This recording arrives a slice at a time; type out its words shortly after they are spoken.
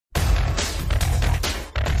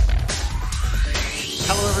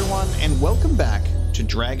everyone, and welcome back to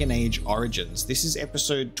Dragon Age Origins. This is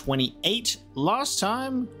episode 28. Last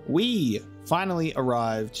time, we finally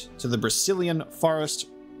arrived to the Brecillian forest.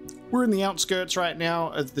 We're in the outskirts right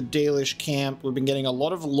now of the Dalish camp. We've been getting a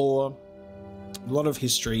lot of lore, a lot of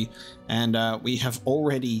history, and we have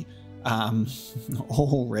already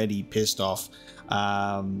pissed off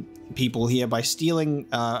people here by stealing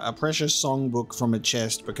a precious songbook from a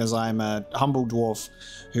chest because I'm a humble dwarf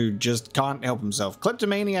who just can't help himself.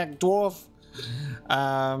 Kleptomaniac dwarf.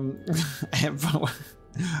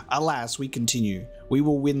 Alas, we continue. We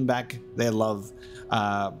will win back their love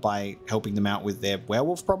by helping them out with their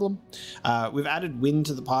werewolf problem. We've added Wynn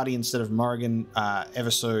to the party instead of Morrigan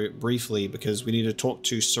ever so briefly because we need to talk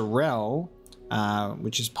to Sorrel,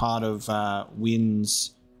 which is part of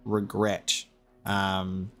Wynn's regret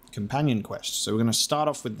companion quest. So we're going to start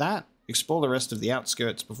off with that, explore the rest of the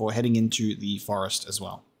outskirts before heading into the forest as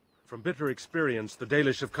well. From bitter experience, the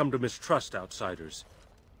Dalish have come to mistrust outsiders.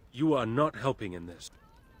 You are not helping in this.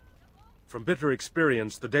 From bitter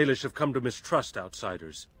experience, the Dalish have come to mistrust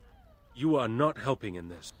outsiders. You are not helping in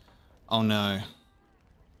this. Oh no.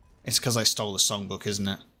 It's because I stole the songbook, isn't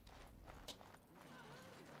it?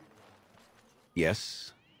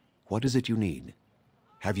 Yes. What is it you need?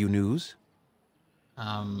 Have you news?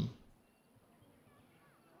 Oh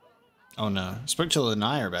no. I spoke to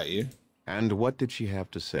Lanaya about you. And what did she have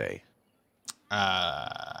to say?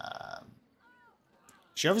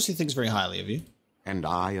 She obviously thinks very highly of you. And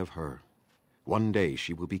I of her. One day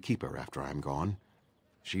she will be keeper after I'm gone.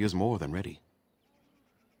 She is more than ready.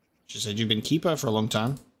 She said you've been keeper for a long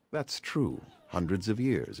time. That's true. Hundreds of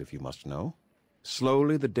years, if you must know.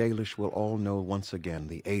 Slowly the Dalish will all know once again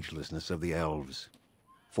the agelessness of the elves.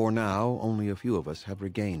 For now, only a few of us have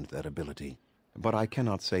regained that ability. But I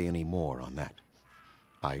cannot say any more on that.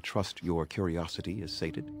 I trust your curiosity is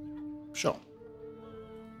sated. Sure.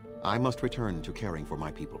 I must return to caring for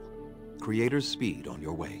my people. Creator's speed on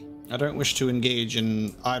your way. I don't wish to engage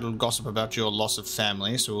in idle gossip about your loss of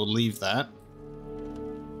family, so we'll leave that.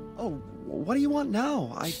 Oh, what do you want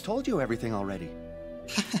now? I told you everything already.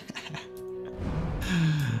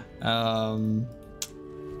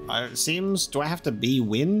 It seems, do I have to be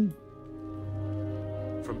Wynn?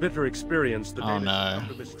 From bitter experience, the Dalish no. have come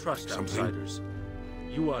to mistrust outsiders.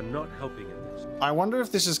 You are not helping in this. I wonder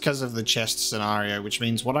if this is because of the chest scenario, which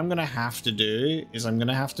means what I'm going to have to do is I'm going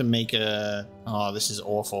to have to make a... Oh, this is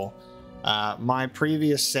awful. My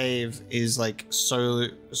previous save is like so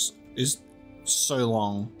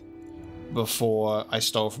long before I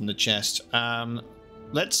stole from the chest. I'm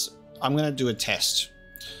going to do a test.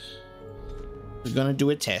 We're going to do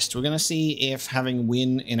a test. We're going to see if having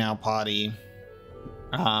Wynn in our party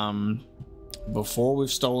before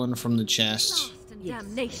we've stolen from the chest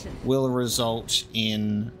will result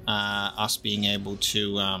in us being able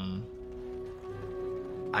to...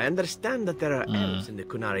 I understand that there are elves in the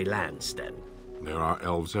Kunari lands, then. There are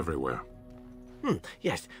elves everywhere.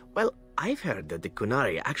 Yes. Well, I've heard that the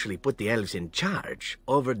Kunari actually put the elves in charge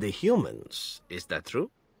over the humans. Is that true?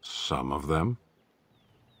 Some of them.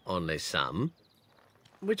 Only some?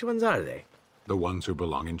 Which ones are they? The ones who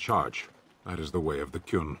belong in charge. That is the way of the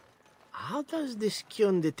Kyun. How does this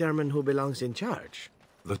Kyun determine who belongs in charge?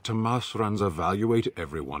 The Tamasrans evaluate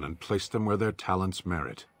everyone and place them where their talents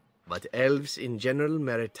merit. But elves in general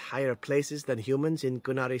merit higher places than humans in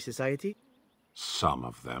Kunari society? Some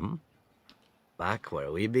of them. Back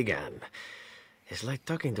where we began. It's like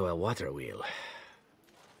talking to a water wheel.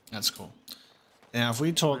 That's cool. Now, if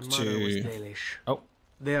we talk My mother was to... Dalish. Oh.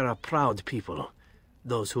 They are a proud people.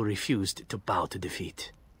 Those who refused to bow to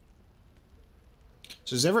defeat.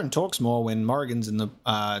 So Zevran talks more when Morrigan's in the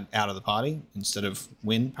out of the party instead of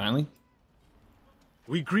Wynn, apparently.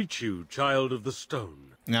 We greet you, child of the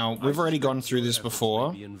stone. Now, we've already gone through this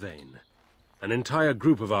before. In vain. An entire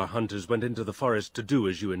group of our hunters went into the forest to do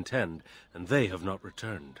as you intend, and they have not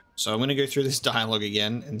returned. So I'm going to go through this dialogue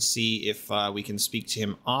again and see if we can speak to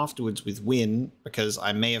him afterwards with Wynn, because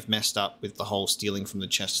I may have messed up with the whole stealing from the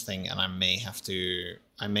chest thing, and I may have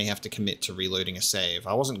to commit to reloading a save.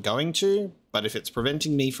 I wasn't going to, but if it's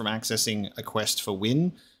preventing me from accessing a quest for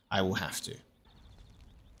Wynn, I will have to.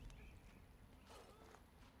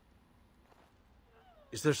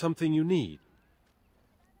 Is there something you need?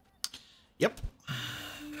 Yep.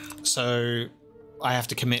 So I have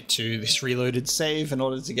to commit to this reloaded save in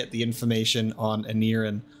order to get the information on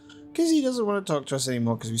Aniran, because he doesn't want to talk to us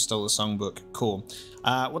anymore because we stole the songbook. Cool.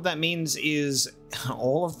 What that means is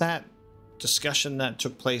all of that discussion that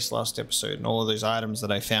took place last episode and all of those items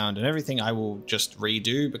that I found and everything I will just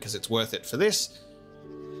redo because it's worth it for this.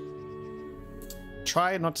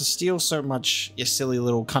 try not to steal so much, you silly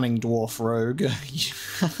little cunning dwarf rogue.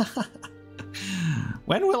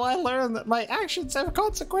 When will I learn that my actions have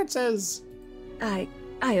consequences? I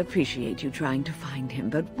appreciate you trying to find him,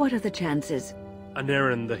 but what are the chances?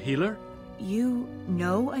 Anarin the healer? You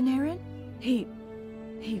know Anarin? He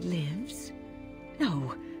lives?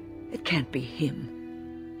 No, it can't be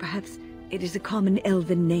him. Perhaps it is a common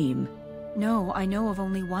elven name. No, I know of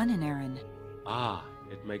only one Anarin. Ah,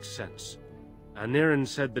 it makes sense. Anarin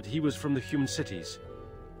said that he was from the human cities.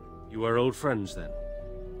 You are old friends, then?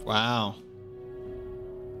 Wow.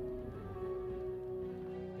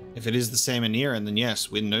 If it is the same Anarin, then yes,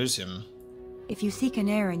 Wynn knows him. If you seek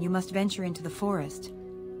Anarin, you must venture into the forest.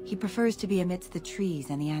 He prefers to be amidst the trees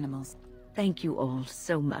and the animals. Thank you all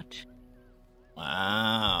so much.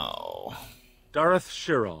 Wow. Dareth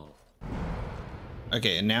Shiral.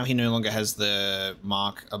 Okay, and now he no longer has the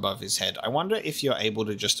mark above his head. I wonder if you're able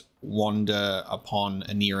to just wander upon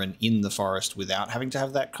Anarin in the forest without having to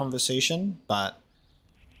have that conversation, but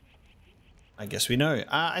I guess we know.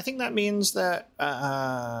 I think that means that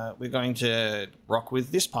we're going to rock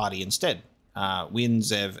with this party instead. Wynn,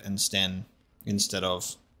 Zev, and Sten instead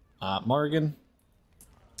of Morrigan.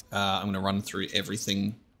 I'm going to run through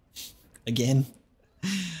everything again,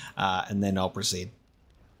 and then I'll proceed.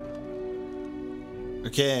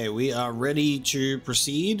 Okay, we are ready to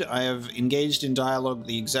proceed. I have engaged in dialogue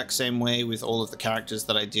the exact same way with all of the characters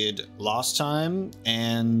that I did last time,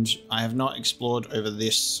 and I have not explored over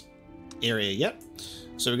this area yet.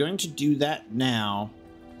 So we're going to do that now.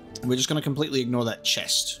 We're just going to completely ignore that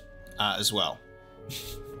chest as well.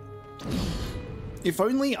 If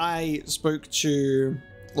only I spoke to,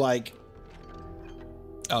 like...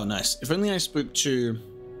 Oh, nice. If only I spoke to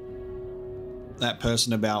that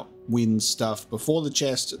person about Wynn's stuff before the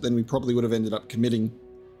chest, then we probably would have ended up committing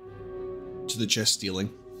to the chest stealing.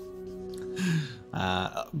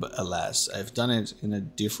 But alas, I've done it in a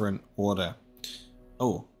different order.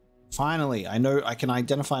 Oh, finally, I know I can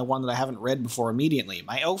identify one that I haven't read before immediately.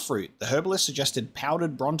 My elf fruit. The herbalist suggested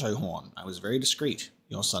powdered Bronto horn. I was very discreet.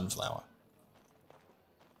 Your sunflower.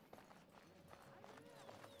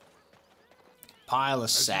 Pile of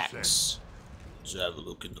sacks. Let's have a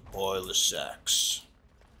look in the pile of sacks.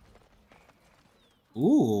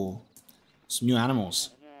 Ooh, some new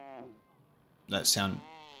animals. That sound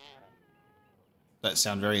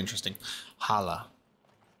very interesting. Hala.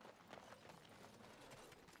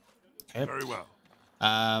 Okay. Very well.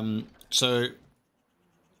 So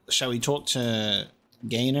shall we talk to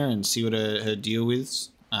Gainer and see what her deal with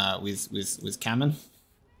Kamen?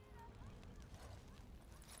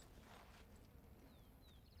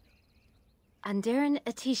 Andarin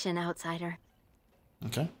Atishan, outsider.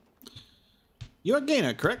 Okay. You are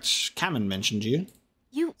Gainer, correct? Kamen mentioned you.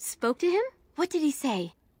 You spoke to him? What did he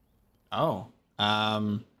say? Oh.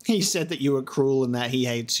 He said that you were cruel and that he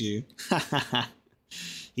hates you.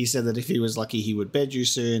 He said that if he was lucky, he would bed you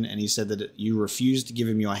soon, and he said that you refused to give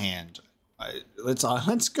him your hand.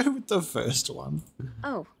 Let's go with the first one.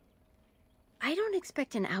 Oh. I don't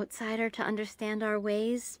expect an outsider to understand our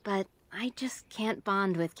ways, but I just can't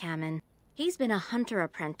bond with Kamen. He's been a hunter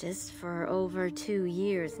apprentice for over 2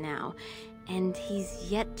 years now, and he's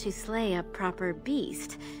yet to slay a proper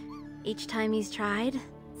beast. Each time he's tried,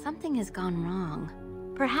 something has gone wrong.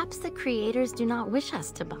 Perhaps the creators do not wish us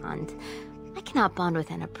to bond. I cannot bond with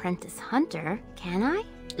an apprentice hunter, can I?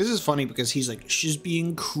 This is funny because he's like, she's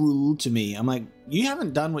being cruel to me. I'm like, you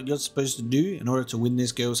haven't done what you're supposed to do in order to win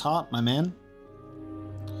this girl's heart, my man.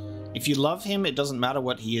 If you love him, it doesn't matter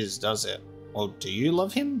what he is, does it? Or do you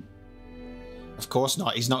love him? Of course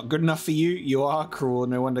not. He's not good enough for you. You are cruel.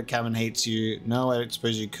 No wonder Kamen hates you. No, I don't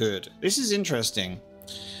suppose you could. This is interesting.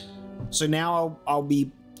 So now I'll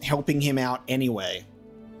be helping him out anyway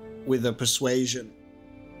with a persuasion.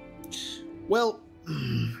 Well,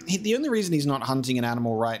 the only reason he's not hunting an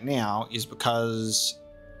animal right now is because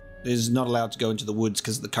he's not allowed to go into the woods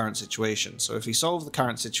because of the current situation. So if he solves the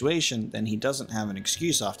current situation, then he doesn't have an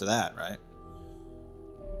excuse after that, right?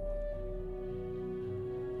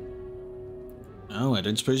 Oh, I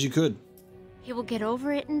don't suppose you could. He will get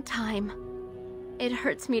over it in time. It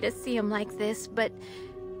hurts me to see him like this, but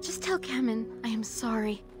just tell Kamen I am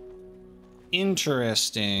sorry.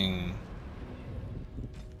 Interesting.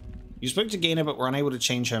 You spoke to Gainer but were unable to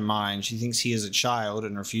change her mind. She thinks he is a child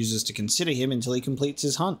and refuses to consider him until he completes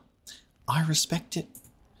his hunt. I respect it.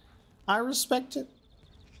 I respect it.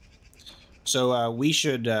 So we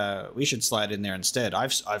should slide in there instead.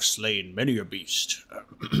 I've slain many a beast.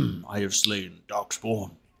 I have slain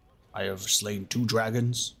Darkspawn. I have slain 2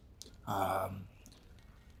 dragons.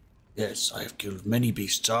 Yes, I have killed many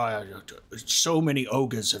beasts. So many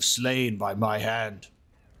ogres have slain by my hand.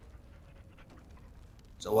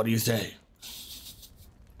 So what do you say?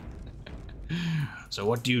 So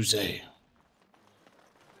what do you say?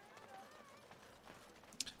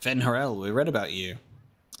 Fen-Harel, we read about you.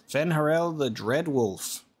 Fen-Harel the Dread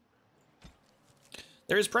Wolf.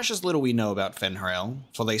 There is precious little we know about Fen-Harel,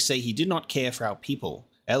 for they say he did not care for our people.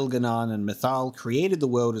 Elganon and Mythal created the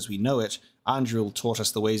world as we know it. Andril taught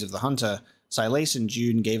us the ways of the hunter. Silas and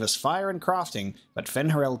June gave us fire and crafting, but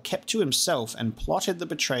Fen-Harel kept to himself and plotted the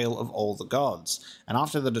betrayal of all the gods. And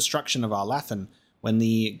after the destruction of Arlathan, when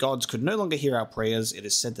the gods could no longer hear our prayers, it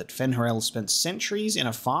is said that Fen-Harel spent centuries in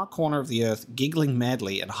a far corner of the earth, giggling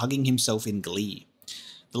madly and hugging himself in glee.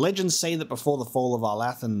 The legends say that before the fall of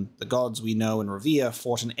Arlathan, the gods we know and revere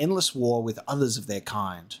fought an endless war with others of their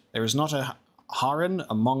kind. There is not a Haran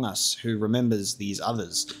among us who remembers these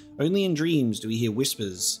others. Only in dreams do we hear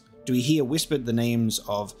whispers. Do we hear whispered the names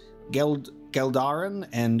of Geldarin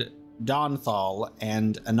and Darnthal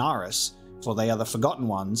and Anaris, for they are the Forgotten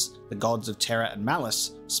Ones, the gods of terror and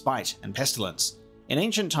malice, spite and pestilence. In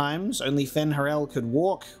ancient times, only Fen-Harel could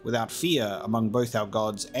walk without fear among both our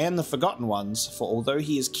gods and the Forgotten Ones, for although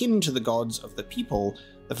he is kin to the gods of the people,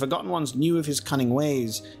 the Forgotten Ones knew of his cunning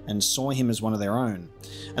ways and saw him as one of their own.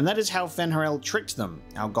 And that is how Fen-Harel tricked them.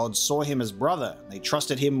 Our gods saw him as brother. They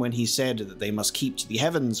trusted him when he said that they must keep to the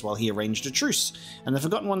heavens while he arranged a truce. And the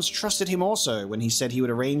Forgotten Ones trusted him also when he said he would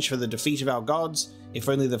arrange for the defeat of our gods, if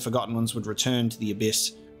only the Forgotten Ones would return to the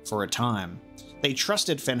Abyss for a time. They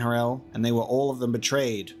trusted Fen-Harel, and they were all of them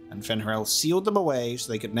betrayed, and Fen-Harel sealed them away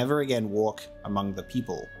so they could never again walk among the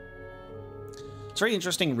people. It's very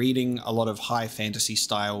interesting reading a lot of high fantasy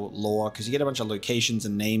style lore, because you get a bunch of locations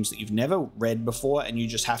and names that you've never read before, and you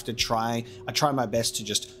just have to I try my best to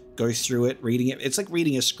just go through it, reading it. It's like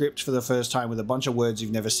reading a script for the first time with a bunch of words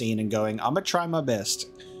you've never seen and going, I'm gonna try my best.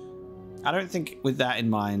 I don't think with that in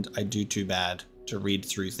mind, I do too bad to read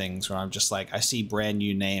through things where I'm just like, I see brand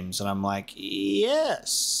new names and I'm like,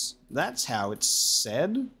 yes, that's how it's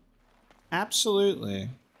said. Absolutely.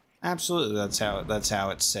 Absolutely, that's how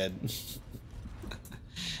it's said.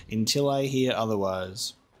 Until I hear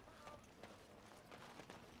otherwise.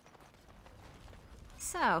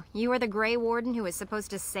 So, you are the Grey Warden who is supposed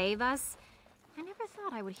to save us? I never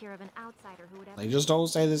thought I would hear of an outsider who would ever... They just all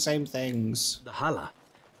say the same things. The Hala.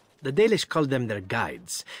 The Dalish call them their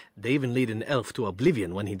guides. They even lead an elf to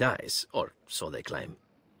oblivion when he dies, or so they claim.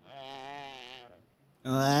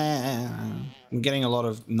 I'm getting a lot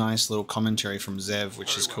of nice little commentary from Zev,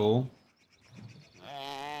 which is cool.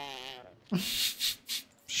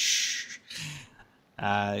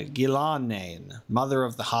 Ghilarnain, mother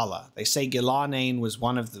of the Hala. They say Ghilarnain was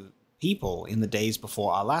one of the people in the days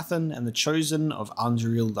before Arlathan and the chosen of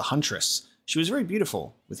Anduril the Huntress. She was very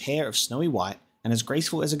beautiful, with hair of snowy white and as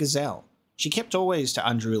graceful as a gazelle. She kept always to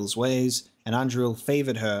Anduril's ways, and Anduril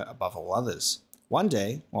favoured her above all others. One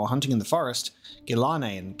day, while hunting in the forest,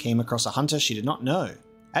 Ghilarnain came across a hunter she did not know.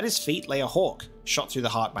 At his feet lay a hawk, shot through the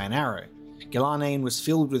heart by an arrow. Ghilarnain was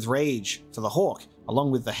filled with rage, for the hawk, along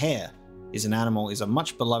with the hare, is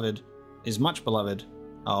much beloved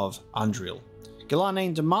of Anduril.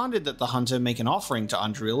 Ghilarnain demanded that the hunter make an offering to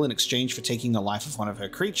Anduril in exchange for taking the life of one of her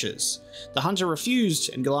creatures. The hunter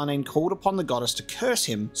refused, and Ghilarnain called upon the goddess to curse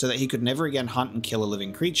him so that he could never again hunt and kill a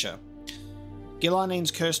living creature.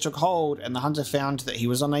 Ghilarnain's curse took hold, and the hunter found that he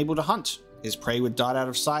was unable to hunt. His prey would dart out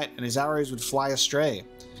of sight, and his arrows would fly astray.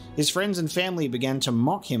 His friends and family began to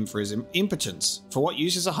mock him for his impotence. For what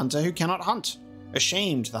use is a hunter who cannot hunt?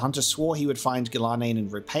 Ashamed, the hunter swore he would find Ghilarnain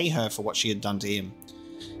and repay her for what she had done to him.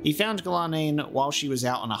 He found Ghilarnain while she was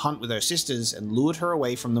out on a hunt with her sisters and lured her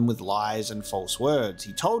away from them with lies and false words.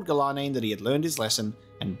 He told Ghilarnain that he had learned his lesson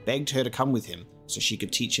and begged her to come with him so she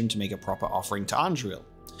could teach him to make a proper offering to Anduril.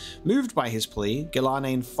 Moved by his plea,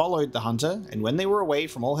 Ghilarnain followed the hunter, and when they were away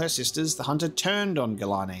from all her sisters, the hunter turned on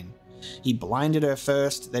Ghilarnain. He blinded her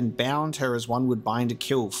first, then bound her as one would bind a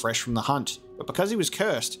kill fresh from the hunt, but because he was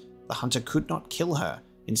cursed, the hunter could not kill her.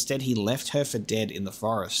 Instead, he left her for dead in the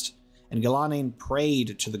forest. And Ghilarnain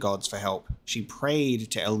prayed to the gods for help. She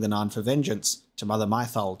prayed to Elganon for vengeance, to Mother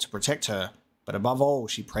Mythal to protect her, but above all,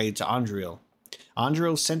 she prayed to Anduril.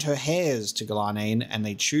 Anduril sent her hares to Ghilarnain, and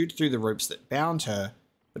they chewed through the ropes that bound her,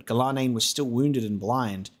 but Ghilarnain was still wounded and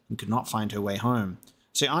blind, and could not find her way home.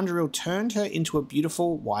 So Anduril turned her into a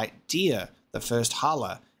beautiful white deer, the first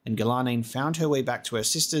Hala, and Ghilarnain found her way back to her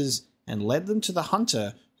sisters, and led them to the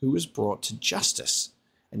hunter, who was brought to justice.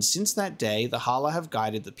 And since that day, the Hala have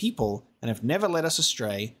guided the people and have never led us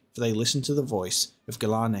astray, for they listen to the voice of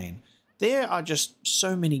Ghilarnain. There are just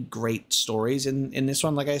so many great stories in this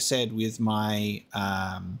one. Like I said, with my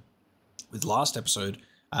with last episode,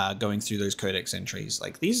 going through those codex entries.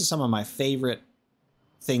 Like, these are some of my favorite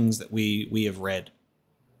things that we have read.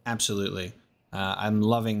 Absolutely. I'm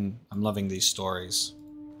loving these stories.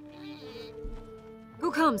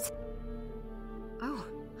 Who comes? Oh,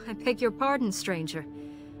 I beg your pardon, stranger.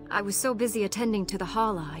 I was so busy attending to the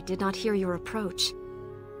Hala, I did not hear your approach.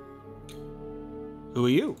 Who are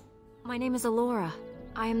you? My name is Alora.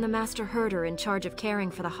 I am the Master Herder in charge of caring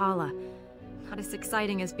for the Hala. Not as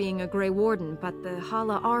exciting as being a Grey Warden, but the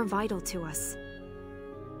Hala are vital to us.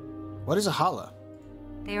 What is a Hala?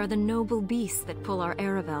 They are the noble beasts that pull our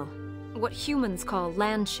Aravel. What humans call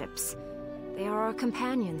land ships. They are our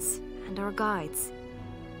companions and our guides.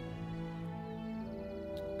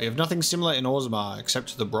 We have nothing similar in Orzammar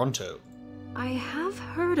except the Bronto. I have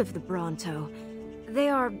heard of the Bronto. They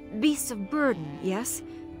are beasts of burden, yes?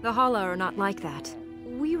 The Hala are not like that.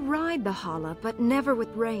 We ride the Hala, but never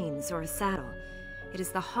with reins or a saddle. It is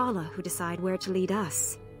the Hala who decide where to lead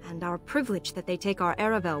us, and our privilege that they take our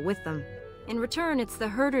Aravel with them. In return, it's the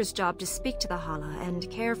herder's job to speak to the Hala and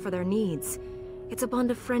care for their needs. It's a bond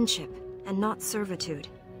of friendship, and not servitude.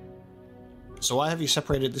 So why have you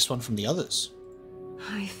separated this one from the others?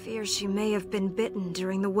 I fear she may have been bitten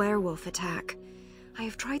during the werewolf attack. I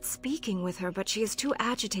have tried speaking with her, but she is too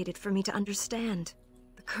agitated for me to understand.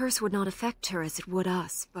 The curse would not affect her as it would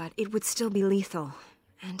us, but it would still be lethal,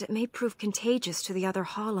 and it may prove contagious to the other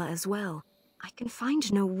Hala as well. I can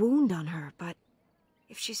find no wound on her, but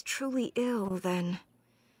if she's truly ill, then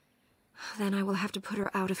I will have to put her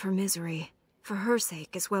out of her misery, for her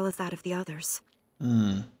sake as well as that of the others.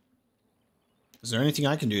 Is there anything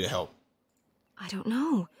I can do to help? I don't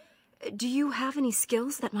know. Do you have any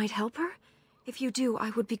skills that might help her? If you do, I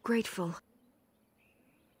would be grateful.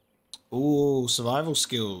 Ooh, survival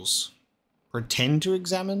skills. Pretend to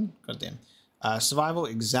examine? Goddamn. Survival,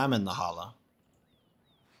 examine the Hala.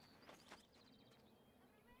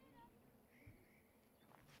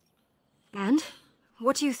 And?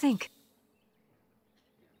 What do you think?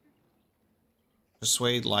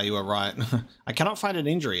 Persuade, lie, you are right. I cannot find an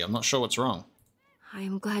injury. I'm not sure what's wrong. I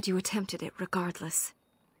am glad you attempted it regardless.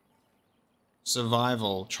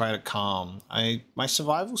 Survival, try to calm. My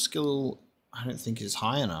survival skill, I don't think is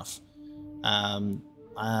high enough.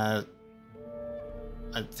 I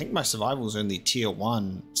think my survival is only tier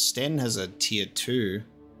 1. Sten has a tier 2.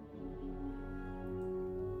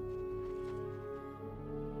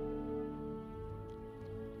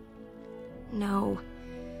 No,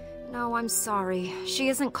 I'm sorry. She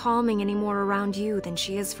isn't calming any more around you than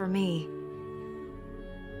she is for me.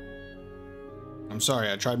 I'm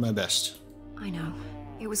sorry, I tried my best. I know.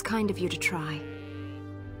 It was kind of you to try.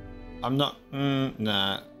 I'm not...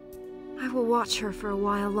 nah. I will watch her for a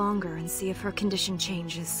while longer and see if her condition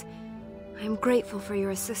changes. I am grateful for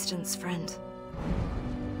your assistance, friend.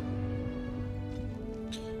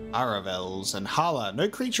 Aravels and Hala. No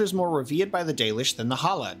creature is more revered by the Dalish than the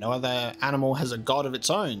Hala. No other animal has a god of its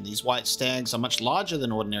own. These white stags are much larger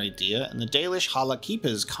than ordinary deer, and the Dalish Hala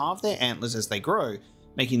keepers carve their antlers as they grow,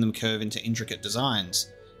 making them curve into intricate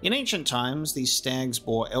designs. In ancient times, these stags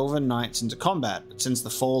bore elven knights into combat, but since the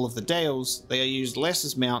fall of the Dales, they are used less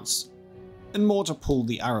as mounts and more to pull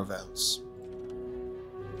the Aravels.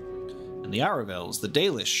 And the Aravels, the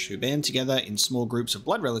Dalish, who band together in small groups of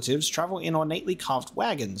blood relatives, travel in ornately carved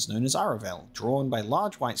wagons known as Aravel, drawn by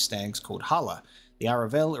large white stags called Hala. The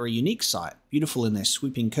Aravel are a unique sight, beautiful in their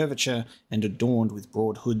sweeping curvature and adorned with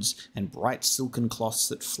broad hoods and bright silken cloths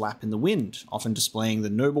that flap in the wind, often displaying the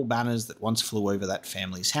noble banners that once flew over that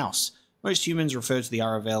family's house. Most humans refer to the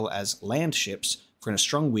Aravel as land ships, for in a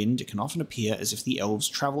strong wind it can often appear as if the elves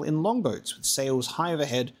travel in longboats with sails high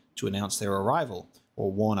overhead to announce their arrival,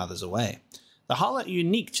 or warn others away. The Hala are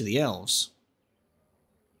unique to the elves.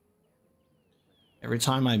 Every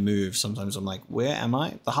time I move, sometimes I'm like, where am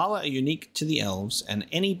I? The Hala are unique to the elves, and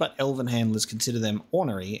any but elven handlers consider them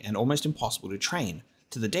ornery and almost impossible to train.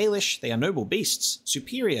 To the Dalish, they are noble beasts,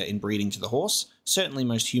 superior in breeding to the horse. Certainly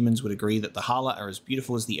most humans would agree that the Hala are as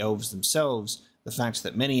beautiful as the elves themselves. The fact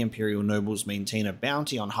that many imperial nobles maintain a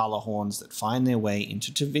bounty on Hala horns that find their way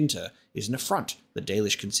into Tevinter is an affront the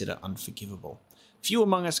Dalish consider unforgivable. Few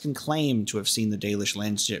among us can claim to have seen the Dalish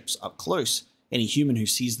landships up close. Any human who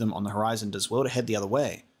sees them on the horizon does well to head the other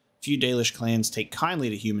way. Few Dalish clans take kindly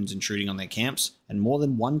to humans intruding on their camps, and more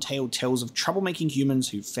than one tale tells of troublemaking humans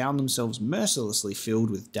who found themselves mercilessly filled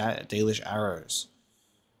with Dalish arrows.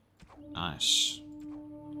 Nice.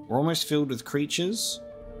 We're almost filled with creatures.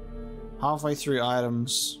 Halfway through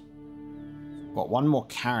items. Got one more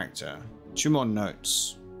character. 2 more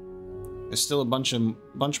notes. There's still a bunch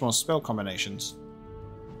more spell combinations.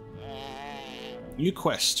 New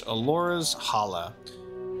quest, Alora's Hala.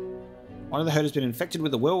 One of the herd has been infected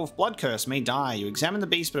with a werewolf blood curse, may die. You examine the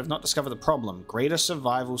beast but have not discovered the problem. Greater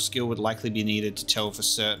survival skill would likely be needed to tell for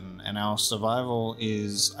certain, and our survival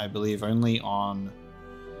is, I believe, only on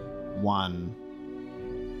 1.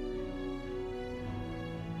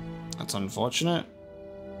 That's unfortunate.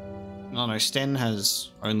 No, Sten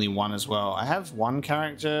has only 1 as well. I have one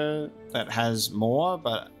character that has more,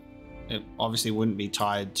 but it obviously wouldn't be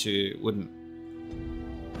tied to, it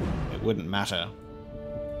wouldn't matter.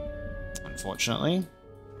 Unfortunately.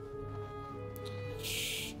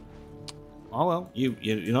 Oh well,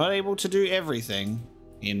 you're not able to do everything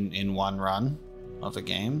in one run of a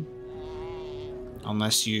game.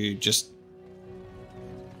 Unless you just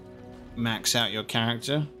max out your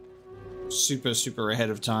character super ahead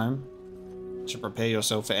of time to prepare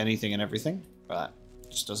yourself for anything and everything, but it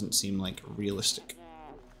just doesn't seem like realistic.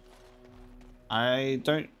 I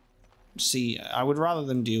would rather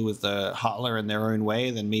them deal with the Hutler in their own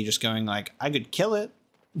way than me just going like, I could kill it.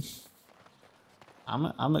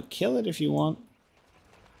 I'm a kill it if you want.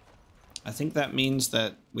 I think that means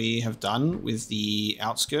that we have done with the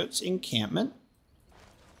outskirts encampment.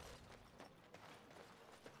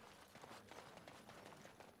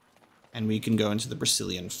 And we can go into the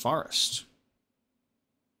Brecillian forest.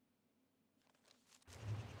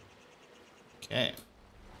 Okay.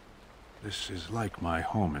 This is like my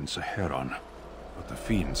home in Saharon, but the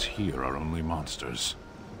fiends here are only monsters.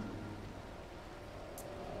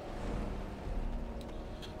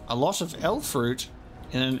 A lot of elf fruit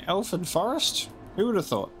in an elfin forest? Who would have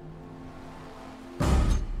thought?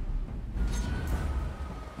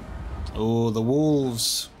 Oh, the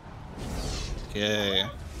wolves. Okay.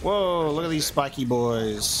 Whoa, look at these spiky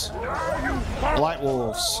boys. Blight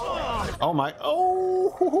wolves. Oh my.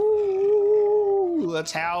 Oh,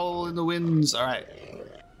 let's howl in the winds. All right.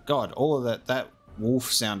 God, all of that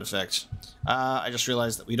wolf sound effect. I just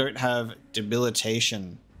realized that we don't have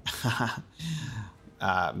debilitation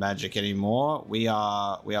magic anymore. We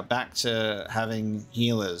are back to having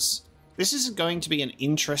healers. This is going to be an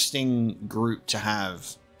interesting group to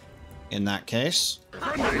have. In that case,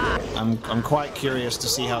 I'm quite curious to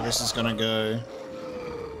see how this is going to go.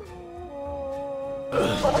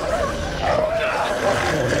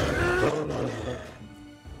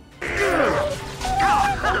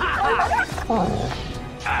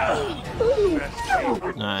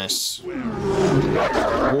 Nice.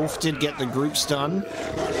 Wolf did get the groups done.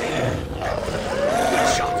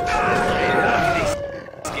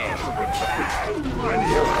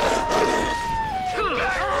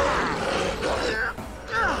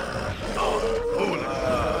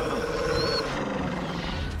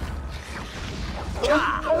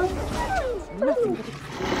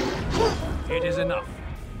 It is enough.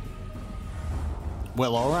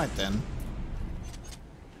 Well, all right then.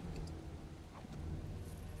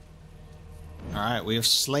 All right, we have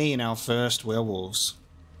slain our first werewolves.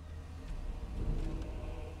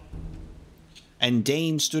 And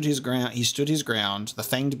Dane stood his ground. He stood his ground. The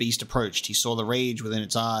fanged beast approached. He saw the rage within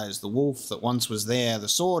its eyes. The wolf that once was there. The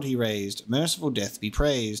sword he raised. Merciful death be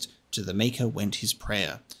praised. To the Maker went his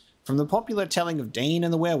prayer. From the popular telling of Dane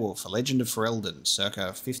and the Werewolf, a legend of Ferelden,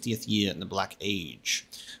 circa 50th year in the Black Age.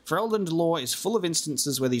 Ferelden lore is full of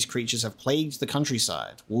instances where these creatures have plagued the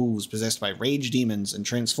countryside, wolves possessed by rage demons and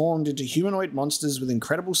transformed into humanoid monsters with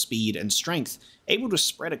incredible speed and strength, able to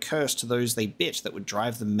spread a curse to those they bit that would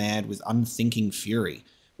drive them mad with unthinking fury.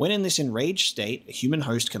 When in this enraged state, a human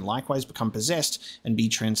host can likewise become possessed and be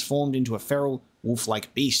transformed into a feral,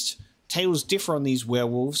 wolf-like beast. Tales differ on these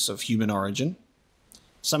werewolves of human origin,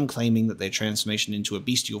 some claiming that their transformation into a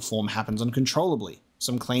bestial form happens uncontrollably.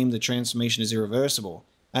 Some claim the transformation is irreversible.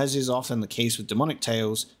 As is often the case with demonic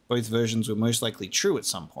tales, both versions were most likely true at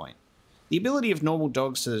some point. The ability of normal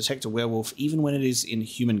dogs to detect a werewolf even when it is in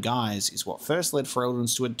human guise is what first led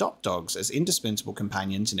Fereldans to adopt dogs as indispensable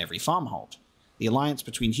companions in every farmhold. The alliance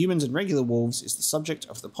between humans and regular wolves is the subject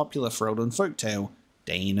of the popular Ferelden folktale,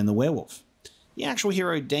 Dane and the Werewolf. The actual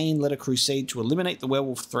hero Dane led a crusade to eliminate the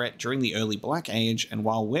werewolf threat during the early Black Age, and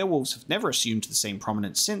while werewolves have never assumed the same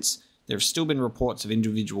prominence since, there have still been reports of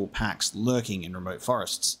individual packs lurking in remote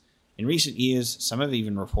forests. In recent years, some have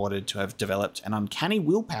even reported to have developed an uncanny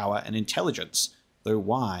willpower and intelligence, though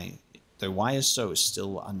why is so is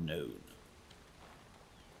still unknown.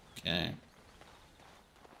 Okay.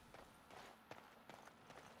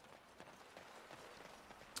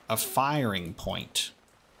 A firing point.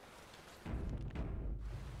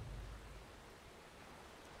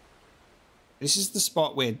 This is the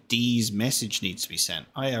spot where Dee's message needs to be sent.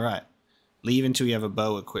 Oh yeah, right. Leave until you have a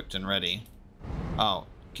bow equipped and ready. Oh,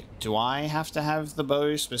 do I have to have the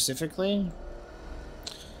bow specifically?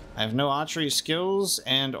 I have no archery skills,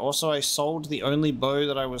 and also I sold the only bow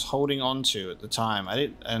that I was holding on to at the time. I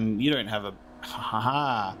didn't, and you don't have a...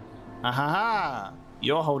 Ha ha.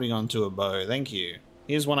 You're holding on to a bow. Thank you.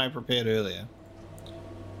 Here's one I prepared earlier.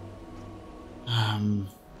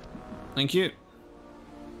 Thank you.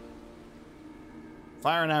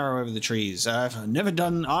 Fire an arrow over the trees. I've never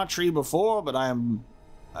done archery before, but I am...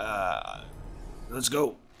 let's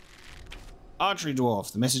go. Archery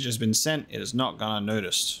dwarf. The message has been sent. It is not gonna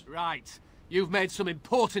noticed. Right. You've made some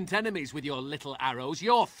important enemies with your little arrows.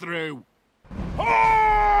 You're through.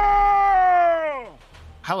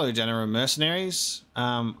 Hello, Denver mercenaries.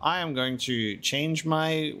 I am going to change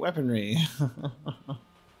my weaponry.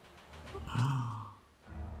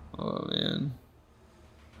 Oh, man.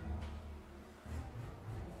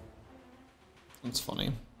 That's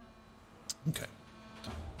funny. Okay.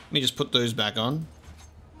 Let me just put those back on.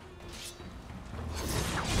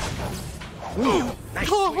 Ooh, nice.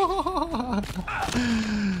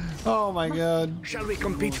 Oh my god. Shall we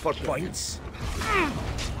compete for points?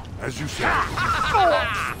 As you say.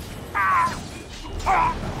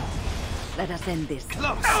 Let us end this.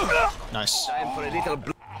 Nice. Time for a little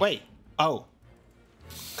Wait. Oh.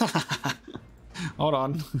 Hold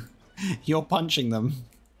on. You're punching them.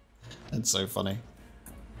 That's so funny.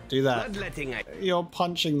 Do that. You're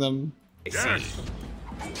punching them. Yes.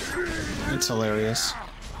 It's hilarious.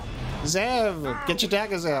 Zev, get your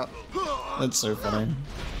daggers out. That's so funny.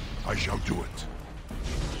 I shall do it.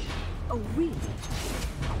 Oh, really?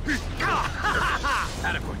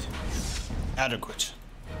 Adequate. Adequate.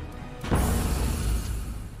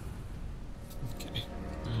 Okay.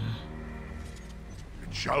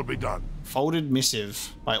 It shall be done. Folded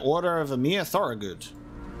missive by order of Emir Thorogood.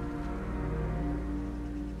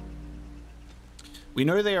 We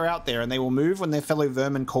know they are out there, and they will move when their fellow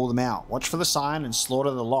vermin call them out. Watch for the sign and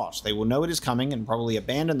slaughter the lot. They will know it is coming and probably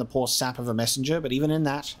abandon the poor sap of a messenger, but even in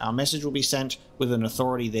that, our message will be sent with an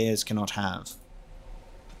authority theirs cannot have.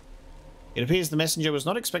 It appears the messenger was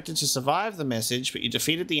not expected to survive the message, but you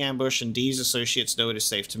defeated the ambush, and Dee's associates know it is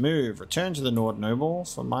safe to move. Return to the Nord Noble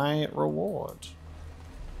for my reward.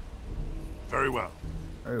 Very well.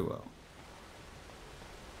 Very well.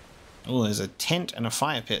 Oh, there's a tent and a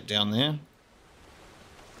fire pit down there.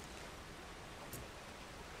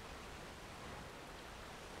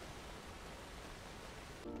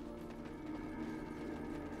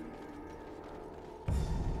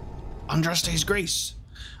 Andraste's Grace.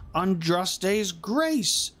 Andraste's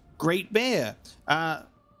Grace. Great Bear.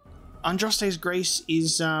 Andraste's Grace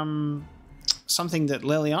is something that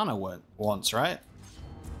Leliana wants, right?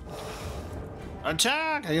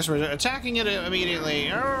 Attack! I guess we're attacking it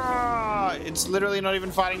immediately. It's literally not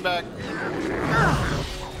even fighting back.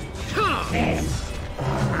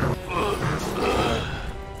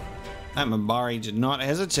 That Mabari did not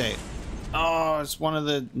hesitate. Oh, it's one of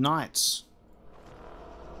the knights.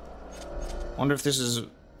 Wonder if this is...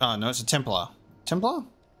 Oh, no, it's a Templar. Templar?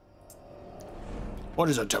 What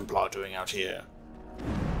is a Templar doing out here?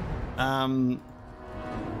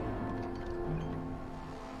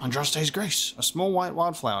 Andraste's Grace. A small white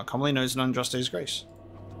wildflower, commonly known as an Andraste's Grace.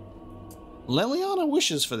 Leliana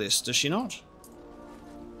wishes for this, does she not?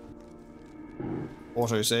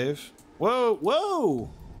 Autosave. Whoa,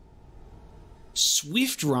 whoa!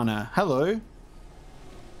 Swift Runner, hello.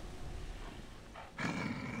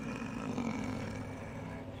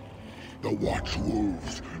 The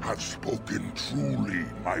Watchwolves have spoken truly,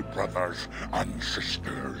 my brothers and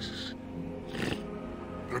sisters.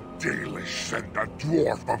 The Dalish sent a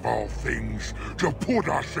dwarf of all things to put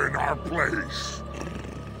us in our place.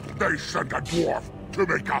 They sent a dwarf to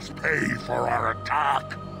make us pay for our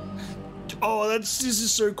attack. Oh, this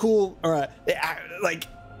is so cool. All right, like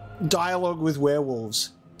dialogue with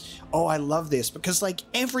werewolves. Oh, I love this because like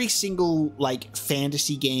every single like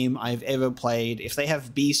fantasy game I've ever played, if they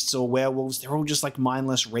have beasts or werewolves, they're all just like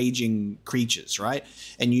mindless raging creatures, right?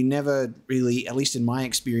 And you never really, at least in my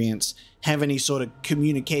experience, have any sort of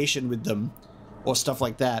communication with them or stuff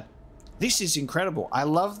like that. This is incredible. I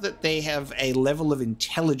love that they have a level of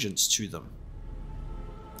intelligence to them.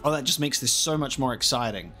 Oh, that just makes this so much more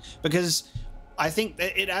exciting because I think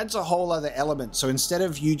that it adds a whole other element. So instead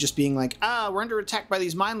of you just being like, we're under attack by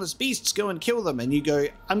these mindless beasts, go and kill them. And you go,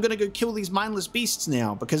 I'm going to go kill these mindless beasts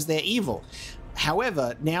now because they're evil.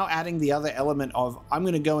 However, now adding the other element of, I'm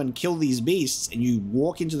going to go and kill these beasts, and you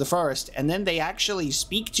walk into the forest and then they actually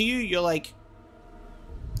speak to you. You're like,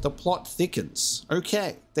 the plot thickens.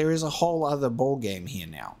 Okay, there is a whole other ball game here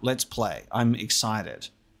now. Let's play. I'm excited.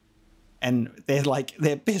 And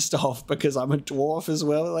they're pissed off because I'm a dwarf as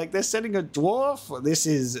well. Like, they're sending a dwarf? This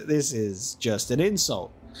is just an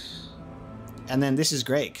insult. And then this is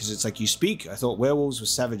great, because it's like, you speak. I thought werewolves were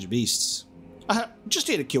savage beasts. Just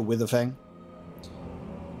here to kill Witherfang.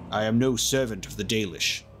 I am no servant of the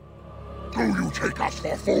Dalish. Do you take us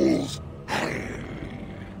for fools?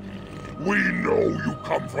 We know you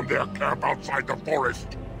come from their camp outside the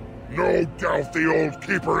forest. No doubt the old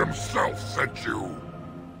keeper himself sent you.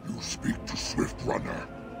 You speak to Swift Runner.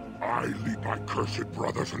 I lead my cursed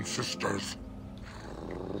brothers and sisters.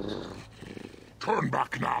 Turn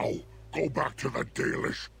back now. Go back to the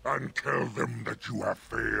Dalish and tell them that you have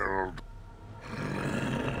failed.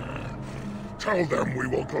 Tell them we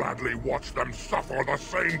will gladly watch them suffer the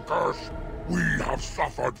same curse we have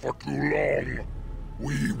suffered for too long.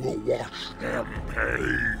 We will watch them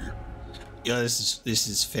pay. Yo, this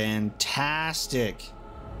is fantastic.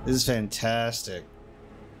 This is fantastic.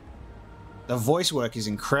 The voice work is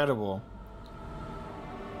incredible.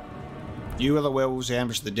 You are the werewolves who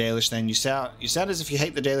ambushed the Dalish. Then you sound as if you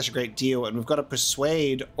hate the Dalish a great deal, and we've got to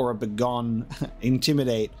persuade or a begone,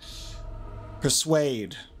 intimidate.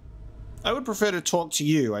 Persuade. I would prefer to talk to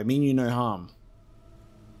you. I mean you no harm.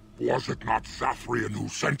 Was it not Zathrian who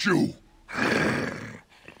sent you?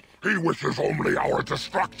 He wishes only our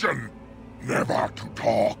destruction, never to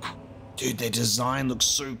talk. Dude, their design looks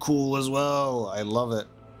so cool as well. I love it.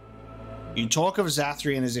 You talk of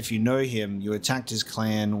Zathrian as if you know him. You attacked his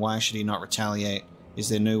clan. Why should he not retaliate? Is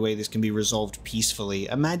there no way this can be resolved peacefully?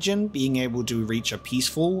 Imagine being able to reach a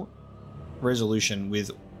peaceful resolution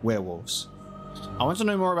with werewolves. I want to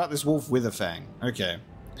know more about this wolf Witherfang. Okay.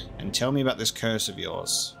 And tell me about this curse of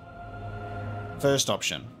yours. First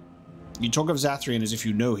option. You talk of Zathrian as if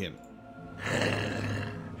you know him.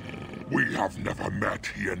 We have never met,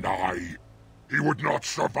 he and I. He would not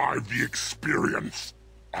survive the experience.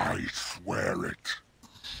 I swear it.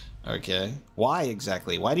 Okay. Why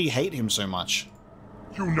exactly? Why do you hate him so much?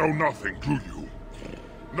 You know nothing, do you?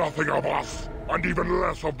 Nothing of us, and even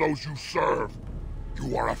less of those you serve.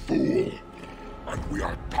 You are a fool, and we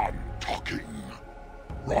are done talking.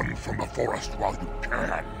 Run from the forest while you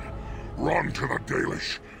can. Run to the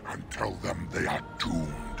Dalish and tell them they are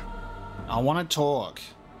doomed. I want to talk.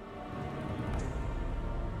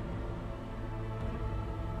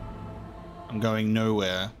 I'm going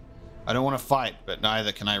nowhere. I don't want to fight, but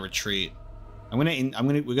neither can I retreat.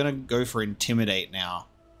 We're gonna go for intimidate now.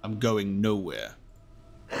 I'm going nowhere.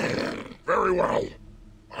 Very well.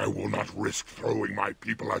 I will not risk throwing my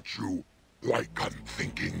people at you like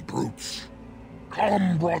unthinking brutes.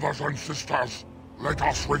 Come, brothers and sisters. Let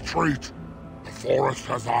us retreat. The forest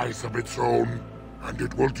has eyes of its own, and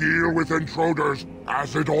it will deal with intruders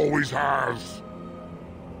as it always has.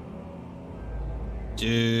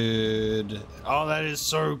 Dude. Oh, that is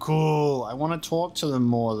so cool. I want to talk to them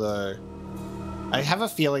more, though. I have a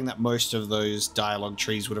feeling that most of those dialogue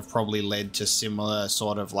trees would have probably led to similar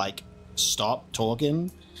sort of, like, stop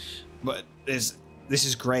talking. But this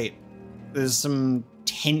is great. There's some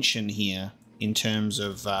tension here in terms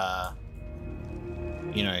of,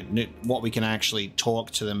 you know, what we can actually talk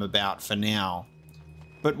to them about for now.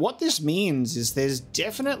 But what this means is there's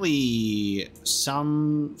definitely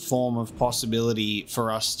some form of possibility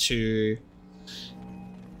for us to...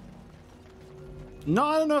 No,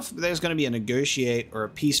 I don't know if there's going to be a negotiate or a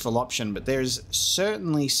peaceful option, but there's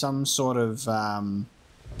certainly some sort of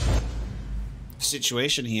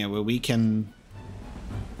situation here where we can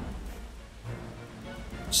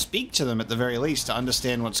speak to them at the very least to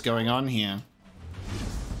understand what's going on here.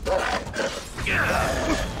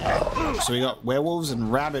 So we got werewolves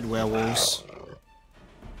and rabid werewolves.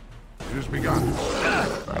 It has begun.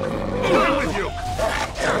 With you.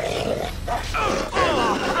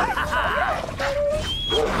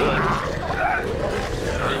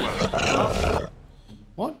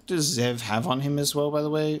 What does Zev have on him as well, by the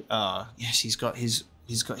way? Yes, he's got his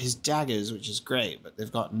daggers, which is great, but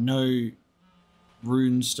they've got no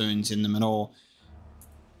rune stones in them at all.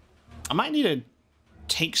 I might need to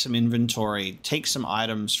take some inventory, take some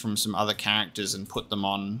items from some other characters and put them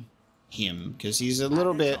on him, because he's a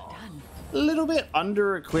little bit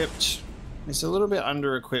under-equipped. He's a little bit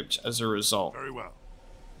under-equipped as a result. Very well.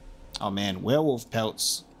 Oh man, werewolf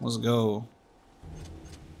pelts. Let's go.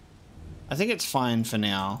 I think it's fine for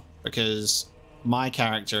now, because my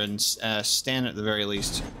character and Stan at the very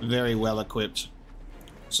least, very well equipped.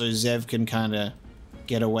 So Zev can kind of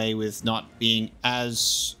get away with not being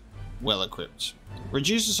as well equipped.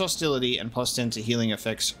 Reduces hostility and plus 10 to healing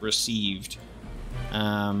effects received.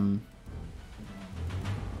 Yeah,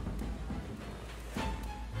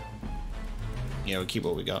 we'll keep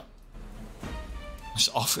what we got. It's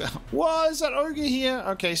off. What? Is that ogre here?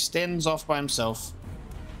 Okay, Sten's off by himself.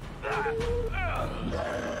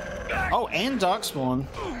 Oh, and Darkspawn.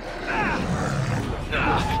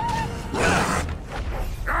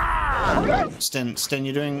 Sten,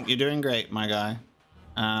 you're doing great, my guy.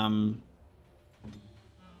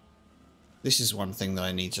 This is one thing that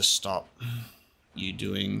I need to stop you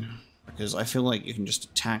doing, because I feel like you can just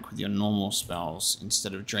attack with your normal spells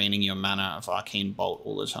instead of draining your mana of Arcane Bolt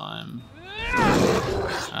all the time.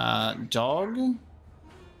 Dog?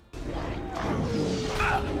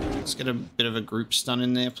 Let's get a bit of a group stun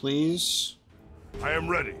in there, please. I am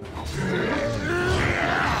ready.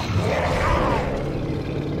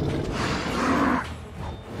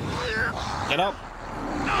 Get up.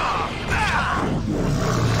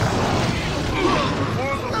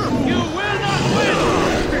 You will not win!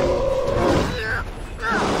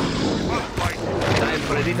 Time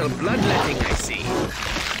for a little bloodletting, I see.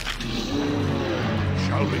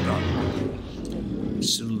 Shall be done.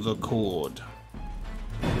 Silver cord.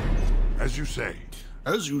 As you say.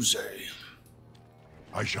 As you say.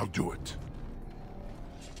 I shall do it.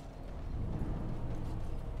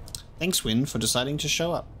 Thanks, Win, for deciding to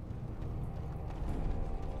show up.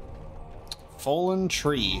 Fallen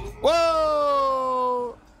tree.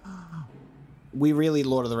 Whoa! We really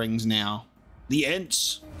Lord of the Rings now. The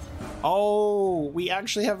Ents. Oh, we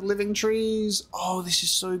actually have living trees. Oh, this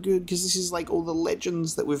is so good, because this is like all the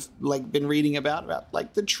legends that we've like been reading about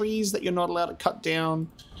like the trees that you're not allowed to cut down.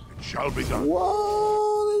 It shall be done.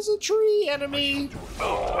 Whoa, there's a tree enemy.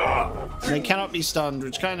 They cannot be stunned,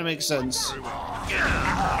 which kind of makes sense.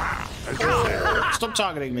 Stop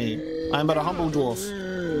targeting me. I am but a humble dwarf.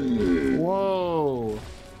 Whoa.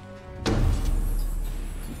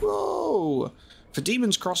 Whoa. For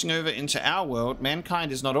demons crossing over into our world,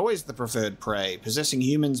 mankind is not always the preferred prey. Possessing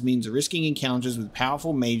humans means risking encounters with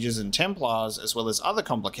powerful mages and Templars, as well as other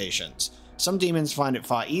complications. Some demons find it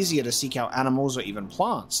far easier to seek out animals or even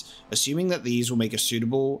plants, assuming that these will make a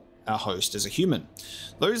suitable host as a human.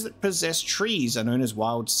 Those that possess trees are known as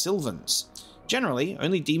wild Sylvans. Generally,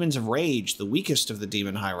 only demons of rage, the weakest of the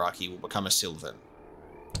demon hierarchy, will become a Sylvan.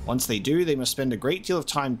 Once they do, they must spend a great deal of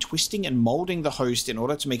time twisting and molding the host in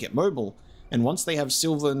order to make it mobile, and once they have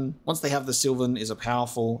the Sylvan is a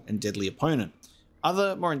powerful and deadly opponent.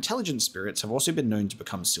 Other, more intelligent spirits have also been known to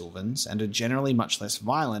become Sylvans, and are generally much less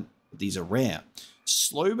violent, but these are rare.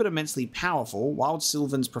 Slow but immensely powerful, wild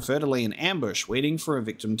Sylvans prefer to lay in ambush, waiting for a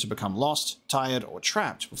victim to become lost, tired, or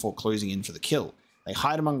trapped before closing in for the kill. They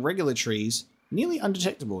hide among regular trees, nearly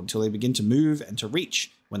undetectable until they begin to move and to reach.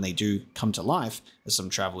 When they do come to life, as some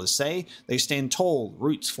travelers say, they stand tall,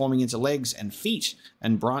 roots forming into legs and feet,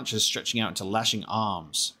 and branches stretching out into lashing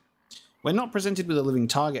arms. When not presented with a living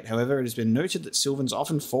target, however, it has been noted that Sylvans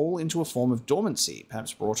often fall into a form of dormancy,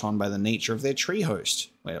 perhaps brought on by the nature of their tree host,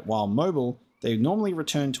 where, while mobile, they normally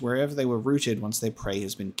return to wherever they were rooted once their prey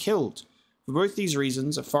has been killed. For both these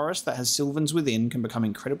reasons, a forest that has Sylvans within can become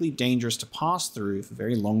incredibly dangerous to pass through for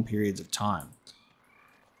very long periods of time.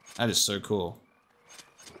 That is so cool.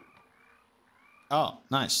 Oh,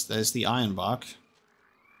 nice. There's the Ironbark.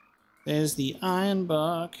 There's the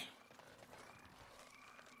Ironbark.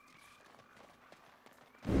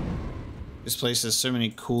 This place has so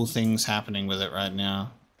many cool things happening with it right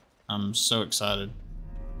now. I'm so excited.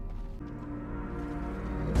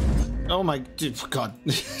 Oh my god.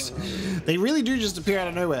 They really do just appear out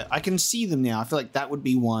of nowhere. I can see them now. I feel like that would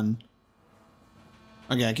be one.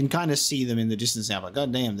 Okay, I can kind of see them in the distance now, but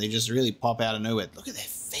goddamn, they just really pop out of nowhere. Look at their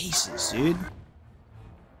faces, dude.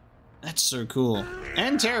 That's so cool.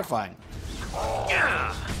 And terrifying.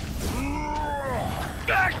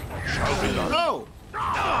 Oh!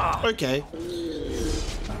 Okay.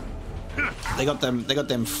 They got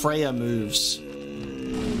them Freya moves.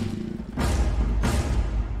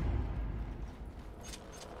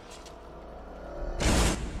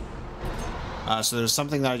 So there's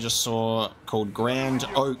something that I just saw called Grand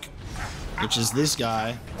Oak, which is this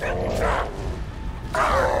guy. Get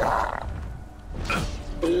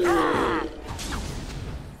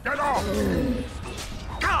off!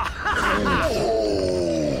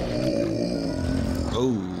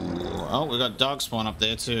 Oh, we got dog spawn up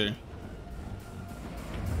there too.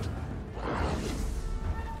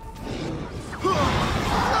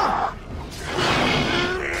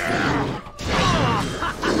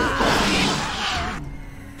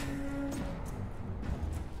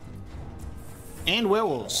 And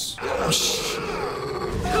werewolves.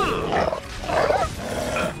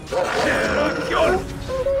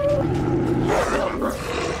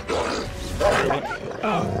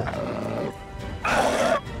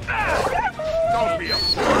 Don't be a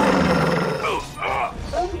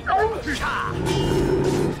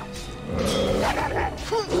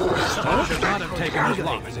That should not have taken as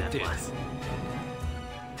long as it did.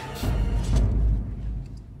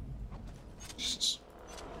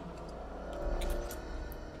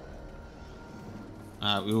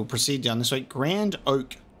 We will proceed down this way. Grand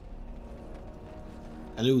Oak.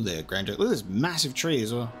 Hello there, Grand Oak. Look at this massive tree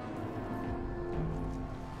as well.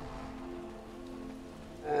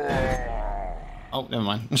 Oh, never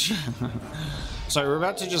mind. So we're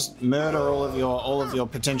about to just murder all of your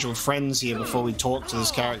potential friends here before we talk to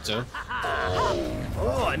this character.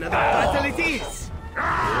 Oh, another battle it is!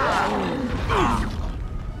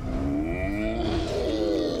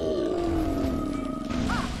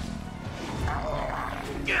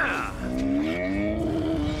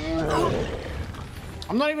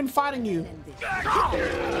 I'm not even fighting you.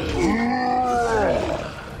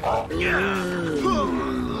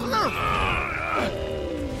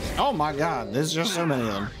 Oh my god, there's just so many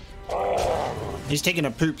of them. He's taking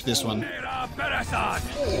a poop, this one.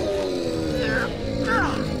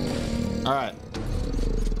 Alright.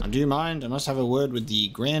 Do you mind? I must have a word with the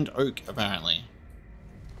Grand Oak, apparently.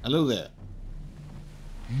 Hello there.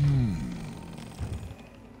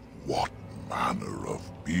 What manner of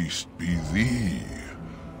beast be thee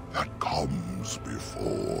that comes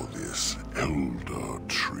before this elder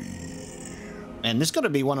tree? Man, this got to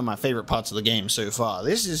be one of my favorite parts of the game so far.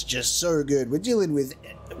 This is just so good. We're dealing with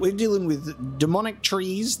demonic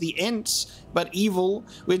trees, the Ents, but evil.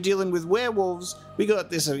 We're dealing with werewolves. We got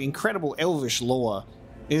this incredible elvish lore.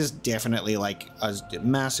 It is definitely like a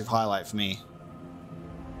massive highlight for me.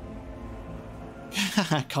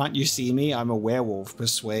 Can't you see me? I'm a werewolf.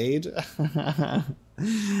 Persuade.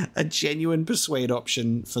 A genuine persuade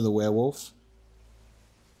option for the werewolf.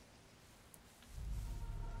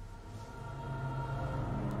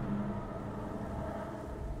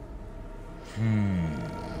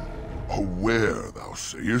 Aware, thou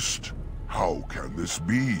sayest? How can this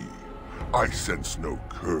be? I sense no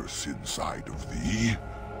curse inside of thee.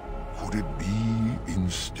 Could it be,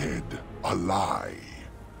 instead, a lie?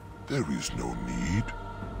 There is no need.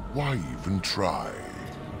 Why even try?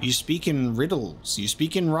 You speak in riddles. You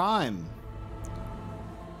speak in rhyme.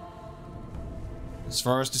 This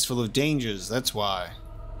forest is full of dangers, that's why.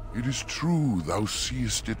 It is true thou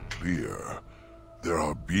seest it clear. There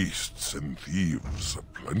are beasts and thieves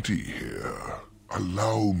aplenty here.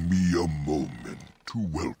 Allow me a moment to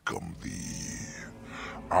welcome thee.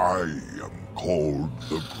 I am called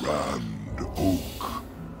the Grand Oak,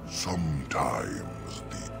 sometimes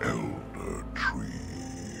the Elder Tree.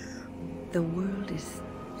 The world is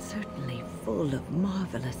certainly full of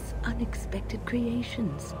marvelous, unexpected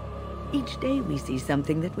creations. Each day we see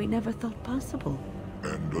something that we never thought possible.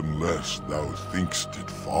 And unless thou thinkst it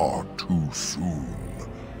far too soon,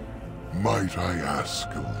 might I ask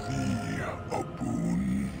of thee a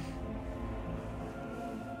boon?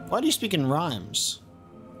 Why do you speak in rhymes?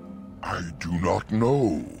 I do not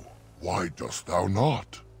know. Why dost thou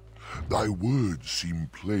not? Thy words seem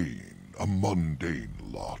plain, a mundane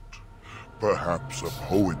lot. Perhaps a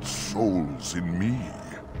poet's soul's in me.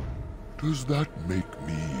 Does that make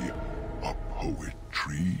me a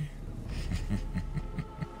poetry?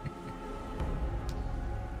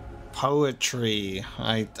 Poetry.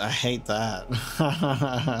 I hate that.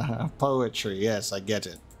 Poetry, yes, I get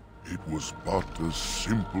it. It was but a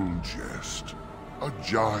simple jest, a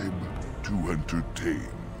jibe to entertain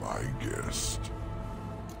my guest.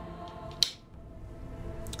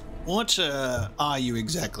 What are you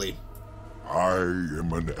exactly? I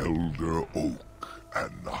am an elder oak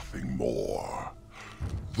and nothing more.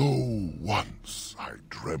 Though once I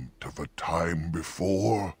dreamt of a time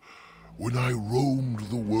before when I roamed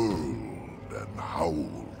the world and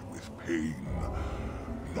howled with pain,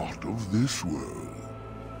 not of this world,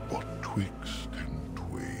 but twixt and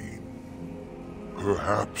twain.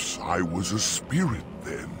 Perhaps I was a spirit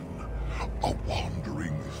then, a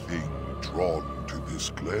wandering thing drawn to this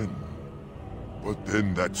glen. But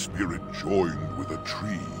then that spirit joined with a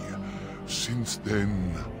tree. Since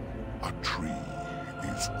then, a tree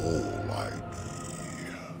is all I be.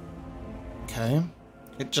 Okay.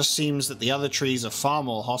 It just seems that the other trees are far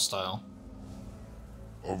more hostile.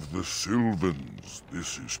 Of the Sylvans,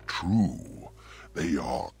 this is true. They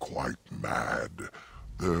are quite mad,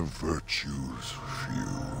 their virtues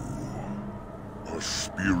few. A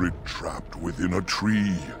spirit trapped within a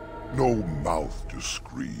tree, no mouth to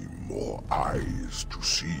scream or eyes to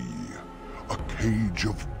see. A cage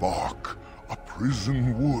of bark, a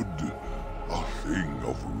prison wood, a thing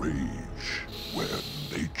of rage where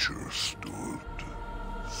nature stood.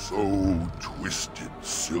 So twisted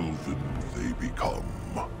Sylvan they become.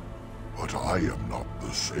 But I am not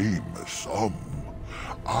the same as some.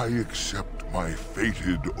 I accept my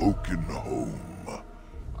fated oaken home.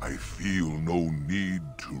 I feel no need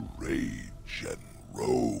to rage and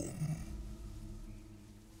roam.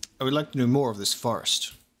 I would like to know more of this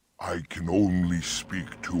forest. I can only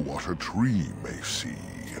speak to what a tree may see.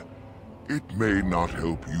 It may not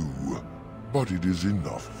help you, but it is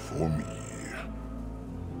enough for me.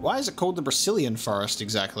 Why is it called the Brecillian forest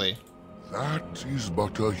exactly? That is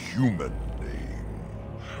but a human name.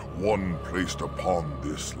 One placed upon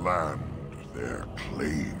this land their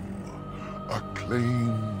claim. A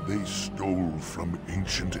claim they stole from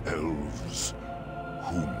ancient elves,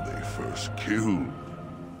 whom they first killed,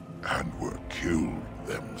 and were killed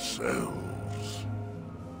themselves.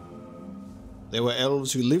 There were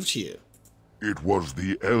elves who lived here. It was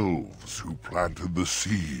the elves who planted the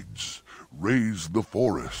seeds, raised the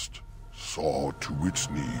forest, saw to its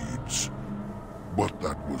needs. But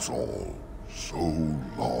that was all so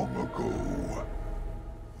long ago.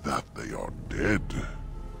 That they are dead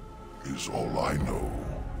is all I know.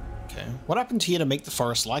 Okay. What happened here to make the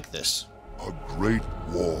forest like this? A great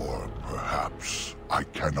war, perhaps. I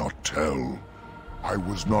cannot tell. I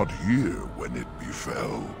was not here when it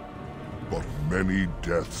befell. But many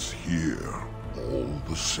deaths here, all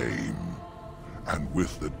the same. And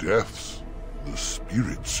with the deaths, the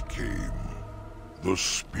spirits came. The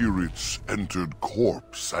spirits entered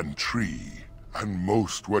corpse and tree, and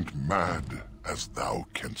most went mad, as thou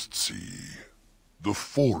canst see. The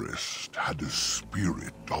forest had a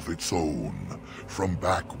spirit of its own, from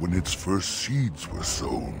back when its first seeds were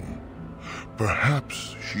sown.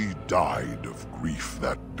 Perhaps she died of grief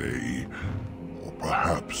that day, or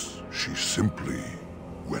perhaps she simply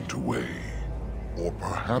went away. Or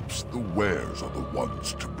perhaps the wares are the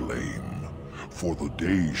ones to blame, for the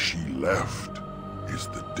day she left is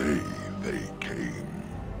the day they came.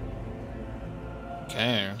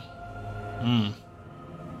 Okay.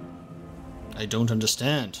 I don't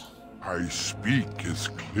understand. I speak as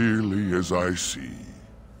clearly as I see.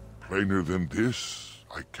 Plainer than this,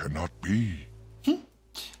 I cannot be.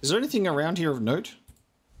 Is there anything around here of note?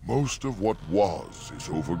 Most of what was is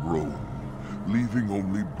overgrown, leaving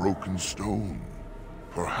only broken stone.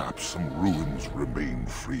 Perhaps some ruins remain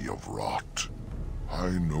free of rot. I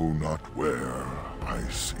know not where, I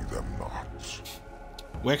see them not.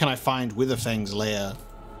 Where can I find Witherfang's lair?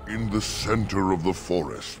 In the center of the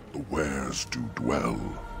forest the wares do dwell,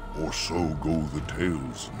 or so go the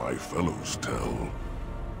tales my fellows tell.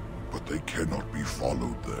 But they cannot be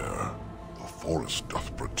followed there. The forest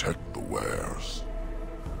doth protect the wares.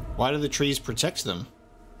 Why do the trees protect them?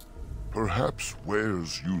 Perhaps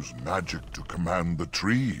wares use magic to command the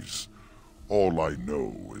trees. All I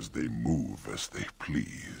know is they move as they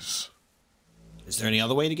please. Is there any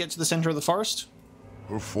other way to get to the center of the forest?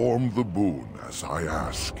 Perform the boon as I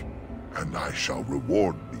ask, and I shall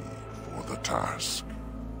reward thee for the task.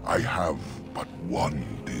 I have but one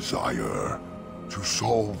desire, to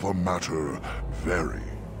solve a matter very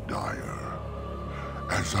dire.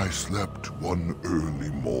 As I slept one early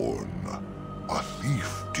morn, a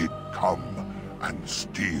thief did come and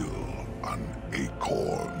steal an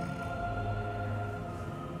acorn.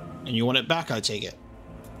 And you want it back, I take it?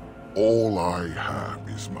 All I have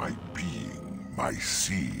is my being, my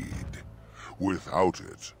seed. Without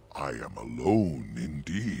it, I am alone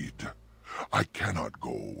indeed. I cannot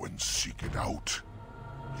go and seek it out,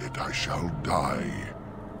 yet I shall die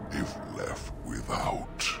if left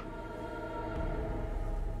without.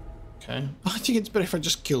 Okay. I think it's better if I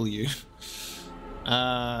just kill you.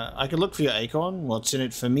 I could look for your acorn. What's in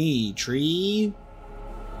it for me, tree?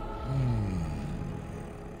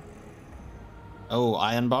 Oh,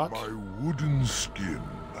 iron bark? My wooden skin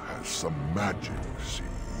has some magic, see?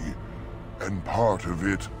 And part of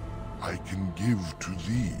it I can give to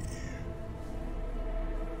thee.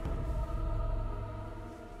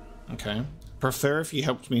 Okay. Prefer if you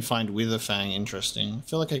helped me find Witherfang interesting. I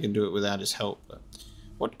feel like I can do it without his help, but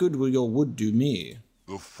what good will your wood do me?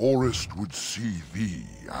 The forest would see thee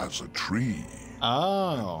as a tree.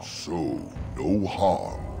 Oh. So no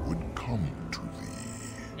harm would come to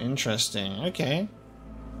thee. Interesting. Okay.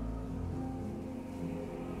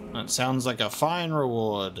 That sounds like a fine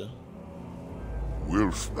reward.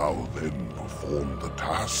 Wilt thou then perform the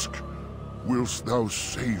task? Wilt thou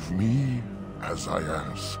save me as I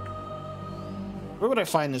ask? Where would I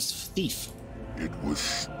find this thief? It was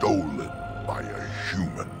stolen by a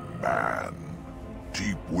human man.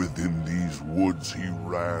 Deep within these woods he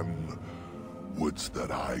ran. Woods that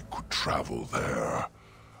I could travel there.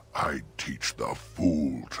 I'd teach the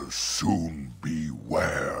fool to soon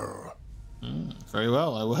beware. Very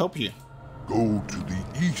well, I will help you. Go to the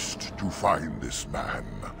east to find this man.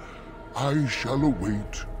 I shall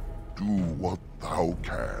await. Do what thou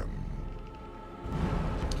can.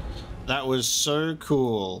 That was so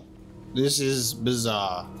cool. This is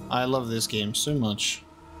bizarre. I love this game so much.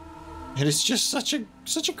 It is just such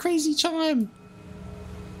a crazy time.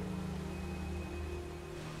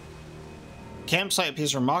 Campsite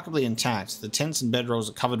appears remarkably intact. The tents and bedrolls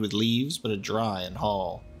are covered with leaves, but are dry and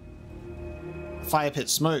whole. The fire pit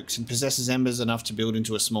smokes and possesses embers enough to build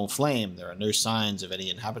into a small flame. There are no signs of any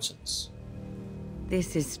inhabitants.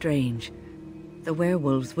 This is strange. The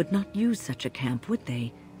werewolves would not use such a camp, would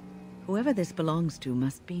they? Whoever this belongs to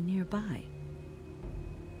must be nearby.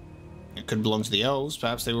 It could belong to the elves.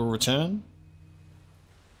 Perhaps they will return.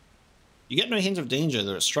 You get no hint of danger,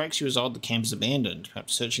 though it strikes you as odd the camp is abandoned.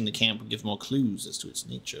 Perhaps searching the camp would give more clues as to its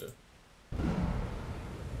nature.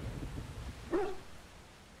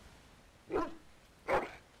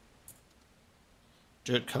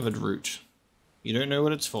 Dirt-covered root. You don't know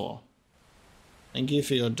what it's for. Thank you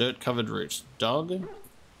for your dirt-covered root. Dog?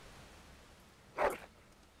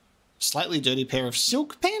 Slightly dirty pair of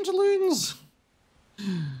silk pantaloons!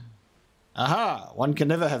 Aha! One can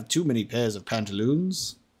never have too many pairs of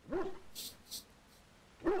pantaloons.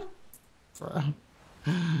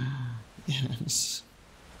 Yes.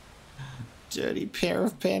 Dirty pair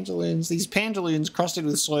of pantaloons. These pantaloons, crusted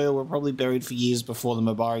with soil, were probably buried for years before the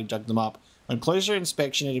Mabari dug them up. On closer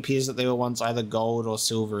inspection, it appears that they were once either gold or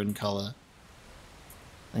silver in color.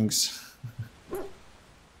 Thanks.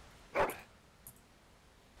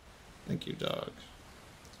 Thank you, dog.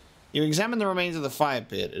 You examine the remains of the fire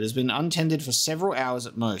pit. It has been untended for several hours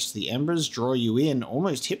at most. The embers draw you in,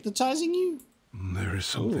 almost hypnotizing you? There is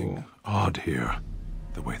something odd here.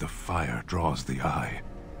 The way the fire draws the eye.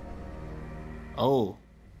 Oh.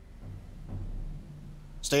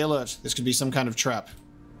 Stay alert. This could be some kind of trap.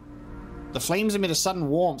 The flames emit a sudden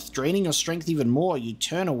warmth, draining your strength even more. You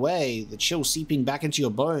turn away, the chill seeping back into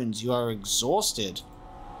your bones. You are exhausted.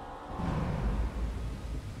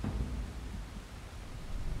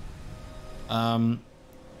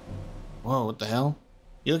 Whoa, what the hell?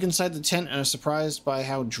 You look inside the tent and are surprised by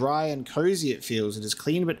how dry and cozy it feels. It is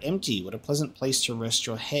clean but empty. What a pleasant place to rest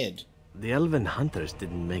your head. The elven hunters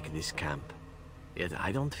didn't make this camp. Yet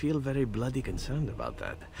I don't feel very bloody concerned about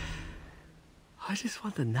that. I just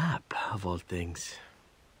want a nap, of all things.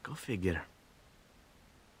 Go figure.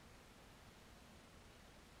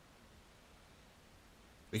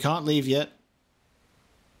 We can't leave yet.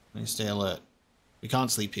 We need to stay alert. We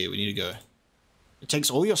can't sleep here. We need to go. It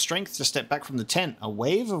takes all your strength to step back from the tent. A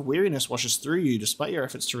wave of weariness washes through you despite your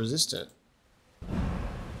efforts to resist it.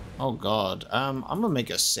 Oh god. I'm gonna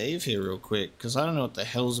make a save here real quick because I don't know what the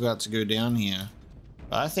hell's about to go down here.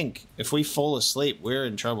 But I think if we fall asleep, we're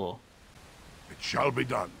in trouble. It shall be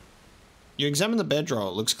done. You examine the bedroll.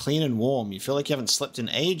 It looks clean and warm. You feel like you haven't slept in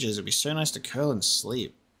ages. It'd be so nice to curl and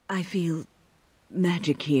sleep. I feel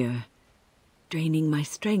magic here. Draining my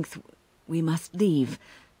strength. We must leave.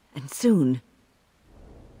 And soon.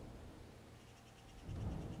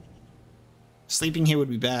 Sleeping here would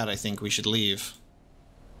be bad, I think. We should leave.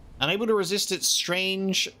 Unable to resist its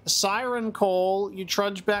strange siren call, you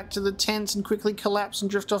trudge back to the tent and quickly collapse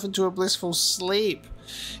and drift off into a blissful sleep.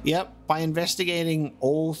 Yep, by investigating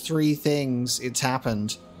all three things, it's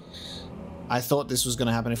happened. I thought this was going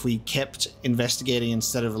to happen if we kept investigating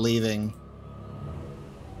instead of leaving.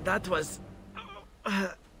 That was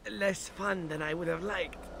less fun than I would have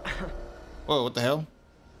liked. Whoa, what the hell?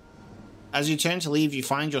 As you turn to leave, you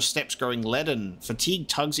find your steps growing leaden. Fatigue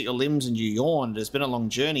tugs at your limbs and you yawn. It has been a long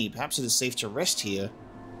journey. Perhaps it is safe to rest here.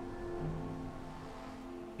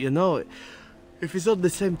 You know, if it's all the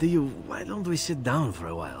same to you, why don't we sit down for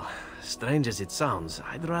a while? Strange as it sounds,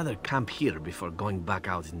 I'd rather camp here before going back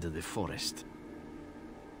out into the forest.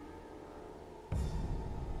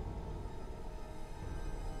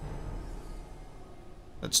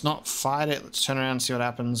 Let's not fight it. Let's turn around and see what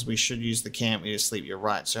happens. We should use the camp. We need to sleep. You're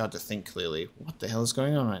right. So hard to think clearly. What the hell is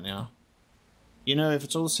going on right now? You know, if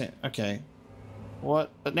it's all the same... Okay.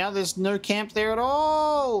 What? But now there's no camp there at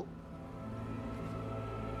all!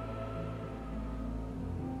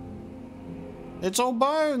 It's all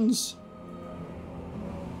bones!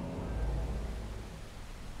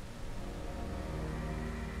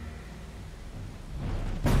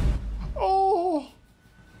 Oh!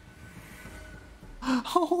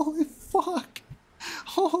 Holy fuck!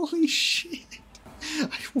 Holy shit!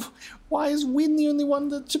 Why is Wynn the only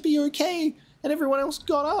one to be okay, and everyone else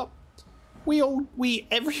got up? What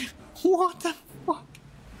the fuck?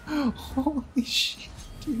 Holy shit,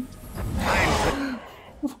 dude!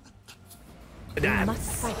 What the? Dad.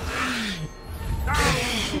 Must fight.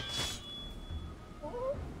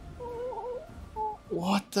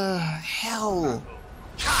 What the hell?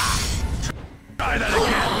 Try that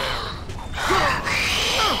again.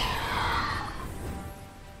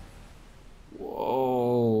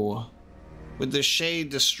 Whoa. With the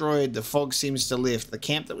shade destroyed, the fog seems to lift. The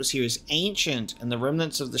camp that was here is ancient, and the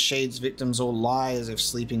remnants of the shade's victims all lie as if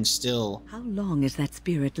sleeping still. How long has that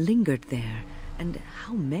spirit lingered there, and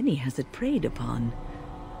how many has it preyed upon?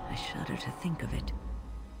 I shudder to think of it.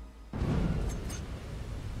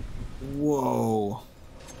 Whoa.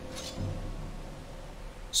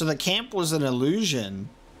 So the camp was an illusion,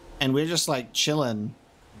 and we're just like chilling.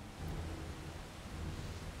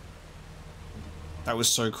 That was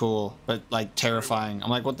so cool, but like terrifying.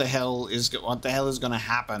 I'm like, what the hell is gonna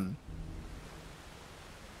happen?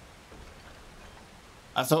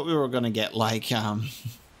 I thought we were gonna get like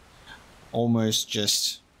almost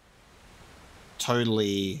just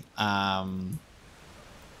totally I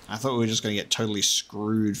thought we were just gonna get totally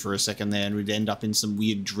screwed for a second there, and we'd end up in some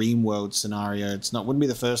weird dream world scenario. Wouldn't be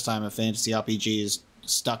the first time a fantasy RPG has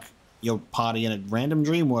stuck your party in a random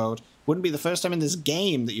dream world. Wouldn't be the first time in this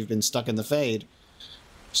game that you've been stuck in the Fade.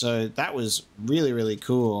 So that was really, really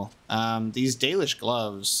cool. These Dalish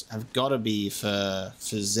gloves have got to be for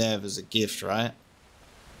Zev as a gift, right?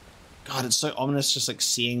 God, it's so ominous just like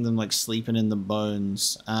seeing them like sleeping in the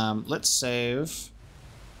bones. Let's save.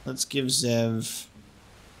 Let's give Zev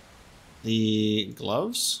the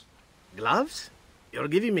gloves. Gloves? You're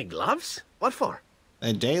giving me gloves? What for?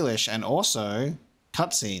 They're Dalish, and also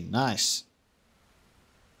cutscene. Nice.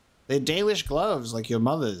 They're Dalish gloves like your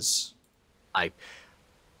mother's.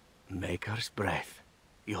 Maker's breath.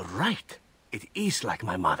 You're right. It is like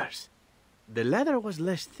my mother's. The leather was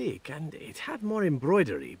less thick and it had more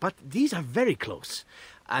embroidery, but these are very close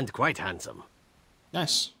and quite handsome.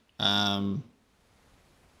 Nice.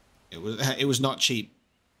 It was not cheap.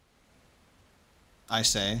 I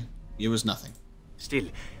say, it was nothing. Still,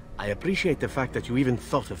 I appreciate the fact that you even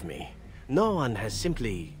thought of me. No one has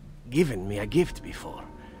simply given me a gift before.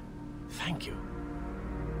 Thank you.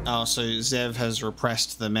 Oh, so Zev has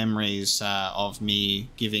repressed the memories of me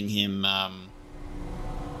giving him...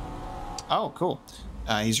 Oh, cool.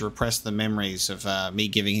 He's repressed the memories of me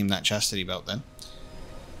giving him that chastity belt then.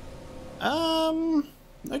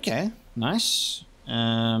 Okay, nice.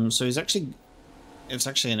 So he's actually... It's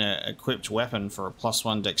actually an equipped weapon for a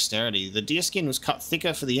 +1 dexterity. The deerskin was cut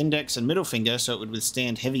thicker for the index and middle finger so it would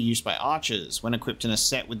withstand heavy use by archers. When equipped in a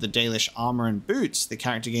set with the Dalish armor and boots, the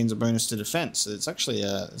character gains a bonus to defense. So it's actually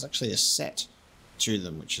a set to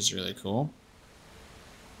them, which is really cool.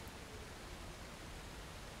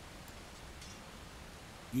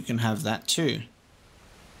 You can have that too.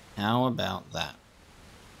 How about that?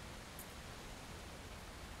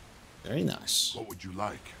 Very nice. What would you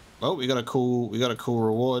like? Well, we got a cool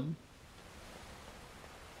reward.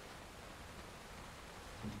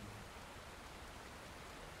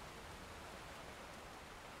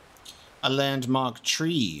 A landmark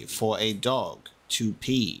tree for a dog to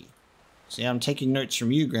pee. See, I'm taking notes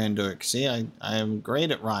from you, Grand Duke. See, I am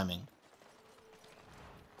great at rhyming.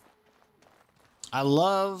 I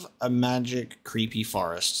love a magic creepy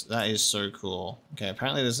forest. That is so cool. Okay,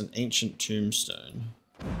 apparently there's an ancient tombstone,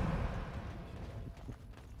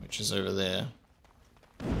 which is over there.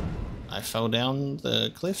 I fell down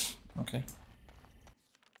the cliff? Okay.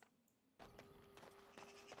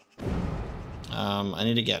 I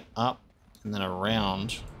need to get up and then around.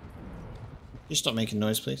 Can you stop making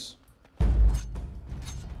noise, please?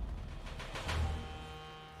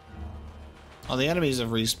 Oh, the enemies have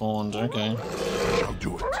respawned. Okay. I'll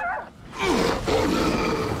do it.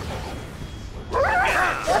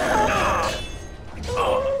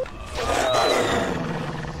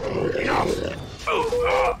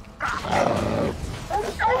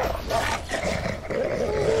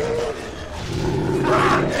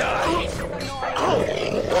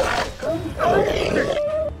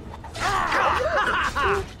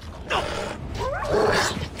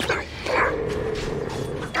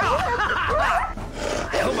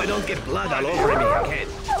 I hope I don't get blood all over me again.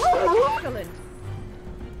 Excellent.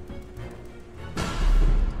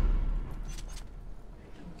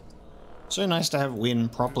 So nice to have Wynn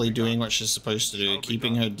properly doing what she's supposed to do,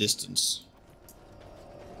 keeping her distance.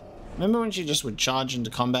 Remember when she just would charge into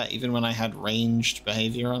combat even when I had ranged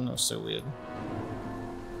behavior on? That was so weird.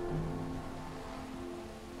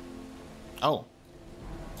 Oh.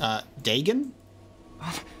 Dagon?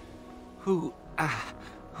 Who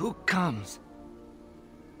comes?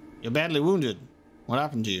 You're badly wounded. What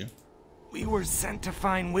happened to you? We were sent to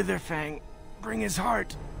find Witherfang. Bring his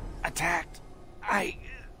heart. Attacked.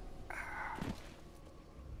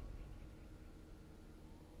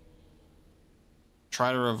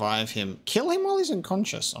 Try to revive him. Kill him while he's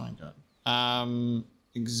unconscious. Oh my god.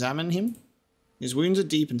 Examine him. His wounds are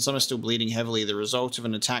deep and some are still bleeding heavily, the result of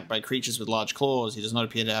an attack by creatures with large claws. He does not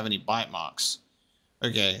appear to have any bite marks.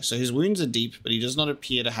 Okay, so his wounds are deep, but he does not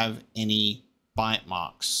appear to have any bite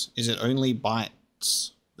marks. Is it only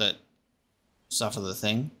bites that suffer the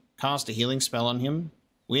thing? Cast a healing spell on him.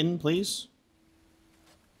 Win, please.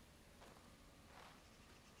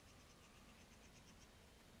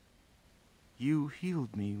 You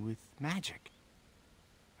healed me with magic.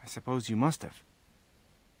 I suppose you must have.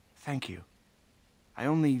 Thank you. I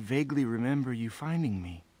only vaguely remember you finding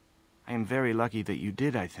me. I am very lucky that you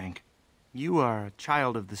did, I think. You are a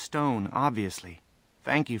child of the stone, obviously.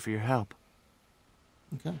 Thank you for your help.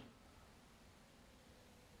 Okay.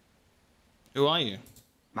 Who are you?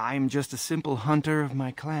 I'm just a simple hunter of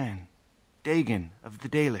my clan. Dagon of the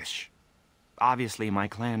Dalish. Obviously, my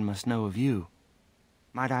clan must know of you.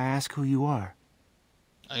 Might I ask who you are?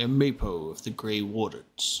 I am Mapo of the Grey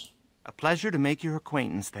Wardens. A pleasure to make your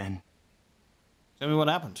acquaintance, then. Tell me what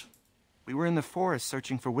happened. We were in the forest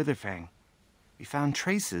searching for Witherfang. We found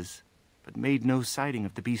traces, but made no sighting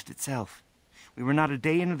of the beast itself. We were not a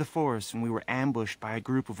day into the forest when we were ambushed by a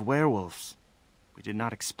group of werewolves. We did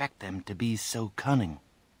not expect them to be so cunning.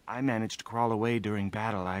 I managed to crawl away during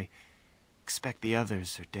battle. I expect the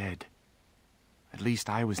others are dead. At least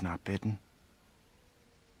I was not bitten.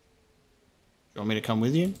 You want me to come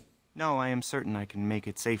with you? No, I am certain I can make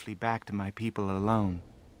it safely back to my people alone.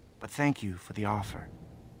 But thank you for the offer.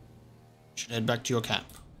 You should head back to your camp.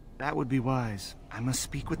 That would be wise. I must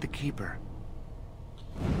speak with the keeper.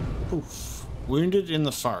 Oof. Wounded in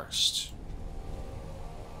the forest.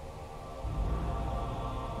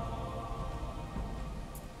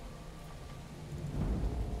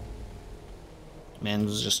 Man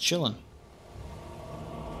was just chilling.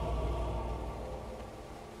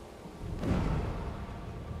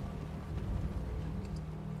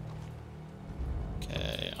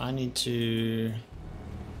 Okay, I need to...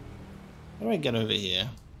 How do I get over here?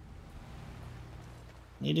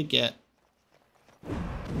 Need to get...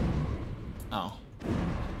 Oh.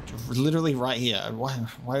 Literally right here.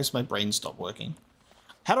 Why does my brain stop working?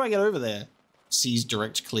 How do I get over there? Seize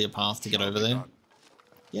direct clear path to get over there.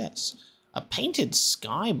 Yes. A painted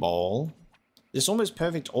sky bowl. This almost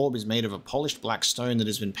perfect orb is made of a polished black stone that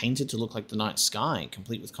has been painted to look like the night sky,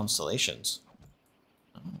 complete with constellations.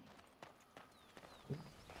 Oh.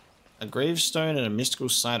 A gravestone and a mystical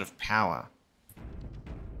site of power.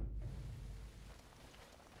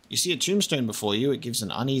 You see a tombstone before you, it gives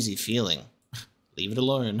an uneasy feeling. Leave it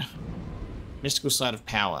alone. Mystical site of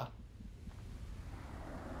power.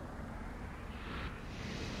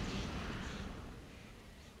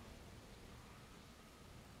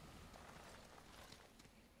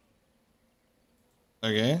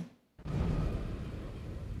 Okay.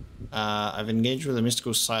 I've engaged with a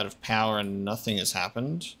mystical site of power and nothing has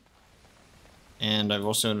happened. And I've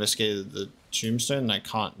also investigated the tombstone and I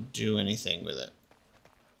can't do anything with it.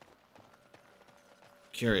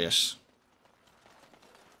 Curious.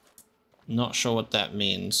 Not sure what that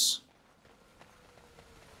means.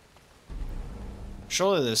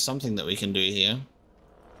 Surely there's something that we can do here.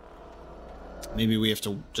 Maybe we have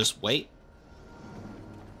to just wait.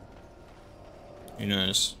 Who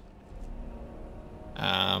knows?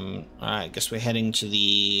 Alright, I guess we're heading to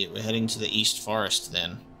the East Forest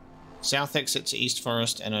then. South exit to East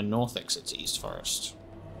Forest and a north exit to East Forest.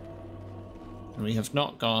 And we have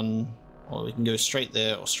not gone, or we can go straight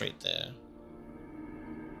there or straight there.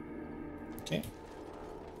 Okay.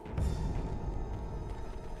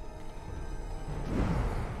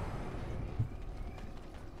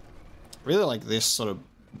 Really like this sort of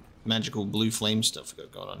magical blue flame stuff we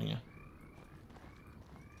got going on here.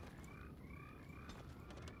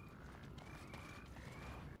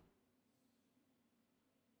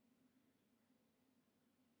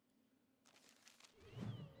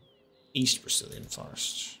 East Brecillian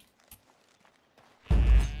Forest.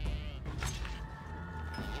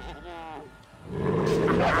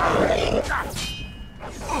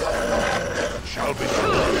 Shall be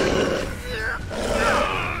done.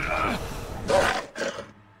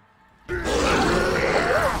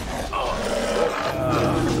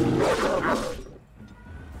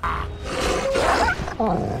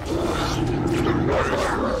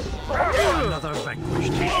 Another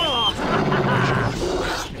vanquished.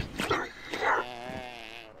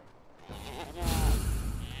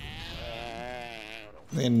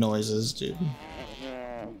 They're noises, dude.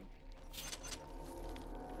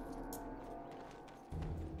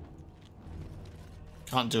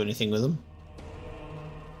 Can't do anything with them.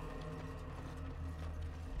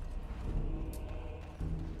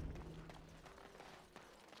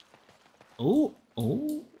 Ooh,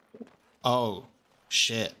 ooh. Oh,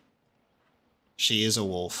 shit. She is a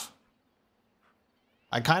wolf.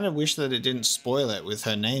 I kind of wish that it didn't spoil it with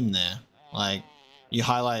her name there. Like, You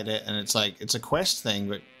highlight it and it's like, it's a quest thing,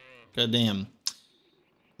 but goddamn.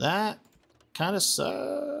 That kind of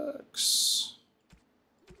sucks.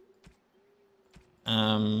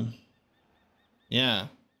 Yeah.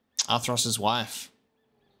 Arthros's wife.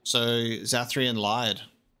 So Zathrian lied.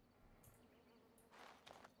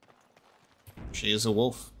 She is a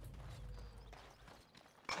wolf.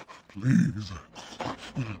 Please.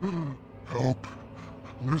 Help.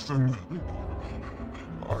 Listen.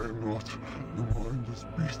 I am not the mindless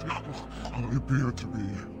beast I appear to be.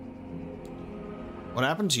 What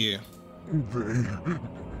happened to you?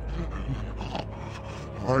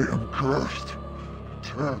 I am cursed.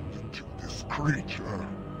 Turned into this creature.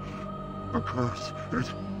 The curse, it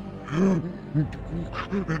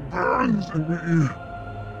burns in me.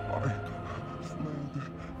 I fled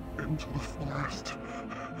into the forest.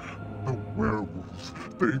 The werewolves,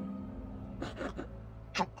 they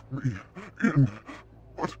took me in,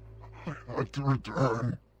 but I had to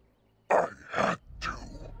return. I had to.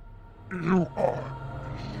 You are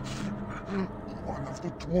one of the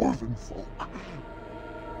dwarven folk.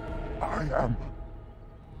 I am...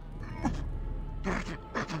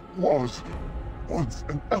 was once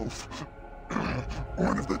an elf.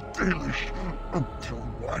 One of the Dalish until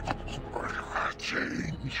my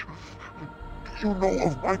change. Do you know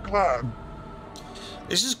of my clan?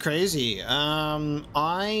 This is crazy.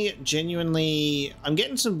 I genuinely... I'm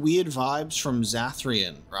getting some weird vibes from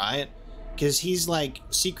Zathrian, right? Because he's like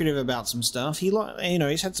secretive about some stuff. He, you know,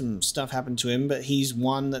 he's had some stuff happen to him, but he's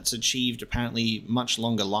one that's achieved apparently much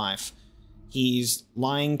longer life. He's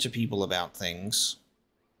lying to people about things.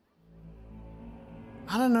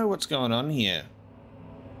 I don't know what's going on here.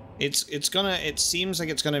 It seems like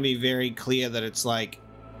it's gonna be very clear that it's like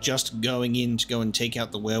just going in to go and take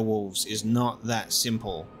out the werewolves is not that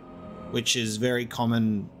simple, which is very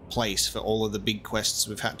commonplace for all of the big quests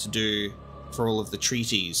we've had to do for all of the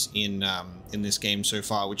treaties in this game so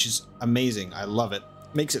far, which is amazing. I love it.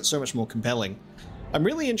 Makes it so much more compelling. I'm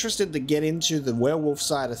really interested to get into the werewolf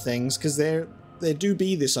side of things because there do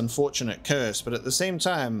be this unfortunate curse, but at the same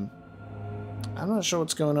time, I'm not sure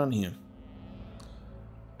what's going on here.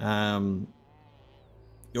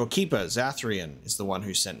 Your keeper, Zathrian, is the one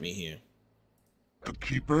who sent me here. The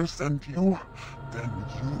keeper sent you? Then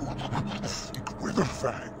you seek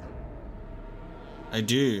Witherfang. I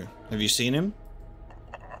do. Have you seen him?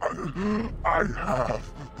 I have,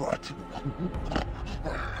 but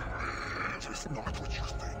it is not what you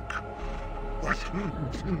think. But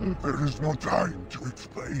there is no time to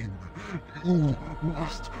explain. You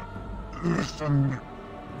must listen.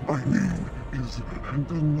 My name is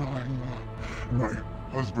Delilah. My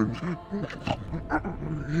husband,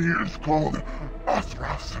 he is called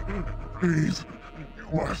Athras. Please, you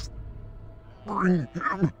must bring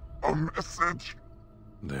him a message.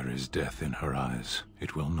 There is death in her eyes.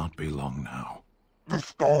 It will not be long now. The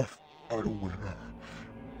staff I wear.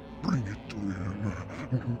 Bring it to him.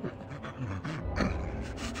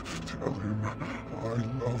 Tell him I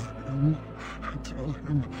love him. Tell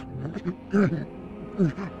him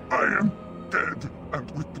I am dead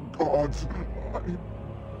and with the gods. I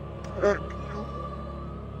beg you.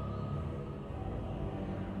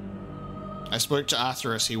 I spoke to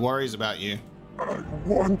Arthurus. He worries about you. I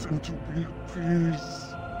want him to be at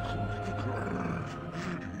peace.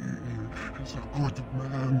 He is a good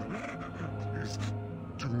man. Please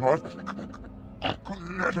do not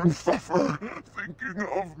let him suffer thinking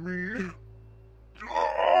of me.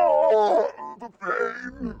 Oh, the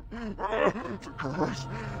pain. The curse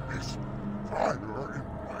is fire in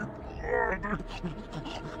my blood.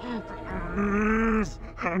 Please,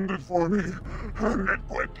 hand it for me. Hand it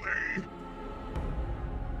quickly.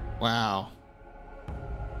 Wow.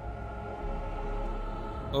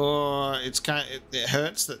 Oh, it's kind of, it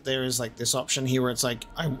hurts that there is like this option here where it's like,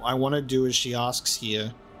 I want to do as she asks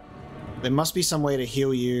here. There must be some way to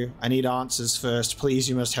heal you. I need answers first. Please,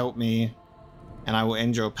 you must help me. And I will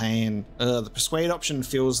end your pain. The persuade option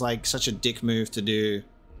feels like such a dick move to do.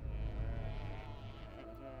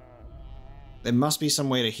 There must be some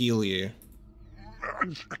way to heal you.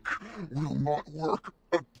 Magic will not work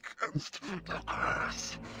against the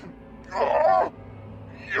curse. Oh,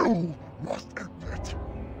 you must end it.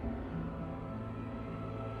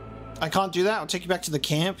 I can't do that. I'll take you back to the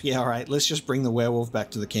camp. Yeah, all right. Let's just bring the werewolf back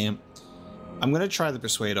to the camp. I'm going to try the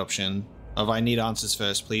persuade option of I need answers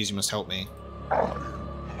first. Please, you must help me. I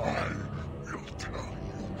will tell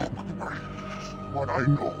you what I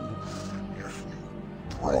know if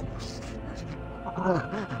you promise to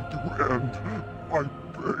end my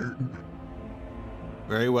pain.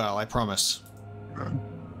 Very well, I promise.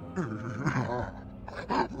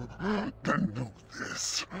 Then know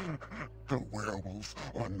this. The werewolves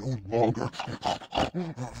are no longer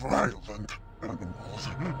violent animals.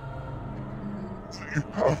 They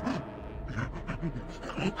have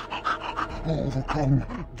overcome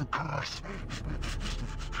the curse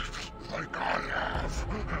like I have.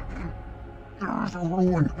 There is a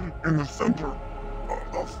ruin in the center of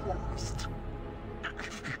the forest.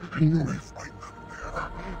 You may find them there.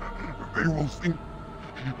 They will think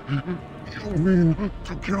you mean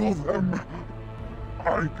to kill them.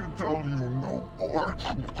 I can tell you no more.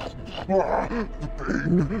 The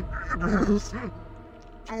pain, it is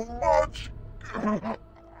too much.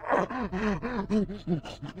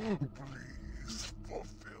 Please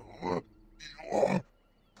fulfill your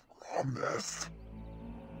promise.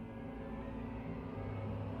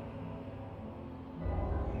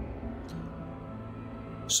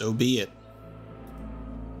 So be it.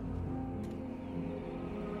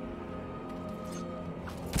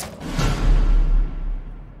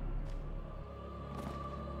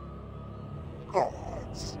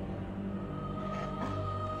 Gods,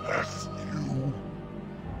 bless you.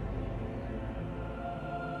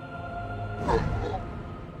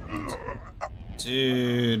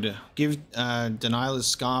 Dude, give Denylah's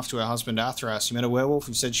scarf to her husband Athras. You met a werewolf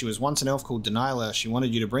who said she was once an elf called Denylah. She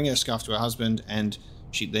wanted you to bring her scarf to her husband, and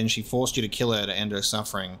she forced you to kill her to end her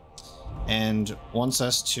suffering, and wants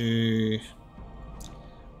us to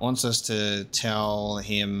tell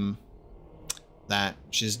him that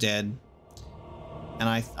she's dead. And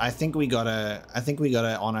I think we gotta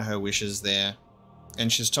honor her wishes there.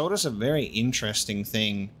 And she's told us a very interesting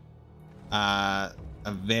thing, a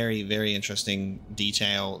very, very interesting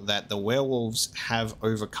detail, that the werewolves have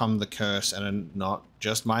overcome the curse and are not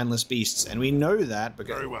just mindless beasts. And we know that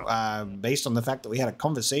because based on the fact that we had a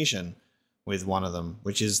conversation with one of them,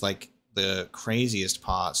 which is like the craziest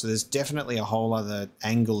part. So there's definitely a whole other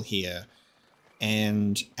angle here.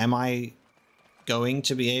 And am I going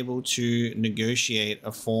to be able to negotiate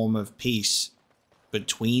a form of peace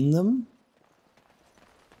between them?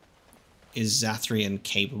 Is Zathrian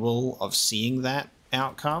capable of seeing that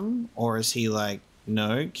outcome? Or is he like,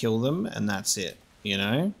 no, kill them and that's it, you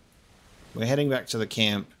know? We're heading back to the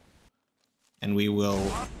camp and we will...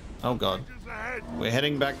 Oh god. We're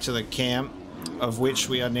heading back to the camp, of which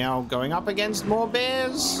we are now going up against more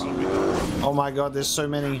bears. Oh my god, there's so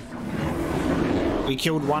many. We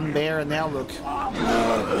killed one bear and now look.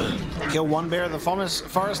 Kill one bear in the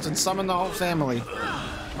forest and summon the whole family.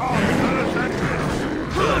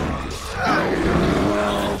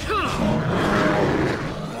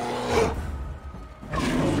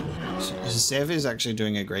 Zev is actually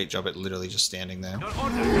doing a great job at literally just standing there.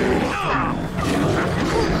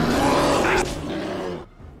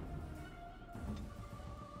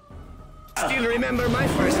 Still remember my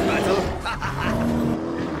first battle?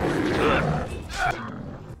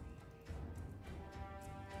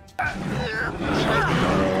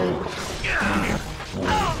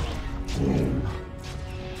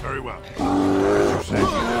 Very well.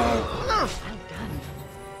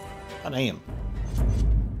 God damn.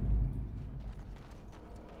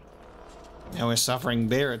 Now we're suffering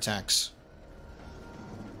bear attacks.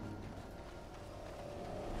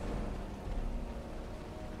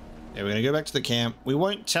 Yeah, we're gonna go back to the camp. We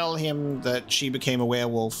won't tell him that she became a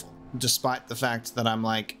werewolf, despite the fact that I'm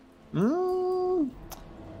like,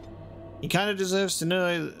 he kind of deserves to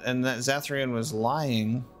know, and that Zathrian was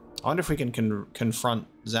lying. I wonder if we can confront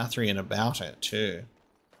Zathrian about it too.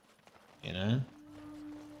 You know?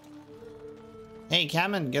 Hey,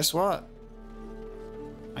 Cameron, guess what?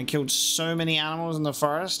 I killed so many animals in the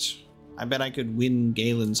forest. I bet I could win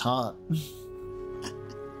Galen's heart.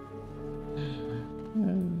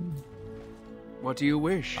 What do you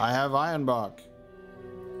wish? I have ironbark.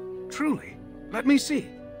 Truly? Let me see.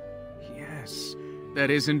 Yes, that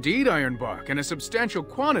is indeed ironbark, and a substantial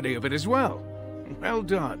quantity of it as well. Well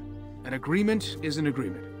done. An agreement is an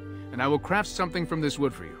agreement, and I will craft something from this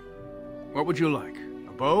wood for you. What would you like?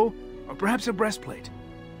 A bow, or perhaps a breastplate?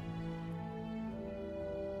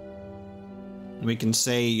 We can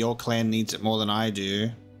say your clan needs it more than I do.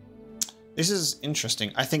 This is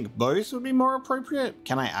interesting. I think both would be more appropriate.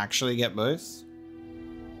 Can I actually get both?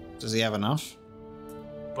 Does he have enough?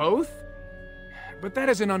 Both? But that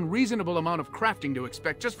is an unreasonable amount of crafting to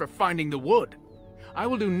expect just for finding the wood. I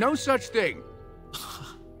will do no such thing.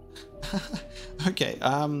 Okay,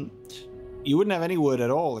 you wouldn't have any wood at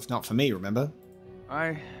all if not for me, remember?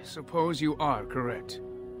 I suppose you are correct.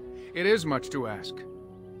 It is much to ask.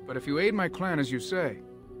 But if you aid my clan as you say,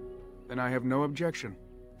 then I have no objection.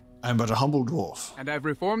 I'm but a humble dwarf. And I've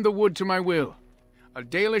reformed the wood to my will. A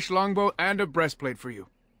Dalish longbow and a breastplate for you.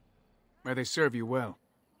 May they serve you well.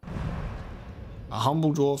 A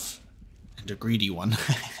humble dwarf and a greedy one.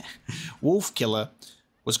 Wolf Killer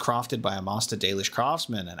was crafted by a master Dalish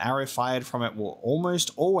craftsman. An arrow fired from it will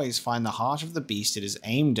almost always find the heart of the beast it is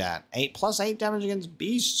aimed at. 8+8 damage against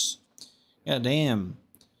beasts. Yeah, damn.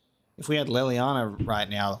 If we had Liliana right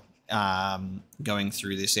now going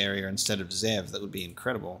through this area instead of Zev, that would be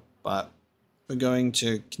incredible. But we're going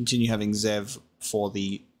to continue having Zev for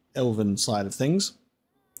the elven side of things.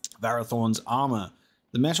 Varathorn's armor.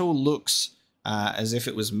 The metal looks as if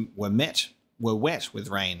it were wet with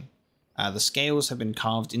rain. The scales have been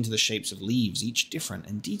carved into the shapes of leaves, each different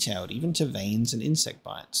and detailed, even to veins and insect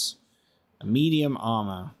bites. A medium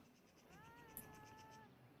armor.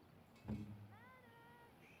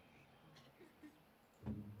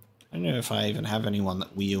 I don't know if I even have anyone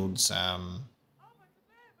that wields has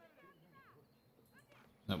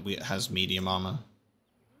medium armor.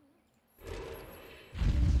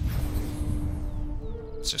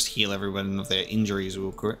 Let's just heal everyone of their injuries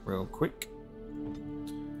real quick.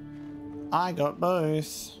 I got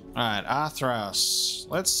both. Alright, Arthras.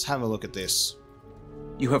 Let's have a look at this.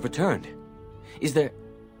 You have returned. Is there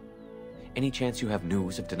any chance you have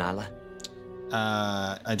news of Delilah?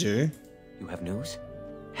 I do. You have news?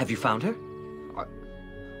 Have you found her?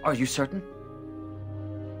 Are you certain?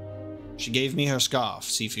 She gave me her scarf.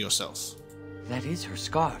 See for yourself. That is her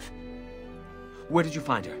scarf. Where did you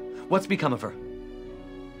find her? What's become of her?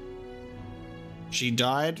 She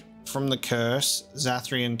died from the curse.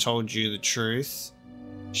 Zathrian told you the truth.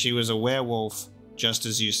 She was a werewolf, just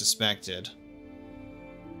as you suspected.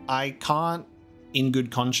 I can't, in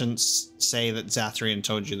good conscience, say that Zathrian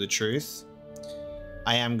told you the truth.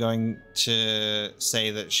 I am going to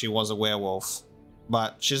say that she was a werewolf,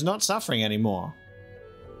 but she's not suffering anymore.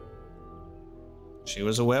 She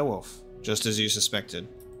was a werewolf, just as you suspected.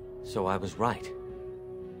 So I was right.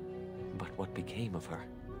 But what became of her?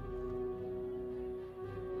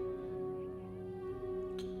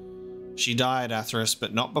 She died, Athras,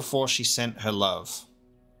 but not before she sent her love.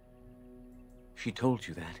 She told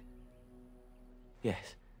you that?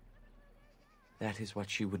 Yes. That is what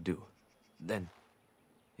she would do. Then,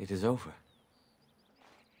 it is over.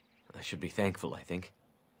 I should be thankful, I think.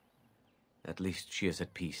 At least she is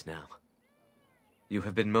at peace now. You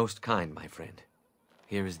have been most kind, my friend.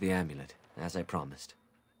 Here is the amulet, as I promised.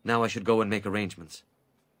 Now I should go and make arrangements.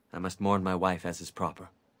 I must mourn my wife as is proper.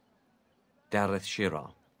 Dareth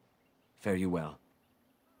Shiral. Fare you well.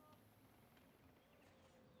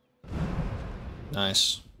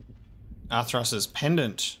 Nice. Arthras's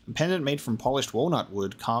pendant. A pendant made from polished walnut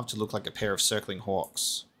wood, carved to look like a pair of circling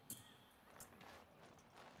hawks.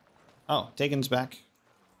 Oh, Dagon's back.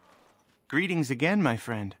 Greetings again, my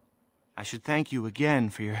friend. I should thank you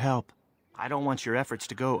again for your help. I don't want your efforts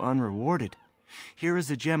to go unrewarded. Here is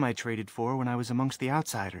the gem I traded for when I was amongst the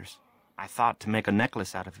outsiders. I thought to make a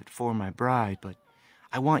necklace out of it for my bride, but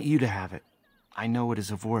I want you to have it. I know it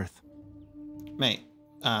is of worth. Mate,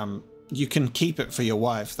 you can keep it for your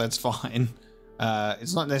wife, that's fine.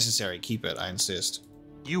 It's not necessary, keep it, I insist.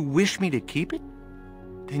 You wish me to keep it?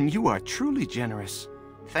 Then you are truly generous.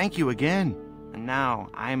 Thank you again. And now,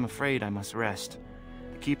 I am afraid I must rest.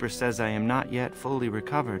 The Keeper says I am not yet fully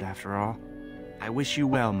recovered, after all. I wish you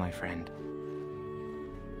well, my friend.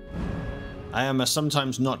 I am a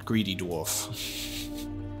sometimes not greedy dwarf.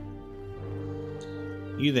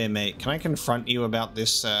 You there, mate. Can I confront you about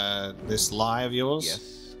this, this lie of yours?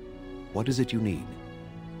 Yes. What is it you need?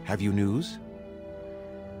 Have you news?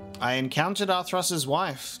 I encountered Arthras's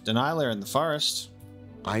wife, Delilah, in the forest.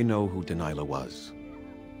 I know who Delilah was.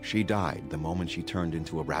 She died the moment she turned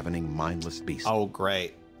into a ravening, mindless beast. Oh,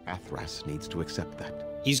 great. Athras needs to accept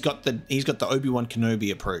that. He's got the Obi-Wan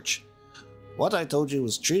Kenobi approach. What I told you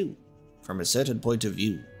was true, from a certain point of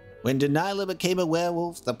view. When Delilah became a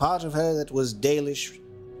werewolf, the part of her that was Dalish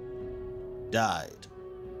died.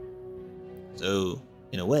 So,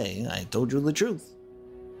 in a way, I told you the truth.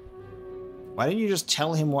 Why didn't you just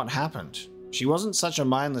tell him what happened? She wasn't such a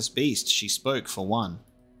mindless beast. She spoke, for one.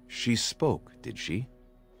 She spoke, did she?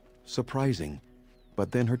 Surprising.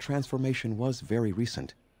 But then her transformation was very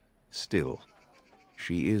recent. Still,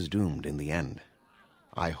 she is doomed in the end.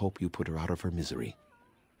 I hope you put her out of her misery.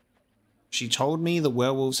 She told me the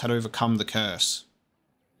werewolves had overcome the curse.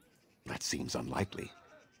 That seems unlikely.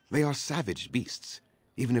 They are savage beasts.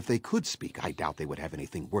 Even if they could speak, I doubt they would have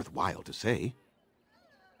anything worthwhile to say.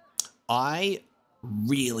 I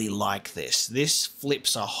really like this. This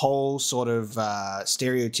flips a whole sort of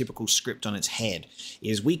stereotypical script on its head.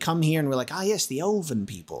 Is we come here and we're like, ah, yes, the elven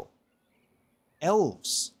people.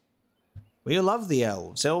 Elves. We love the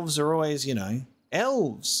elves. Elves are always, you know,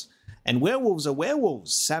 elves. And werewolves are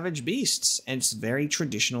werewolves, savage beasts, and it's very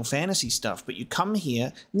traditional fantasy stuff. But you come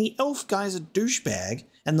here, and the elf guy's a douchebag,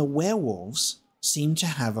 and the werewolves seem to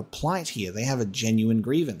have a plight here. They have a genuine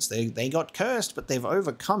grievance. They got cursed, but they've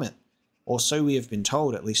overcome it. Or so we have been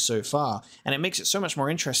told, at least so far. And it makes it so much more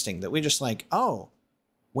interesting that we're just like, oh,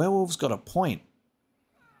 werewolves got a point.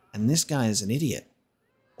 And this guy is an idiot.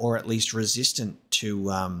 Or at least resistant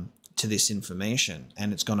to this information.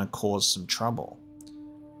 And it's going to cause some trouble.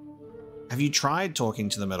 Have you tried talking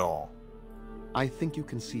to them at all? I think you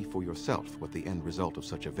can see for yourself what the end result of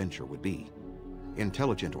such a venture would be.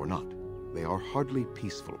 Intelligent or not, they are hardly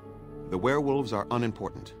peaceful. The werewolves are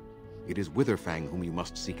unimportant. It is Witherfang whom you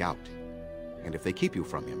must seek out. And if they keep you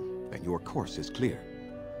from him, then your course is clear.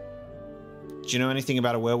 Do you know anything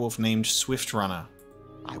about a werewolf named Swift Runner?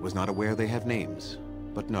 I was not aware they have names.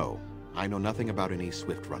 But no, I know nothing about any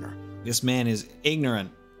Swift Runner. This man is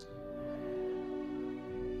ignorant.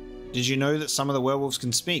 Did you know that some of the werewolves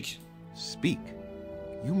can speak? Speak?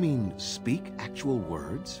 You mean speak actual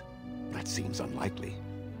words? That seems unlikely.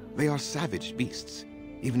 They are savage beasts.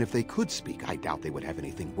 Even if they could speak, I doubt they would have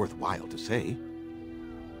anything worthwhile to say.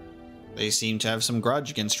 They seem to have some grudge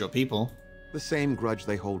against your people. The same grudge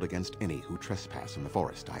they hold against any who trespass in the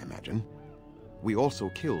forest, I imagine. We also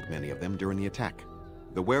killed many of them during the attack.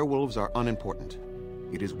 The werewolves are unimportant.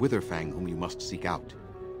 It is Witherfang whom you must seek out.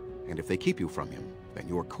 And if they keep you from him, then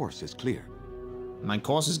your course is clear. My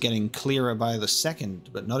course is getting clearer by the second,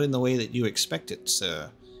 but not in the way that you expect it, sir.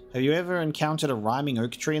 Have you ever encountered a rhyming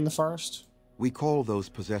oak tree in the forest? We call those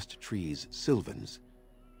possessed trees sylvans.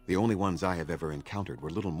 The only ones I have ever encountered were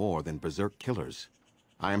little more than berserk killers.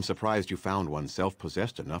 I am surprised you found one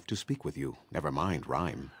self-possessed enough to speak with you, never mind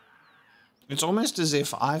rhyme. It's almost as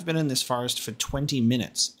if I've been in this forest for 20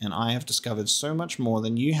 minutes, and I have discovered so much more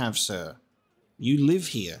than you have, sir. You live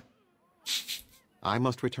here. I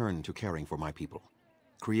must return to caring for my people.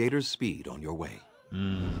 Creator's speed on your way.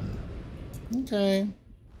 Okay.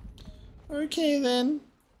 Okay then.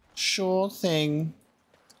 Sure thing.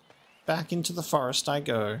 Back into the forest I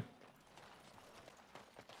go.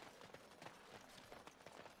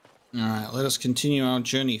 Alright, let us continue our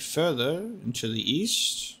journey further into the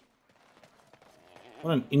east.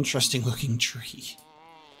 What an interesting looking tree.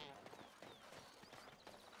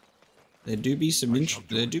 There do be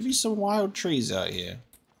some wild trees out here.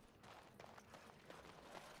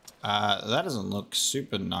 That doesn't look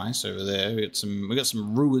super nice over there. We got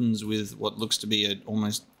some ruins with what looks to be an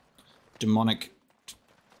almost demonic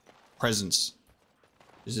presence.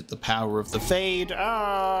 Is it the power of the Fade?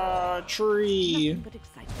 Ah, tree.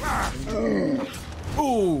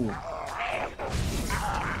 Ooh.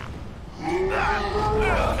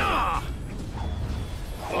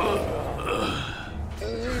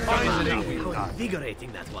 How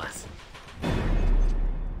invigorating that was.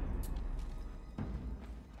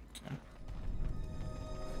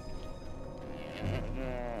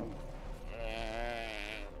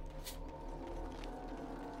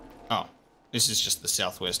 Oh, this is just the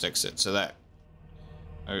southwest exit, so that...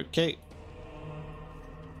 Okay.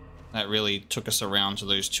 That really took us around to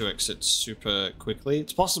those two exits super quickly.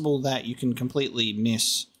 It's possible that you can completely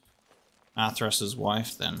miss Arthras's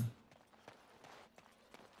wife then.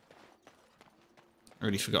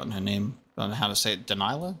 Already forgotten her name. I don't know how to say it.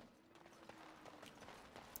 Delilah?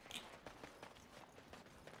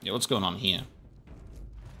 Yeah, what's going on here?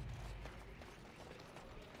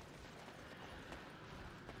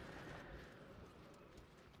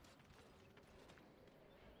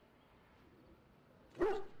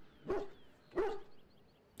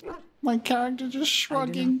 My character just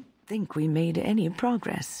shrugging. I don't think we made any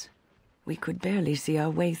progress. We could barely see our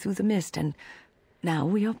way through the mist, and now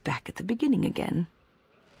we are back at the beginning again.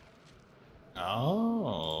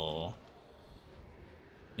 Oh.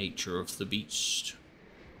 Nature of the beast.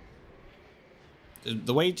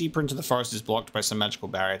 The way deeper into the forest is blocked by some magical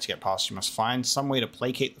barrier to get past. You must find some way to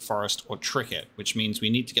placate the forest or trick it, which means we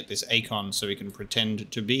need to get this Acon so we can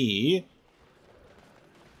pretend to be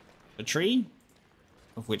a tree,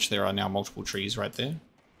 of which there are now multiple trees right there.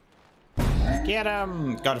 Get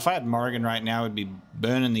him! God, if I had Morrigan right now, I'd be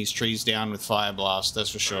burning these trees down with Fire Blast,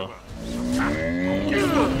 that's for sure.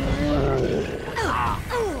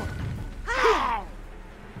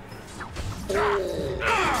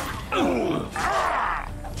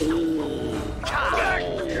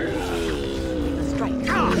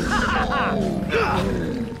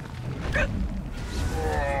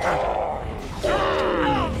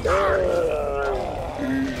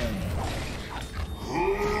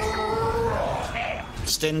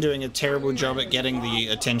 Sten doing a terrible job at getting the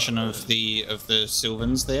attention of the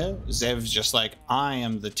Sylvans there. Zev's just like, I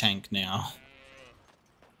am the tank now.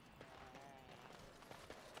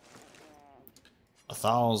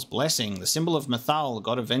 Mathal's blessing. The symbol of Mathal,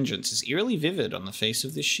 god of vengeance, is eerily vivid on the face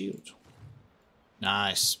of this shield.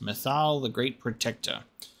 Nice. Mathal, the great protector.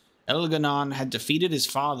 Elganon had defeated his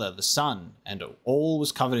father, the sun, and all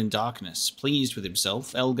was covered in darkness. Pleased with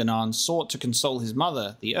himself, Elganon sought to console his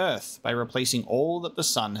mother, the earth, by replacing all that the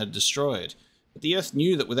sun had destroyed. But the earth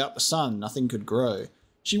knew that without the sun, nothing could grow.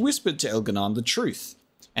 She whispered to Elganon the truth,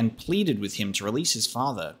 and pleaded with him to release his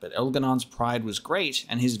father, but Elganon's pride was great,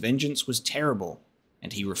 and his vengeance was terrible,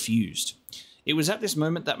 and he refused. It was at this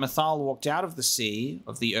moment that Mathal walked out of the sea,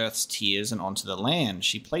 of the earth's tears, and onto the land.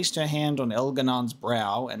 She placed her hand on Elganon's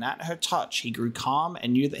brow, and at her touch he grew calm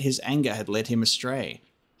and knew that his anger had led him astray.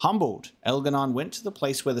 Humbled, Elganon went to the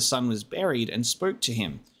place where the sun was buried and spoke to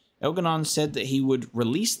him. Elganon said that he would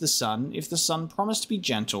release the sun if the sun promised to be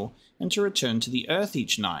gentle and to return to the earth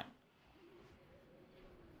each night.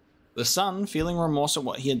 The sun, feeling remorse at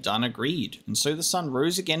what he had done, agreed, and so the sun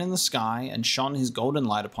rose again in the sky and shone his golden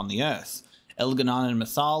light upon the earth. Elganon and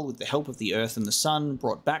Mathal, with the help of the earth and the sun,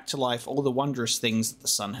 brought back to life all the wondrous things that the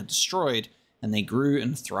sun had destroyed, and they grew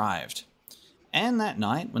and thrived. And that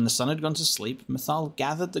night, when the sun had gone to sleep, Mathal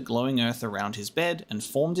gathered the glowing earth around his bed and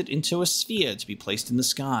formed it into a sphere to be placed in the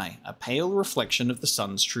sky, a pale reflection of the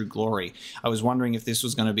sun's true glory. I was wondering if this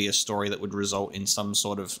was going to be a story that would result in some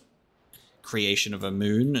sort of creation of a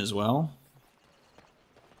moon as well.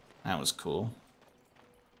 That was cool.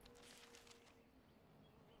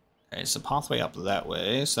 Okay, so pathway up that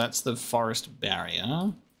way. So that's the forest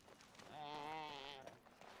barrier.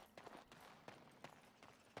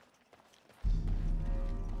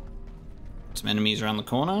 Some enemies around the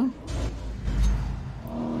corner.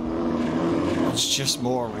 It's just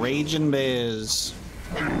more raging bears.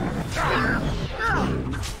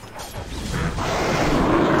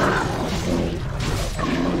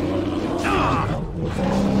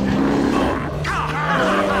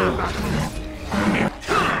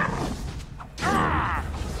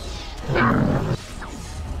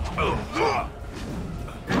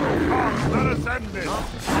 Let us end this!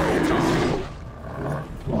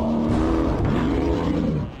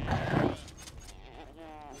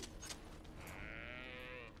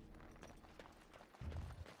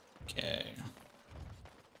 Okay.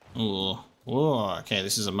 Ooh. Ooh, okay,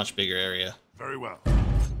 this is a much bigger area. Very well.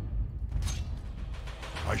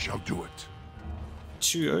 I shall do it.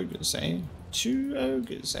 2 ogres, eh? 2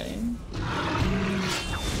 ogres, eh?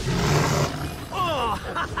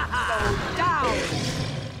 Down!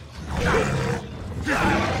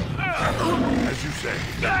 As you say.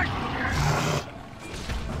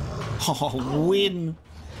 Oh, win!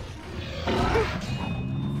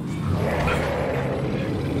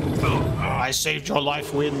 I saved your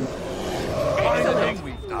life, win.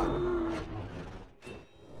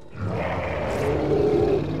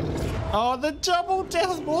 Oh, the double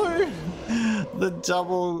death blow! The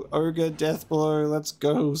double ogre death blow. Let's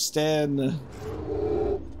go, Stan.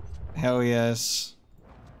 Hell yes.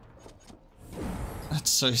 That's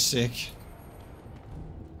so sick.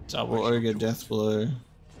 Double ogre death blow.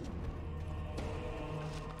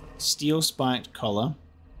 Steel spiked collar.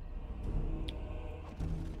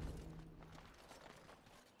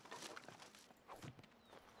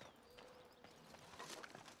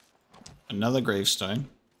 Another gravestone.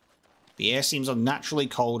 The air seems unnaturally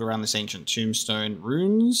cold around this ancient tombstone.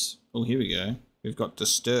 Runes. Oh, here we go. We've got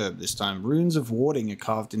disturb this time. Runes of warding are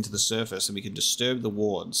carved into the surface, and we can disturb the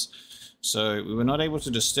wards. So we were not able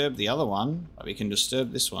to disturb the other one, but we can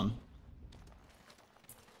disturb this one.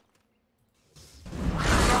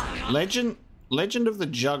 Legend of the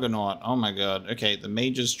Juggernaut. Oh my god. Okay, the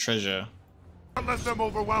Mage's Treasure. Let them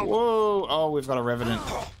overwhelm. Whoa! Oh, we've got a Revenant.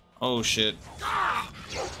 Oh shit.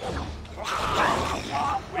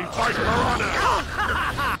 We fight for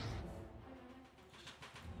honor.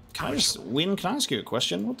 Can I just win? Can I ask you a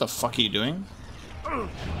question? What the fuck are you doing?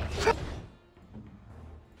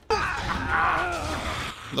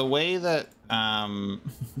 The way that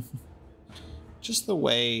just the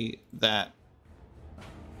way that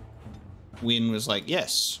Win was like,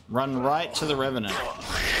 yes, run right to the Revenant.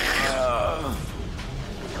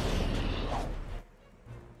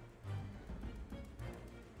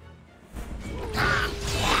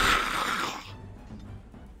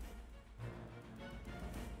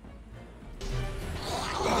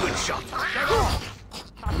 Good shot.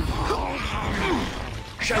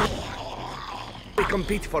 Shall we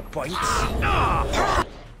compete for points?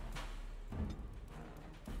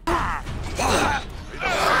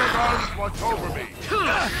 Watch over me.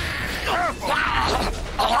 Careful.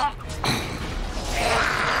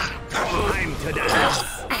 Time to dance.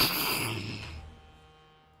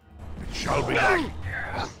 It shall be done.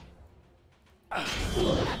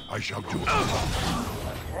 I shall do it.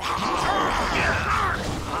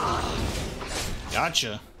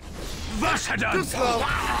 Gotcha.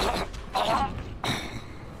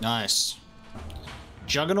 Nice.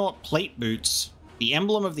 Juggernaut plate boots. The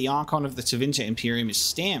emblem of the Archon of the Tevinter Imperium is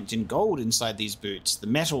stamped in gold inside these boots. The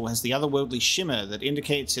metal has the otherworldly shimmer that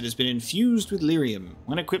indicates it has been infused with lyrium.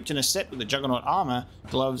 When equipped in a set with the Juggernaut armor,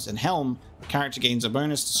 gloves, and helm, the character gains a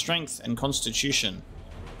bonus to strength and constitution.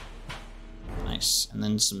 Nice. And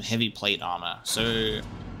then some heavy plate armor. So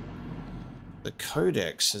the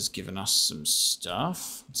Codex has given us some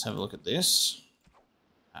stuff. Let's have a look at this.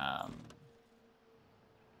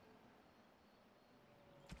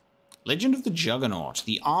 Legend of the Juggernaut.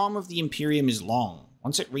 The arm of the Imperium is long.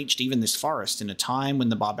 Once it reached even this forest in a time when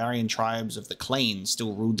the barbarian tribes of the Clane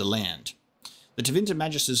still ruled the land. The Tevinter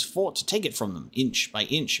Magisters fought to take it from them, inch by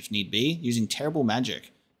inch if need be, using terrible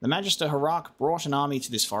magic. The Magister Harak brought an army to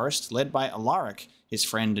this forest, led by Alaric, his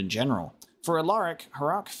friend and general. For Alaric,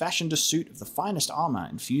 Harak fashioned a suit of the finest armor,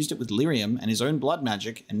 infused it with lyrium and his own blood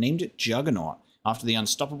magic, and named it Juggernaut, after the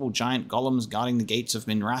unstoppable giant golems guarding the gates of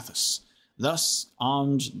Minrathous. Thus,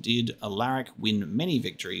 armed did Alaric win many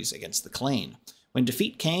victories against the Clane. When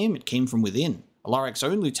defeat came, it came from within. Alaric's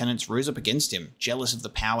own lieutenants rose up against him, jealous of the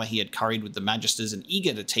power he had carried with the Magisters and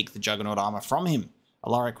eager to take the Juggernaut armor from him.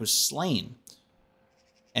 Alaric was slain,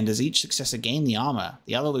 and as each successor gained the armor,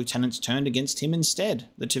 the other lieutenants turned against him instead.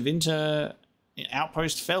 The Tevinter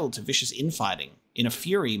outpost fell to vicious infighting. In a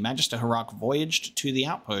fury, Magister Harak voyaged to the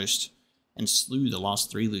outpost and slew the last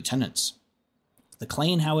 3 lieutenants. The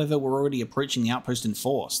Clane, however, were already approaching the outpost in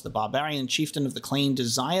force. The barbarian chieftain of the Clane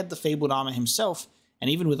desired the fabled armor himself, and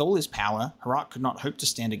even with all his power, Harak could not hope to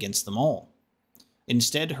stand against them all.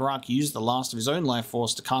 Instead, Harak used the last of his own life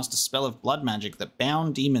force to cast a spell of blood magic that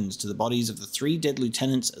bound demons to the bodies of the 3 dead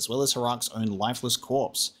lieutenants as well as Harak's own lifeless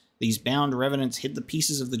corpse. These bound revenants hid the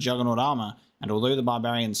pieces of the Juggernaut armor, and although the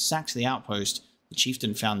barbarians sacked the outpost, the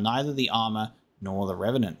chieftain found neither the armor nor the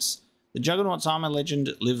revenants. The Juggernaut's armor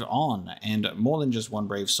legend lived on, and more than just one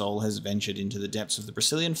brave soul has ventured into the depths of the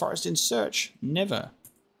Brecillian forest in search, never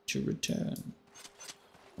to return.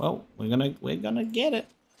 Well, we're gonna get it.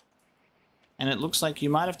 And it looks like you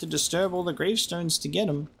might have to disturb all the gravestones to get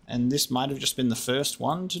them, and this might have just been the first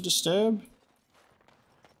one to disturb.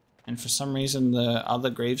 And for some reason, the other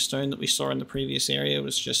gravestone that we saw in the previous area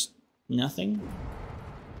was just nothing.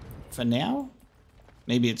 For now?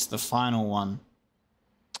 Maybe it's the final one.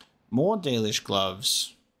 More Dalish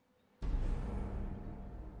gloves.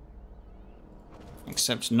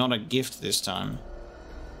 Except not a gift this time.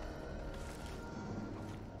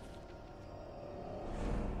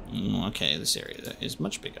 Okay, this area is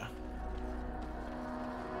much bigger.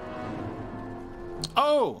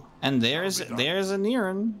 Oh! And there's a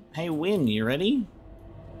Niran. Hey, Win, you ready?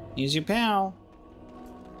 Here's your pal.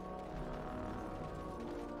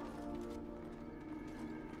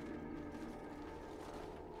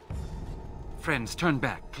 Friends, turn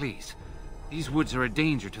back, please. These woods are a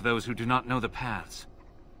danger to those who do not know the paths.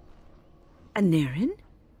 Niran?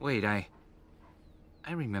 Wait, I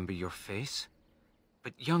remember your face.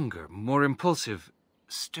 But younger, more impulsive,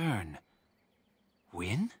 stern.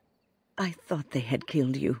 Win? I thought they had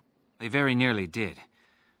killed you. They very nearly did.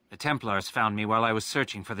 The Templars found me while I was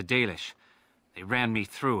searching for the Dalish. They ran me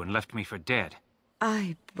through and left me for dead.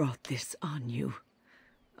 I brought this on you.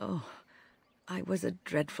 Oh, I was a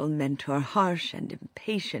dreadful mentor, harsh and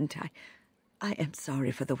impatient. I am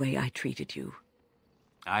sorry for the way I treated you.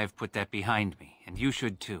 I've put that behind me, and you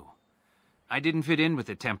should too. I didn't fit in with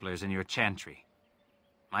the Templars in your chantry.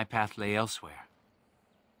 My path lay elsewhere.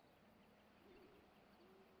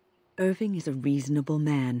 Irving is a reasonable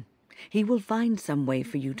man. He will find some way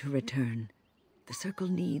for you to return. The Circle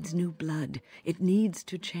needs new blood. It needs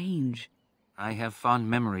to change. I have fond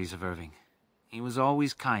memories of Irving. He was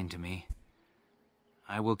always kind to me.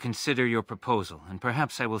 I will consider your proposal, and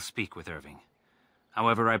perhaps I will speak with Irving.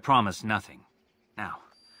 However, I promise nothing. Now,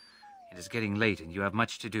 it is getting late and you have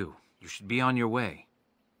much to do. You should be on your way.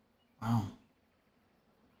 Wow.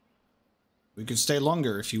 We could stay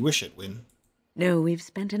longer if you wish it, Win. No, we've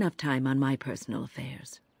spent enough time on my personal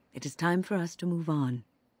affairs. It is time for us to move on.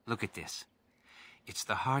 Look at this. It's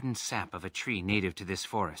the hardened sap of a tree native to this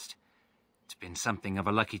forest. It's been something of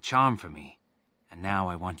a lucky charm for me, and now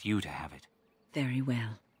I want you to have it. Very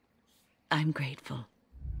well. I'm grateful.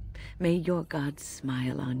 May your gods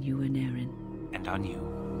smile on you, Anarin. And on you.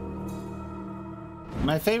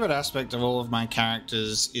 My favorite aspect of all of my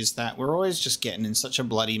characters is that we're always just getting in such a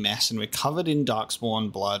bloody mess and we're covered in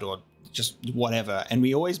Darkspawn blood or just whatever. And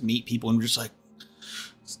we always meet people and we're just like,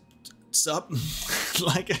 sup?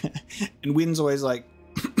 Like, and Win's always like,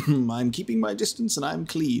 I'm keeping my distance and I'm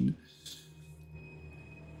clean.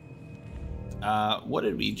 What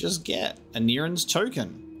did we just get? Aniran's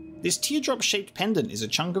token. This teardrop-shaped pendant is a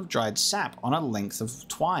chunk of dried sap on a length of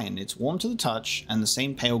twine. It's warm to the touch and the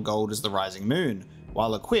same pale gold as the rising moon.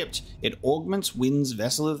 While equipped, it augments Wyn's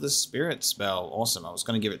Vessel of the Spirit spell. Awesome. I was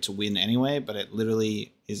going to give it to Wyn anyway, but it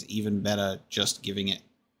literally is even better just giving it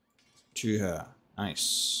to her.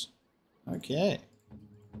 Nice. Okay.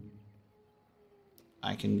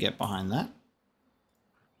 I can get behind that.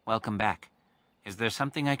 Welcome back. Is there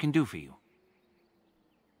something I can do for you?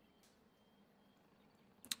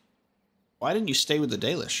 Why didn't you stay with the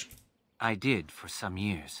Dalish? I did for some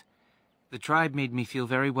years. The tribe made me feel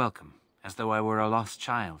very welcome, as though I were a lost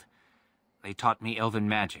child. They taught me elven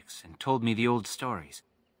magics and told me the old stories.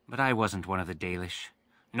 But I wasn't one of the Dalish,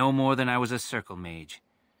 no more than I was a circle mage.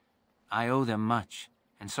 I owe them much,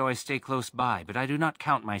 and so I stay close by, but I do not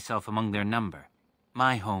count myself among their number.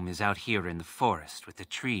 My home is out here in the forest with the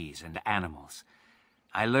trees and animals.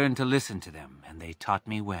 I learned to listen to them, and they taught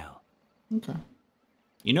me well. Okay.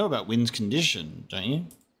 You know about Wyn's condition, don't you?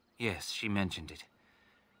 Yes, she mentioned it.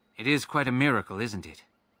 It is quite a miracle, isn't it?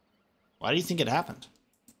 Why do you think it happened?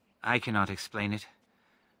 I cannot explain it.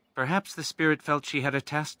 Perhaps the spirit felt she had a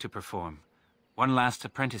task to perform. One last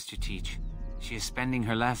apprentice to teach. She is spending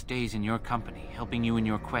her last days in your company, helping you in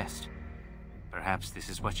your quest. Perhaps this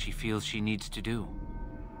is what she feels she needs to do.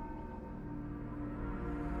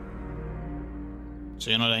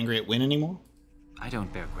 So you're not angry at Wyn anymore? I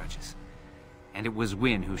don't bear grudges. And it was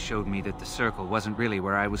Wyn who showed me that the circle wasn't really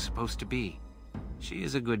where I was supposed to be. She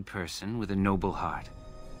is a good person with a noble heart.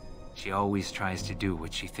 She always tries to do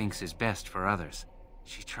what she thinks is best for others.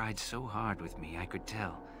 She tried so hard with me, I could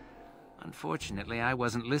tell. Unfortunately, I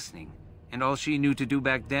wasn't listening, and all she knew to do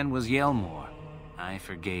back then was yell more. I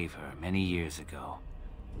forgave her many years ago.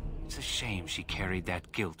 It's a shame she carried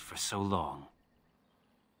that guilt for so long.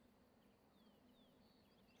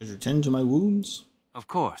 Did you tend to my wounds? Of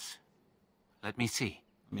course. Let me see.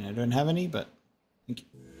 I mean, I don't have any, but... Thank you.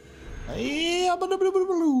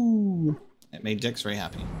 It made Dex very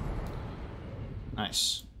happy.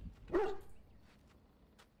 Nice.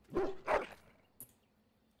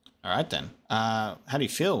 Alright then. How do you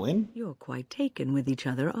feel, Wyn? You're quite taken with each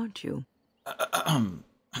other, aren't you?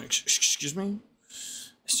 Excuse me?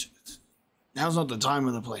 Now's not the time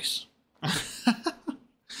or the place.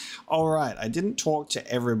 Alright, I didn't talk to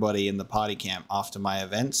everybody in the party camp after my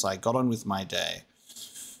event, so I got on with my day.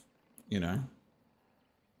 You know.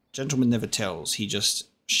 Gentleman never tells, he just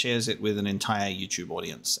shares it with an entire YouTube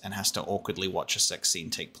audience and has to awkwardly watch a sex scene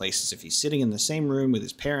take place as if he's sitting in the same room with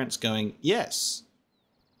his parents going, yes,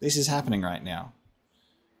 this is happening right now.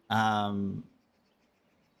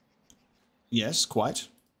 Yes, quite.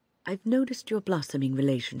 I've noticed your blossoming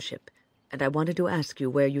relationship, and I wanted to ask you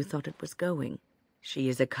where you thought it was going. She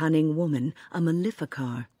is a cunning woman, a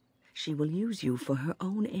Maleficar. She will use you for her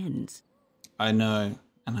own ends. I know,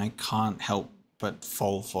 and I can't help but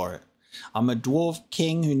fall for it. I'm a dwarf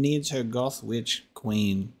king who needs her goth witch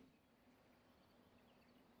queen.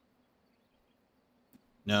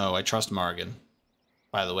 No, I trust Morrigan.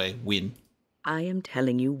 By the way, Wyn. I am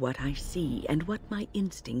telling you what I see and what my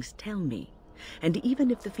instincts tell me. And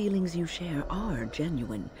even if the feelings you share are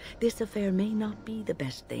genuine, this affair may not be the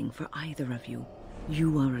best thing for either of you.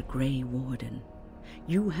 You are a Grey Warden.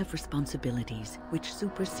 You have responsibilities which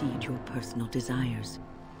supersede your personal desires.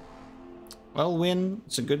 Well, Wyn,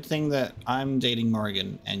 it's a good thing that I'm dating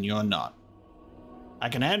Morrigan and you're not. I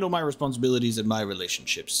can handle my responsibilities in my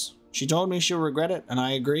relationships. She told me she'll regret it, and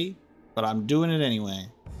I agree, but I'm doing it anyway.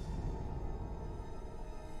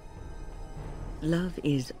 Love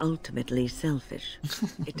is ultimately selfish.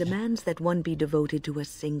 It demands that one be devoted to a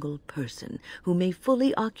single person who may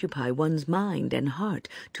fully occupy one's mind and heart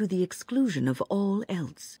to the exclusion of all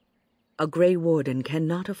else. A Grey Warden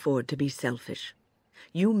cannot afford to be selfish.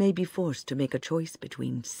 You may be forced to make a choice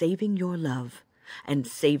between saving your love and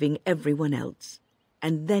saving everyone else.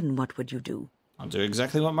 And then what would you do? I'll do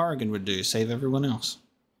exactly what Morrigan would do, save everyone else.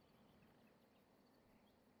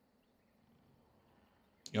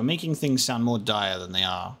 You're making things sound more dire than they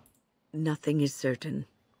are. Nothing is certain.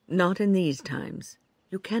 Not in these times.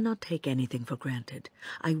 You cannot take anything for granted.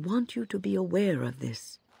 I want you to be aware of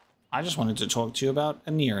this. I just wanted to talk to you about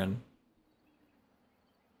Aniran.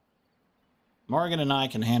 Morrigan and I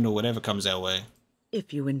can handle whatever comes our way.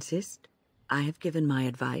 If you insist, I have given my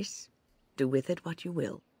advice. Do with it what you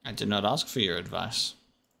will. I did not ask for your advice.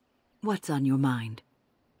 What's on your mind?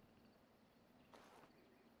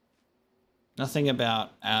 Nothing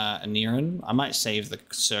about Aniran. I might save the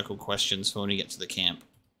circle questions for when we get to the camp.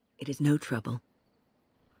 It is no trouble.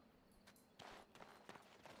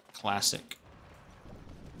 Classic.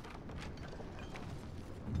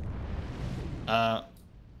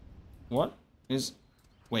 What is...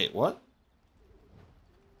 Wait, what?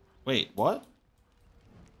 Wait, what?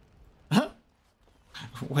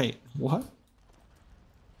 Wait, what?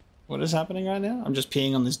 What is happening right now? I'm just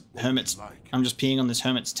peeing on this hermit's... I'm just peeing on this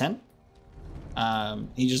hermit's tent.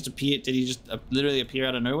 He just appeared... Did he just literally appear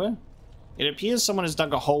out of nowhere? It appears someone has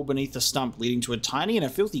dug a hole beneath the stump, leading to a tiny and a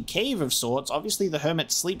filthy cave of sorts. Obviously, the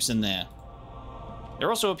hermit sleeps in there. There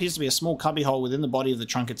also appears to be a small cubbyhole within the body of the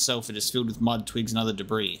trunk itself. It is filled with mud, twigs, and other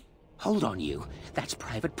debris. Hold on, you. That's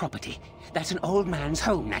private property. That's an old man's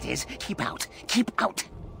home, that is. Keep out. Keep out.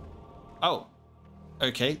 Oh.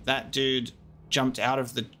 Okay, that dude jumped out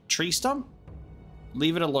of the tree stump?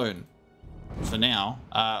 Leave it alone. For now,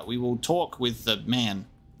 we will talk with the man.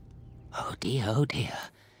 Oh dear, oh dear.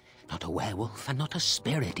 Not a werewolf and not a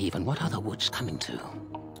spirit even. What are the woods coming to?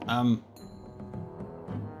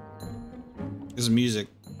 There's music.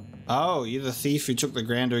 Oh, you're the thief who took the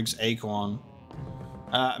Grand Oak's acorn.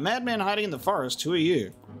 A madman hiding in the forest. Who are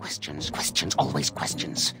you? Questions, questions, always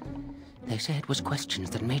questions. They say it was questions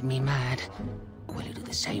that made me mad. Will you do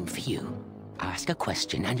the same for you? Ask a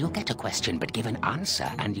question and you'll get a question, but give an answer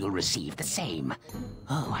and you'll receive the same.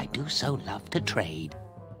 Oh, I do so love to trade.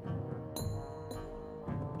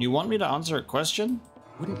 You want me to answer a question?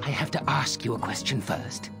 Wouldn't I have to ask you a question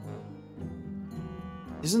first?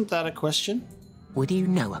 Isn't that a question? Would you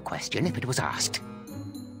know a question if it was asked?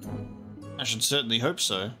 I should certainly hope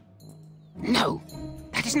so. No,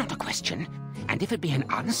 that is not a question. And if it be an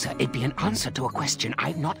answer, it'd be an answer to a question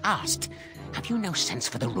I've not asked. Have you no sense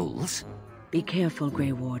for the rules? Be careful,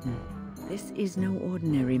 Grey Warden. This is no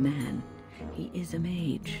ordinary man. He is a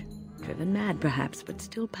mage. Driven mad, perhaps, but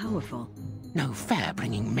still powerful. No fair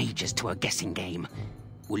bringing mages to a guessing game.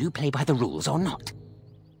 Will you play by the rules or not?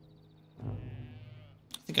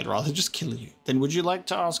 I think I'd rather just kill you. Then would you like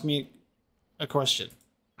to ask me a question?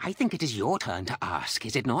 I think it is your turn to ask,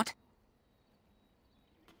 is it not?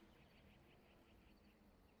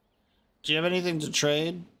 Do you have anything to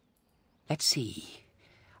trade? Let's see.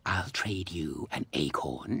 I'll trade you an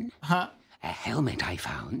acorn, a helmet I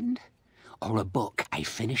found, or a book I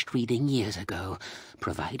finished reading years ago,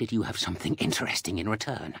 provided you have something interesting in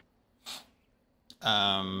return.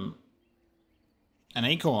 An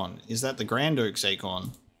acorn. Is that the Grand Oak's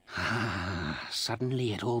acorn? Ah,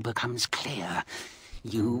 suddenly it all becomes clear.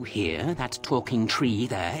 You hear that talking tree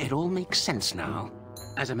there? It all makes sense now.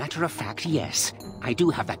 As a matter of fact, yes. I do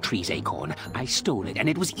have that tree's acorn. I stole it, and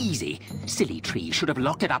it was easy. Silly tree should have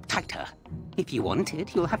locked it up tighter. If you want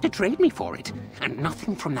it, you'll have to trade me for it. And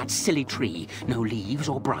nothing from that silly tree. No leaves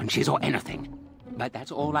or branches or anything. But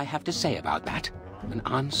that's all I have to say about that. An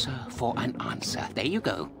answer for an answer. There you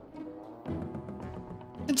go.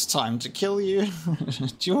 It's time to kill you.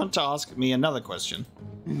 Do you want to ask me another question?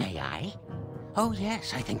 May I? Oh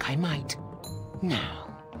yes, I think I might. Now,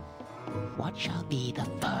 what shall be the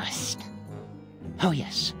first? Oh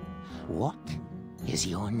yes, what is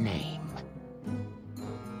your name?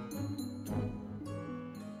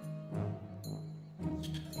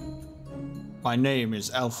 My name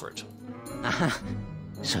is Alfred. Aha,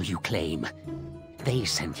 so you claim. They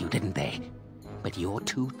sent you, didn't they? But you're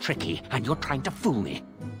too tricky, and you're trying to fool me.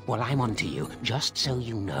 Well, I'm on to you, just so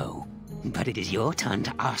you know. But it is your turn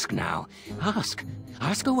to ask now. Ask.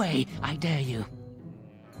 Ask away, I dare you.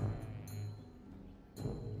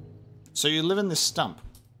 So you live in this stump?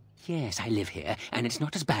 Yes, I live here, and it's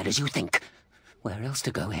not as bad as you think. Where else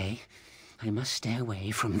to go, eh? I must stay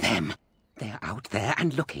away from them. They're out there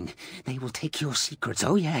and looking. They will take your secrets,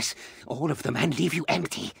 oh yes, all of them, and leave you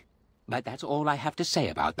empty. But that's all I have to say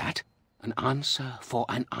about that. An answer for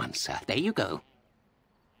an answer. There you go.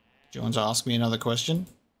 Do you want to ask me another question?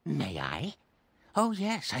 May I? Oh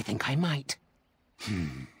yes, I think I might.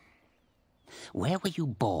 Where were you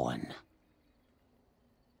born?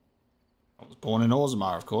 I was born in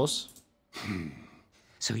Orzammar, of course.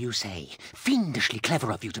 So you say. Fiendishly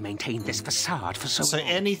clever of you to maintain this facade for so long.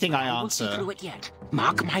 So anything I answer... I won't see through it yet.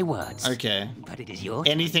 Mark my words. Okay. But it is your...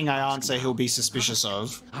 Anything I answer, he'll be suspicious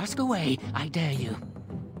of. Ask away, I dare you.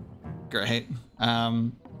 Great.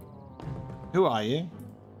 Who are you?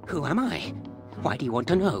 Who am I? Why do you want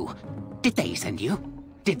to know? Did they send you?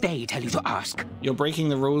 Did they tell you to ask? You're breaking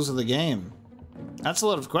the rules of the game. That's a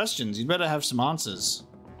lot of questions. You'd better have some answers.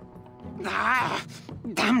 Ah!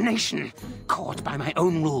 Damnation! Caught by my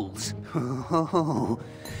own rules. Oh,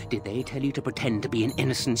 did they tell you to pretend to be an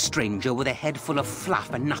innocent stranger with a head full of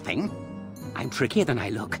fluff and nothing? I'm trickier than I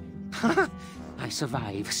look. I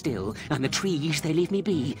survive still, and the trees, they leave me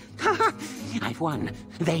be. I've won.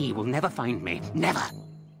 They will never find me. Never.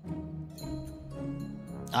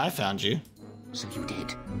 I found you. So you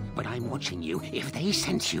did. But I'm watching you. If they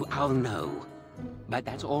sent you, I'll know. But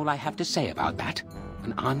that's all I have to say about that.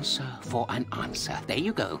 An answer for an answer. There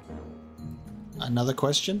you go. Another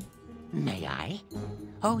question? May I?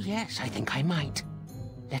 Oh, yes, I think I might.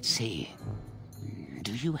 Let's see.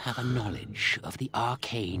 Do you have a knowledge of the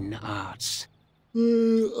arcane arts?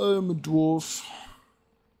 I'm a dwarf.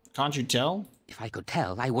 Can't you tell? If I could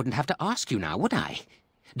tell, I wouldn't have to ask you now, would I?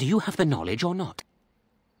 Do you have the knowledge or not?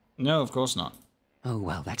 No, of course not. Oh,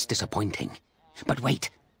 well, that's disappointing. But wait,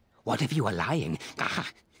 what if you are lying? Ah,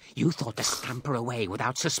 you thought to scamper away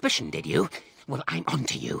without suspicion, did you? Well, I'm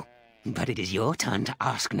onto you. But it is your turn to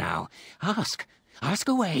ask now. Ask. Ask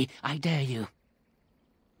away, I dare you.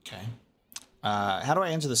 Okay. How do I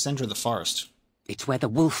enter the center of the forest? It's where the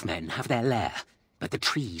wolfmen have their lair, but the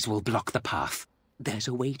trees will block the path. There's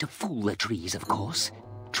a way to fool the trees, of course.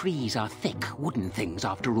 Trees are thick, wooden things,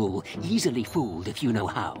 after all, easily fooled if you know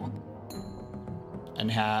how.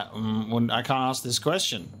 And how... I can't ask this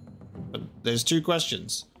question. But there's two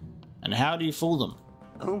questions. And how do you fool them?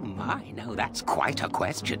 Oh my, no, that's quite a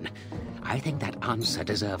question. I think that answer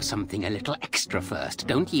deserves something a little extra first,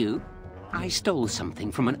 don't you? I stole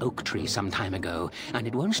something from an oak tree some time ago, and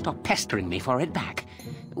it won't stop pestering me for it back.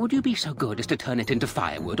 Would you be so good as to turn it into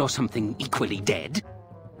firewood or something equally dead?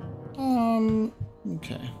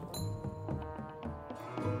 Okay.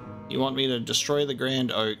 You want me to destroy the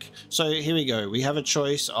grand oak? So here we go. We have a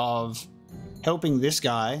choice of helping this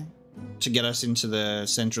guy to get us into the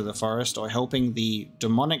center of the forest, or helping the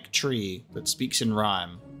demonic tree that speaks in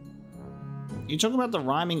rhyme. You talking about the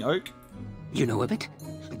rhyming oak? You know of it?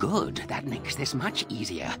 Good, that makes this much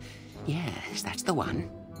easier. Yes, that's the one.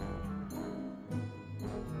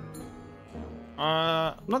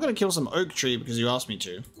 I'm not going to kill some oak tree because you asked me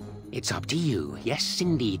to. It's up to you. Yes,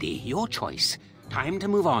 indeedy. Your choice. Time to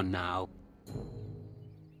move on now.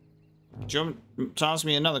 Do you want to ask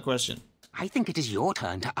me another question? I think it is your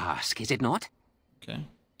turn to ask, is it not? Okay.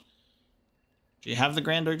 Do you have the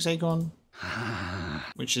Grand Oak's acorn?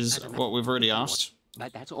 Which is what we've already asked.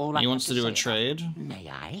 But that's all I He wants have to do a say trade. about- May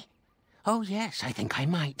I? Oh, yes, I think I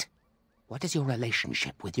might. What is your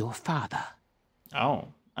relationship with your father? Oh,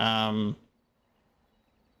 I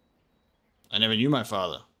never knew my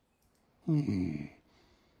father.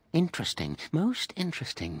 Interesting. Most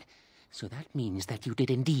interesting. So that means that you did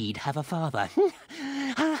indeed have a father.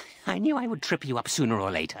 I knew I would trip you up sooner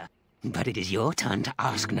or later. But it is your turn to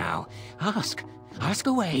ask now. Ask. Ask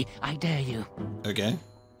away. I dare you. Okay.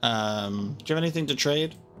 Do you have anything to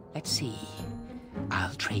trade? Let's see.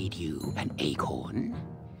 I'll trade you an acorn,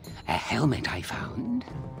 a helmet I found,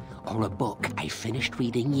 or a book I finished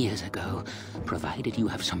reading years ago, provided you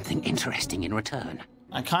have something interesting in return.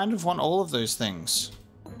 I kind of want all of those things.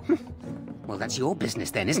 Well, that's your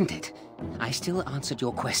business then, isn't it? I still answered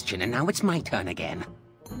your question, and now it's my turn again.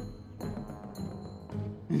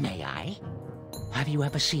 May I? Have you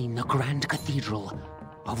ever seen the Grand Cathedral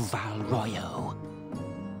of Valroyo?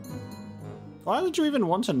 Why would you even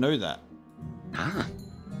want to know that? Ah,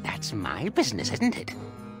 that's my business, isn't it?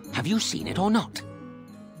 Have you seen it or not?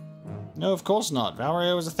 No, of course not.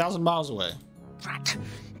 Valroyo is 1,000 miles away. Rat.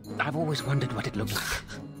 I've always wondered what it looked like.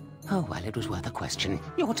 Oh, well, it was worth a question.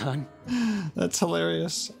 Your turn. That's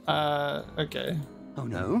hilarious. Okay. Oh,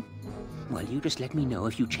 no? Well, you just let me know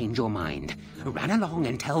if you change your mind. Run along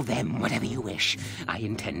and tell them whatever you wish. I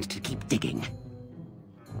intend to keep digging.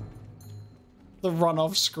 The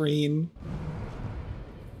run-off screen.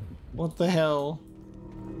 What the hell?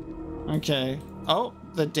 Okay. Oh,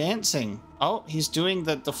 the dancing. Oh, he's doing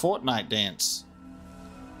the Fortnite dance.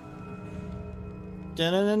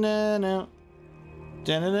 Da-na-na-na-na.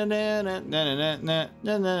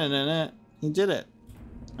 Da-na-na-na-na-na-na-na-na-na-na-na. He did it.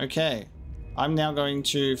 Okay. I'm now going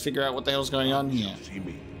to figure out what the hell's going on here.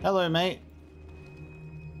 Hello, mate.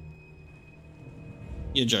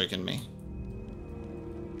 You're joking me.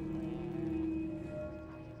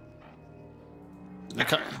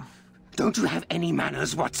 Don't you have any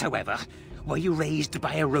manners whatsoever? Were you raised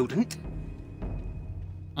by a rodent?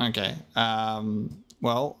 Okay.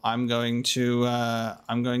 Well, I'm going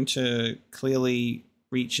to clearly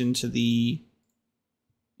reach into the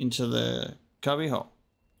cubbyhole.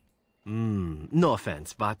 No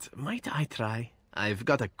offense, but might I try? I've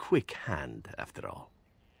got a quick hand, after all.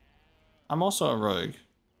 I'm also a rogue.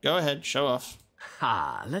 Go ahead, show off.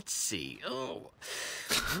 Let's see. Oh,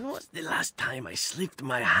 when was the last time I slipped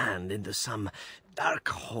my hand into some dark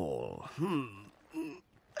hole?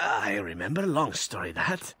 I remember. Long story,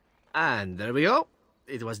 that. And there we go.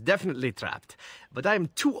 It was definitely trapped, but I'm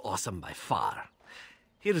too awesome by far.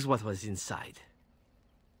 Here's what was inside.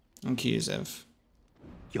 Thank you, Zev.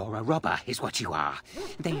 You're a robber, is what you are.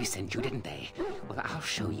 They sent you, didn't they? Well, I'll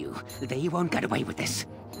show you. They won't get away with this.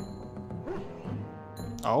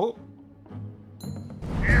 Oh.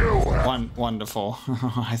 Wonderful.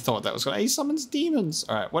 I thought that was going to... He summons demons.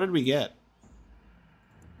 All right, what did we get?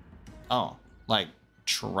 Oh, like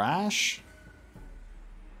trash?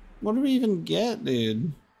 What did we even get,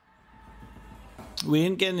 dude? We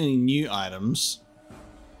didn't get any new items.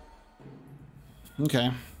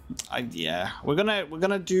 Okay. Yeah, we're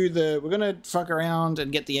gonna fuck around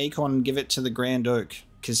and get the acorn and give it to the Grand Oak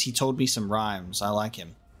because he told me some rhymes. I like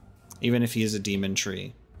him, even if he is a demon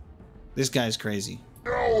tree. This guy's crazy.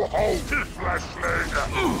 No hope, fleshling!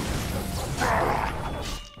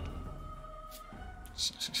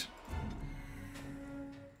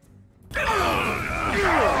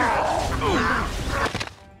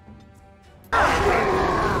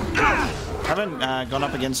 Haven't gone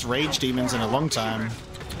up against rage demons in a long time.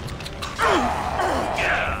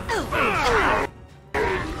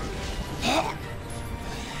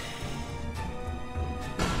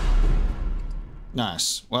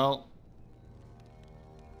 Nice. Well,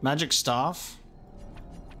 magic staff.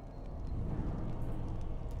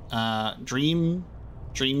 Dream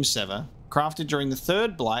Sever. Crafted during the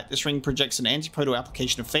third blight, this ring projects an antipodal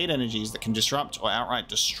application of fate energies that can disrupt or outright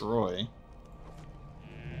destroy.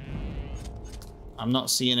 I'm not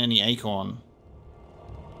seeing any acorn.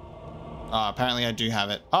 Oh, apparently I do have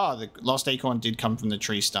it. Oh, the lost acorn did come from the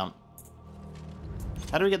tree stump.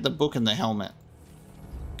 How do we get the book and the helmet?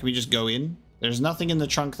 Can we just go in? There's nothing in the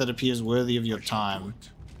trunk that appears worthy of your time.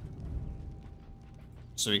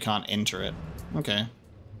 So we can't enter it. Okay.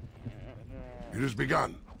 It has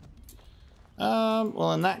begun.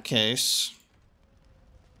 Well, in that case...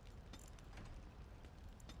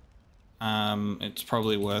 it's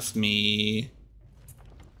probably worth me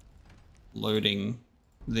loading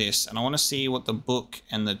this. And I want to see what the book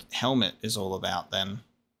and the helmet is all about then.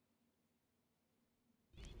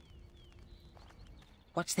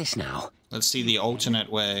 What's this now? Let's see the alternate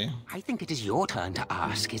way. I think it is your turn to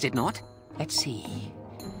ask, is it not? Let's see.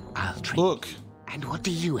 I'll trade. Book. And what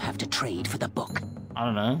do you have to trade for the book? I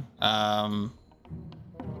don't know.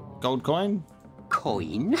 Gold coin?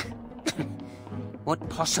 Coin? What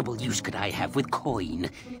possible use could I have with coin?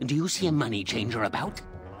 Do you see a money changer about?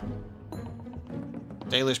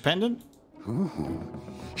 Dalish pendant? Ooh,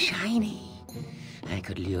 shiny. I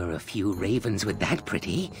could lure a few ravens with that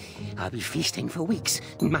pretty. I'll be feasting for weeks,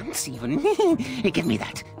 months even. Give me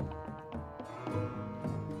that.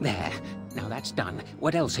 There. Now that's done.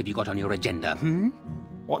 What else have you got on your agenda, hmm?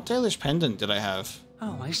 What Dalish pendant did I have?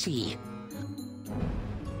 Oh, I see.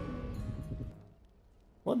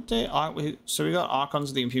 What day? So we got Archons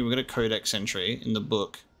of the Imperium. We got a Codex entry in the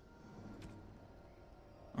book.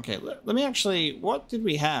 Okay, let me actually... What did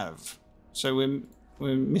we have? So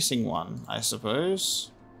we're missing one, I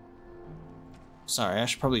suppose. Sorry, I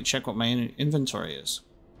should probably check what my inventory is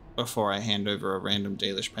before I hand over a random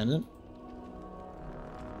Dalish pendant.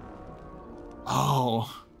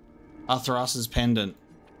 Oh, Arthras's pendant.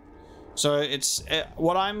 So it's...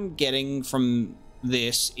 what I'm getting from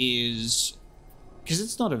this is... Because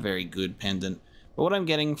it's not a very good pendant. But what I'm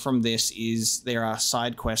getting from this is there are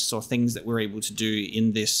side quests or things that we're able to do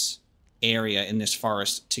in this area, in this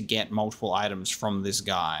forest, to get multiple items from this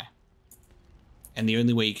guy. And the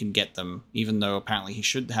only way you can get them, even though apparently he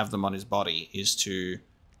should have them on his body, is to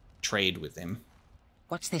trade with him.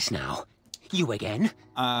 What's this now? You again?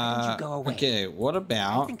 Why don't you go away? Okay, what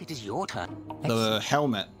about... I think it is your turn. The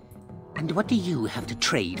helmet. And what do you have to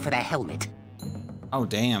trade for the helmet? Oh,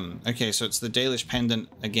 damn. Okay, so it's the Dalish pendant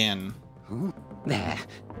again. Ooh, there.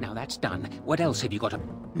 Now that's done. What else have you got to...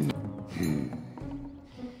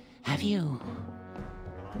 Have you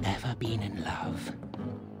ever been in love?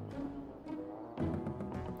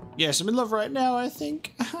 Yes, I'm in love right now, I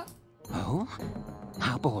think. Oh?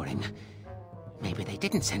 How boring. Maybe they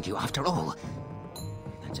didn't send you after all.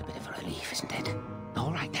 That's a bit of a relief, isn't it?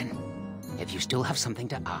 All right, then. If you still have something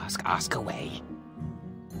to ask, ask away.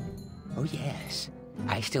 Oh, yes.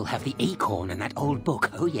 I still have the acorn and that old book.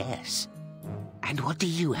 Oh, yes. And what do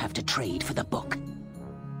you have to trade for the book?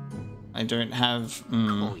 I don't have...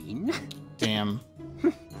 Coin? Damn.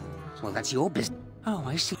 Well, that's your business. Oh,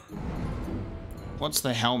 I see. What's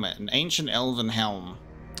the helmet? An ancient elven helm.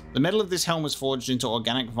 The metal of this helm was forged into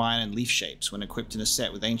organic vine and leaf shapes when equipped in a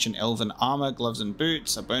set with ancient elven armor, gloves, and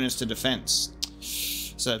boots, a bonus to defense.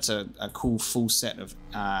 So that's a cool full set of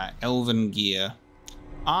elven gear.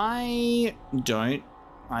 I don't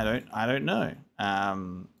know.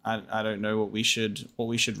 I don't know what we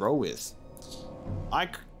should roll with.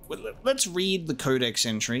 Let's read the codex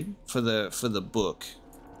entry for the book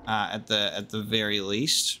at the very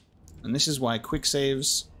least. And this is why quick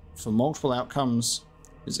saves for multiple outcomes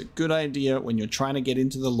is a good idea when you're trying to get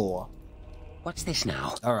into the lore. What's this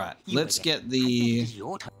now? All right, let's get the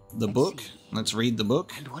book. Let's read the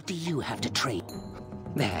book. And what do you have to trade?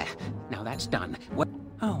 There. Now that's done. What?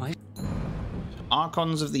 Oh,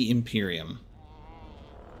 Archons of the Imperium.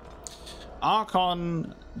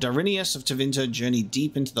 Archon Darinius of Tevinter journeyed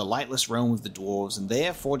deep into the lightless realm of the dwarves and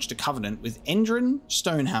there forged a covenant with Endrin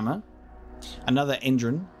Stonehammer, another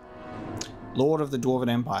Endrin, Lord of the Dwarven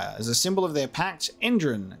Empire. As a symbol of their pact,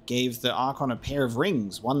 Endrin gave the Archon a pair of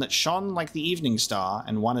rings, one that shone like the evening star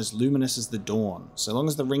and one as luminous as the dawn. So long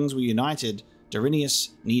as the rings were united, Darinius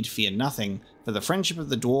need fear nothing, for the friendship of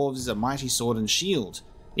the dwarves is a mighty sword and shield.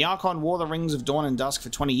 The Archon wore the rings of dawn and dusk for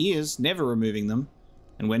 20 years, never removing them,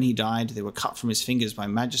 and when he died, they were cut from his fingers by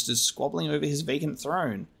magisters squabbling over his vacant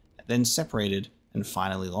throne, then separated and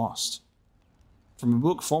finally lost. From a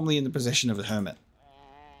book formerly in the possession of the hermit.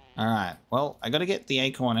 Alright, well, I gotta get the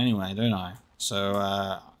acorn anyway, don't I? So,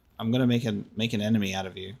 I'm gonna make an enemy out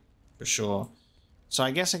of you, for sure. So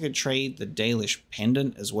I guess I could trade the Dalish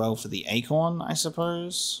pendant as well for the acorn, I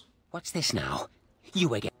suppose? What's this now?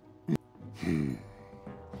 You again?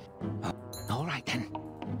 Oh, all right then.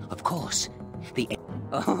 Of course.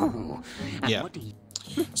 Oh. Yeah.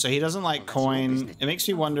 So he doesn't like coin. It makes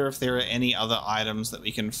me wonder if there are any other items that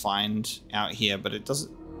we can find out here, but it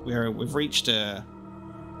doesn't. We've reached the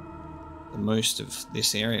most of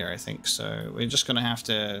this area, I think. So we're just gonna have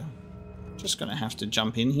to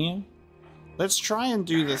jump in here. Let's try and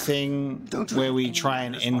do the thing where we try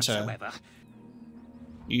and enter.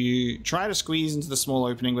 You try to squeeze into the small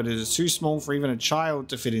opening, but it is too small for even a child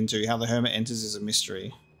to fit into. How the hermit enters is a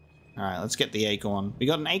mystery. Alright, let's get the acorn. We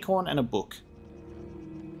got an acorn and a book.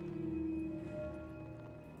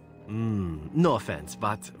 No offense,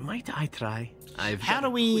 but might I try? How do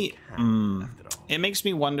we... It makes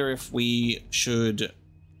me wonder if we should...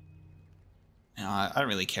 I don't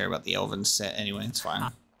really care about the elven set anyway, it's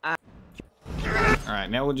fine. Alright,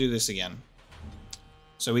 now we'll do this again.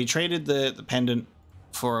 So we traded the pendant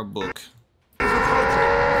for a book.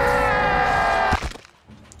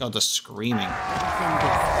 God, the screaming.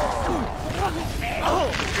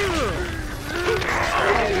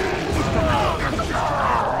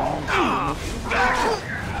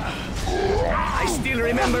 I still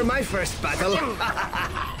remember my first battle.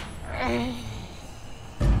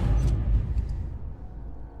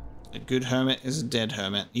 A good hermit is a dead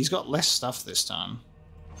hermit. He's got less stuff this time.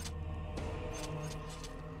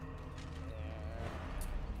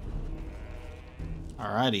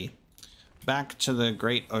 Alrighty. Back to the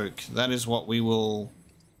Great Oak. That is what we'll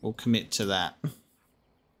commit to that.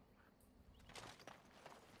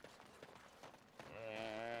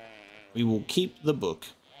 We will keep the book.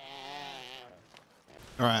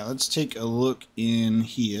 Alright, let's take a look in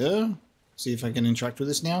here. See if I can interact with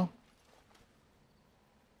this now.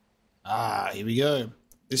 Ah, here we go.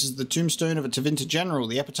 This is the tombstone of a Tevinter general.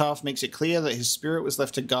 The epitaph makes it clear that his spirit was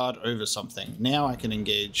left to guard over something. Now I can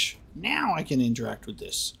engage. Now I can interact with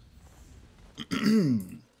this.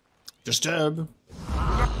 Disturb.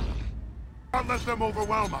 Don't let them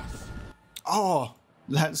overwhelm us. Oh,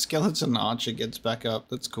 that skeleton archer gets back up.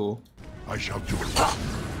 That's cool. I shall do it.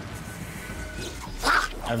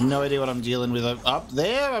 I have no idea what I'm dealing with up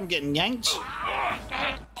there. I'm getting yanked.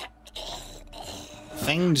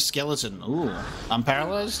 Fanged skeleton. Ooh, I'm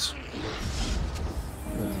paralyzed.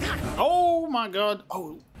 Oh my god.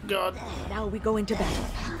 Oh god. Now we go into battle.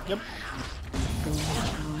 Yep.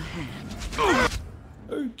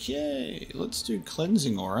 Okay, let's do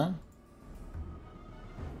cleansing aura.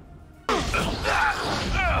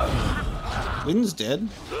 Lynn's dead.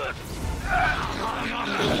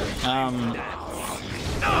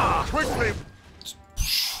 Quickly.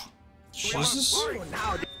 Jesus.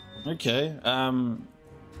 Okay.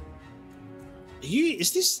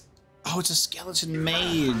 Is this? Oh, it's a skeleton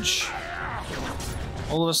mage.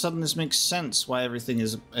 All of a sudden, this makes sense why everything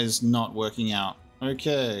is not working out.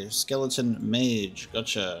 Okay, skeleton mage.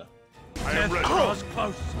 Gotcha. I am ready. Close,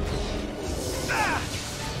 close.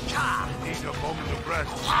 Need a moment of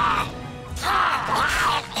rest.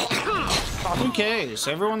 Okay,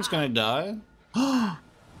 so everyone's gonna die.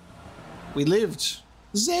 We lived.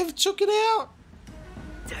 Zev took it out.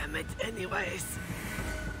 Damn it, anyways.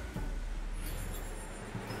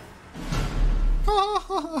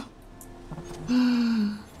 Oh,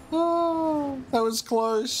 that was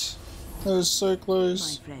close. That was so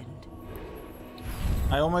close. My friend.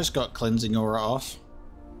 I almost got cleansing aura off.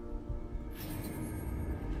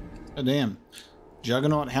 Oh, damn.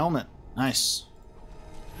 Juggernaut helmet. Nice.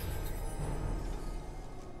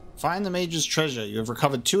 Find the mage's treasure. You have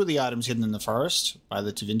recovered 2 of the items hidden in the forest by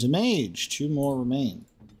the Tevinter mage. 2 more remain.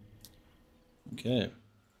 Okay.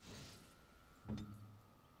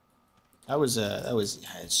 That was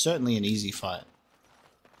certainly an easy fight.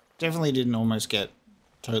 Definitely didn't almost get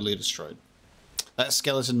totally destroyed. That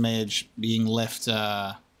skeleton mage being left, you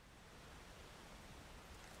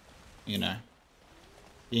know,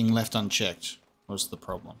 being left unchecked was the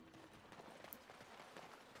problem.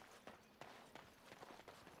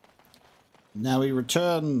 Now we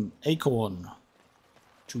return Acorn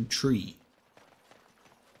to tree.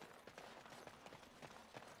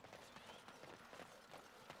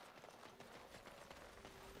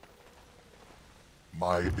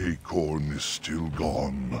 My acorn is still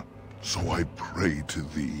gone, so I pray to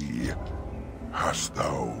thee. Hast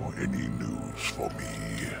thou any news for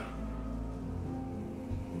me?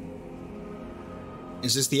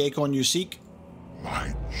 Is this the acorn you seek?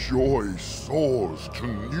 My joy soars to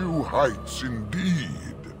new heights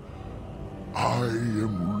indeed. I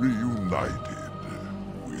am reunited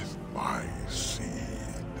with my seed.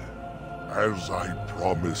 As I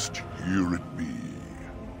promised, hear it be.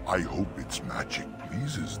 I hope its magic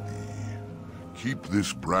pleases thee. Keep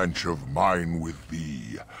this branch of mine with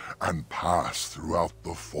thee, and pass throughout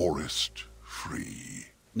the forest free.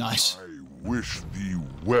 Nice. I wish thee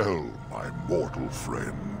well, my mortal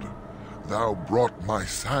friend. Thou brought my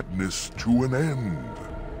sadness to an end.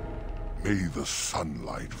 May the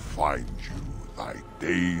sunlight find you, thy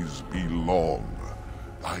days be long,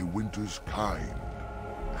 thy winters kind,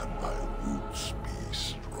 and thy roots be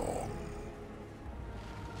strong.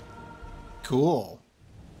 Cool.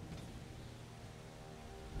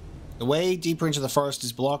 The way deeper into the forest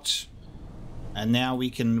is blocked, and now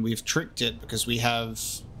we've tricked it because we have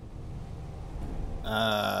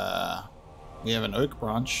an oak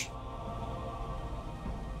branch.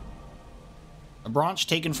 A branch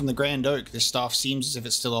taken from the grand oak, this staff seems as if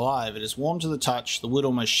it's still alive. It is warm to the touch, the wood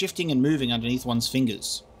almost shifting and moving underneath one's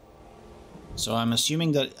fingers. So I'm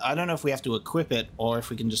assuming that, I don't know if we have to equip it or if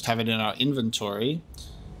we can just have it in our inventory.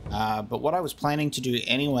 But what I was planning to do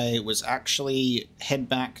anyway was actually head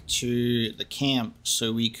back to the camp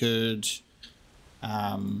so we could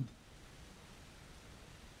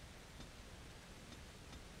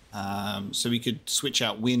switch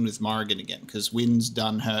out Wynn with Morrigan again, because Wynn's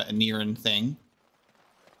done her Aniran thing.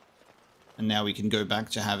 And now we can go back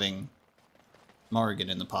to having Morrigan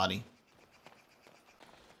in the party.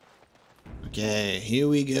 Okay, here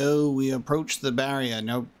we go. We approach the barrier.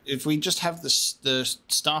 Now, if we just have the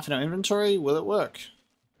staff in our inventory, will it work?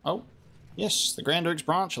 Oh, yes. The Grand Oaks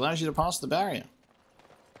branch allows you to pass the barrier.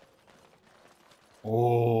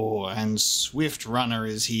 Oh, and Swift Runner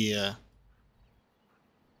is here.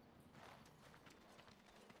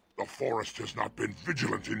 The forest has not been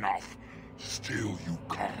vigilant enough. Still you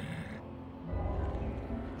come.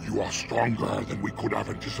 You are stronger than we could have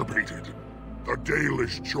anticipated. The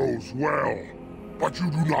Dalish chose well, but you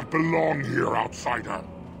do not belong here, outsider.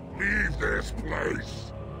 Leave this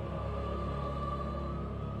place.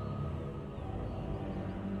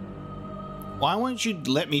 Why won't you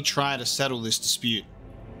let me try to settle this dispute?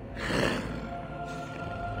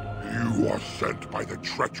 You are sent by the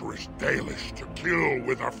treacherous Dalish to kill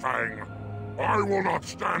Witherfang. I will not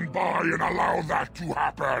stand by and allow that to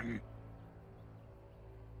happen.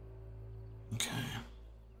 Okay.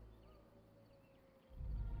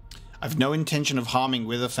 I've no intention of harming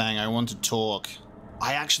Witherfang. I want to talk.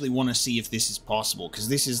 I actually want to see if this is possible, because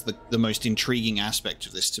this is the most intriguing aspect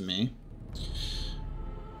of this to me.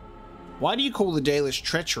 Why do you call the Dalish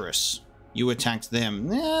treacherous? You attacked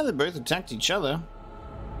them. Yeah, they both attacked each other.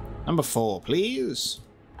 Number 4, please.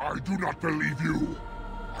 I do not believe you.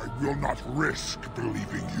 I will not risk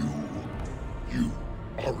believing you. You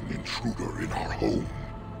are an intruder in our home.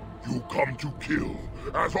 You come to kill,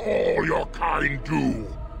 as all your kind do.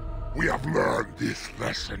 We have learned this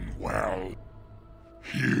lesson well.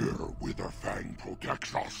 Here, Witherfang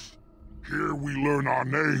protects us. Here we learn our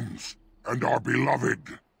names and our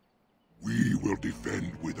beloved. We will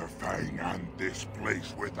defend Witherfang and this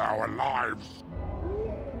place with our lives.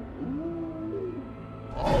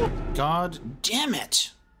 God damn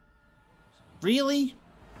it! Really?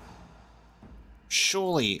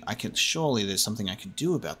 Surely there's something I can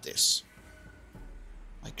do about this.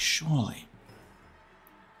 Like, surely.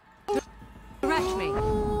 Direct me.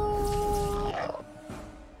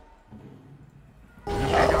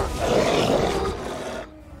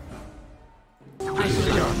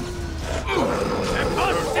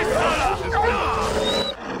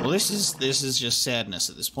 Well, this is just sadness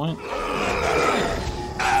at this point.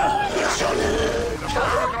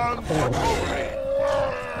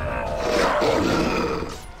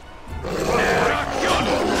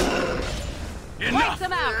 Wipe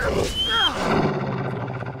them out.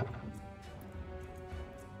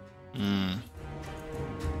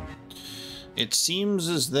 It seems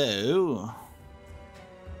as though...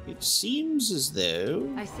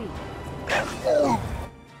 I see.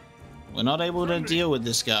 We're not able to deal with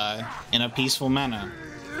this guy in a peaceful manner.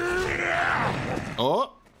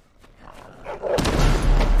 Oh!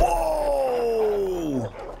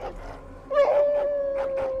 Whoa!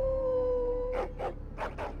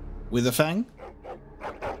 With a fang?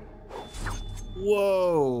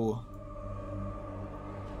 Whoa!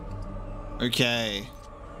 Okay.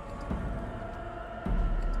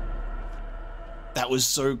 That was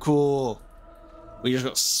so cool. We just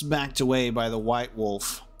got smacked away by the White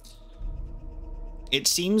Wolf. It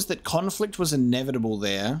seems that conflict was inevitable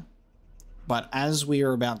there, but as we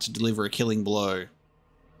are about to deliver a killing blow,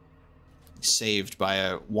 saved by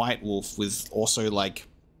a White Wolf with also like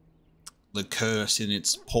the curse in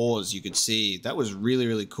its paws, you could see. That was really,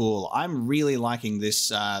 really cool. I'm really liking this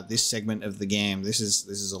this segment of the game. This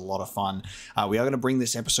is a lot of fun. We are going to bring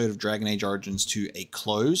this episode of Dragon Age Origins to a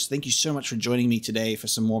close. Thank you so much for joining me today for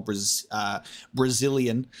some more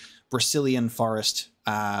Brecillian forest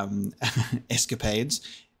escapades.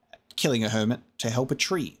 Killing a hermit to help a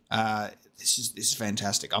tree. This is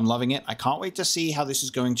fantastic. I'm loving it. I can't wait to see how this is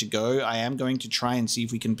going to go. I am going to try and see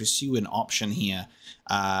if we can pursue an option here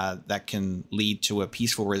that can lead to a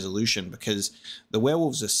peaceful resolution, because the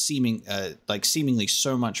werewolves are seemingly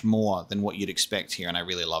so much more than what you'd expect here, and I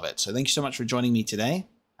really love it. So thank you so much for joining me today,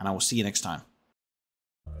 and I will see you next time.